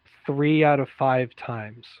 out of 5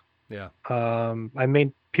 times. Yeah.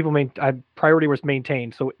 Priority was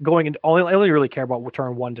maintained. So going into, I only really care about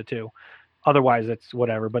turn 1 to 2. Otherwise, it's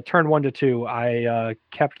whatever. But turn 1 to 2, I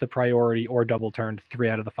kept the priority or double turned 3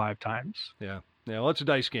 out of the 5 times. Yeah. Well, it's a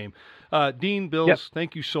dice game. Dean Bills, yep,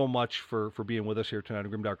 thank you so much for being with us here tonight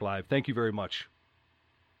on Grimdark Live. Thank you very much.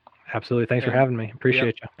 Absolutely. Thanks for having me.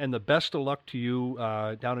 Appreciate you. And the best of luck to you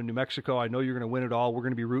down in New Mexico. I know you're going to win it all. We're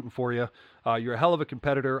going to be rooting for you. You're a hell of a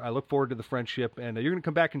competitor. I look forward to the friendship. And you're going to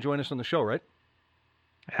come back and join us on the show, right?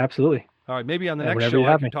 Absolutely. All right. Maybe on the next show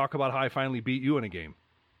I can talk about how I finally beat you in a game.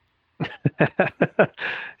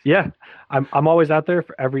 Yeah, I'm always out there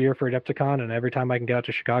every year for Adepticon, and every time I can get out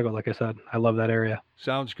to Chicago, like I said, I love that area.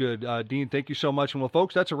 Sounds good. Dean, thank you so much. And well,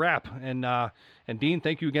 folks, that's a wrap. And Dean,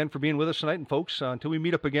 thank you again for being with us tonight. And folks, until we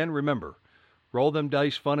meet up again, remember, roll them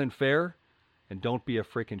dice fun and fair, and don't be a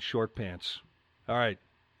freaking short pants. All right.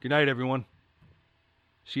 Good night, everyone.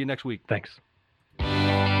 See you next week. Thanks.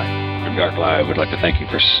 Grimdark Live would like to thank you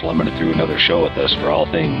for slumming it through another show with us for all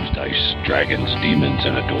things dice, dragons, demons,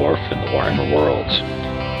 and a dwarf in the Warhammer worlds.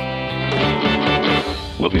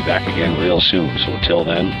 We'll be back again real soon, so until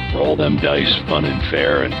then, roll them dice, fun and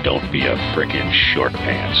fair, and don't be a frickin' short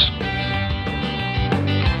pants.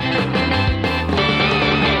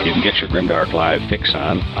 You can get your Grimdark Live fix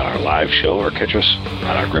on our live show or catch us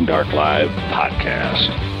on our Grimdark Live podcast.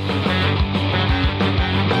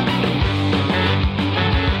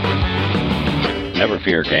 Never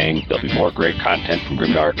fear, gang. There'll be more great content from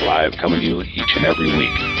Grimdark Live coming to you each and every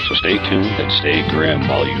week. So stay tuned and stay grim,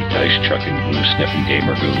 all you dice-chucking, glue-sniffing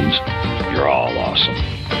gamer goons. You're all awesome.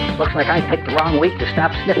 Looks like I picked the wrong week to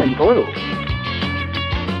stop sniffing glue.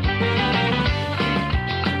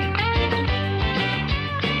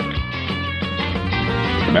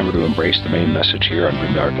 Remember to embrace the main message here on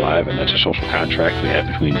Grimdark Live, and that's a social contract we have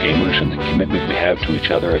between gamers and the commitment we have to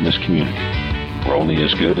each other in this community. We're only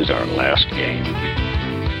as good as our last game.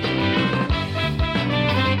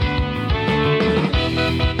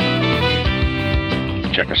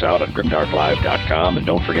 Check us out at grimdarklive.com, and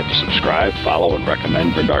don't forget to subscribe, follow, and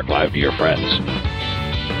recommend Grimdark Live to your friends.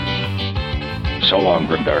 So long,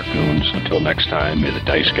 Grimdark Goons. Until next time, may the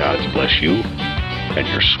dice gods bless you and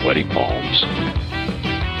your sweaty palms.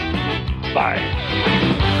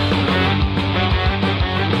 Bye.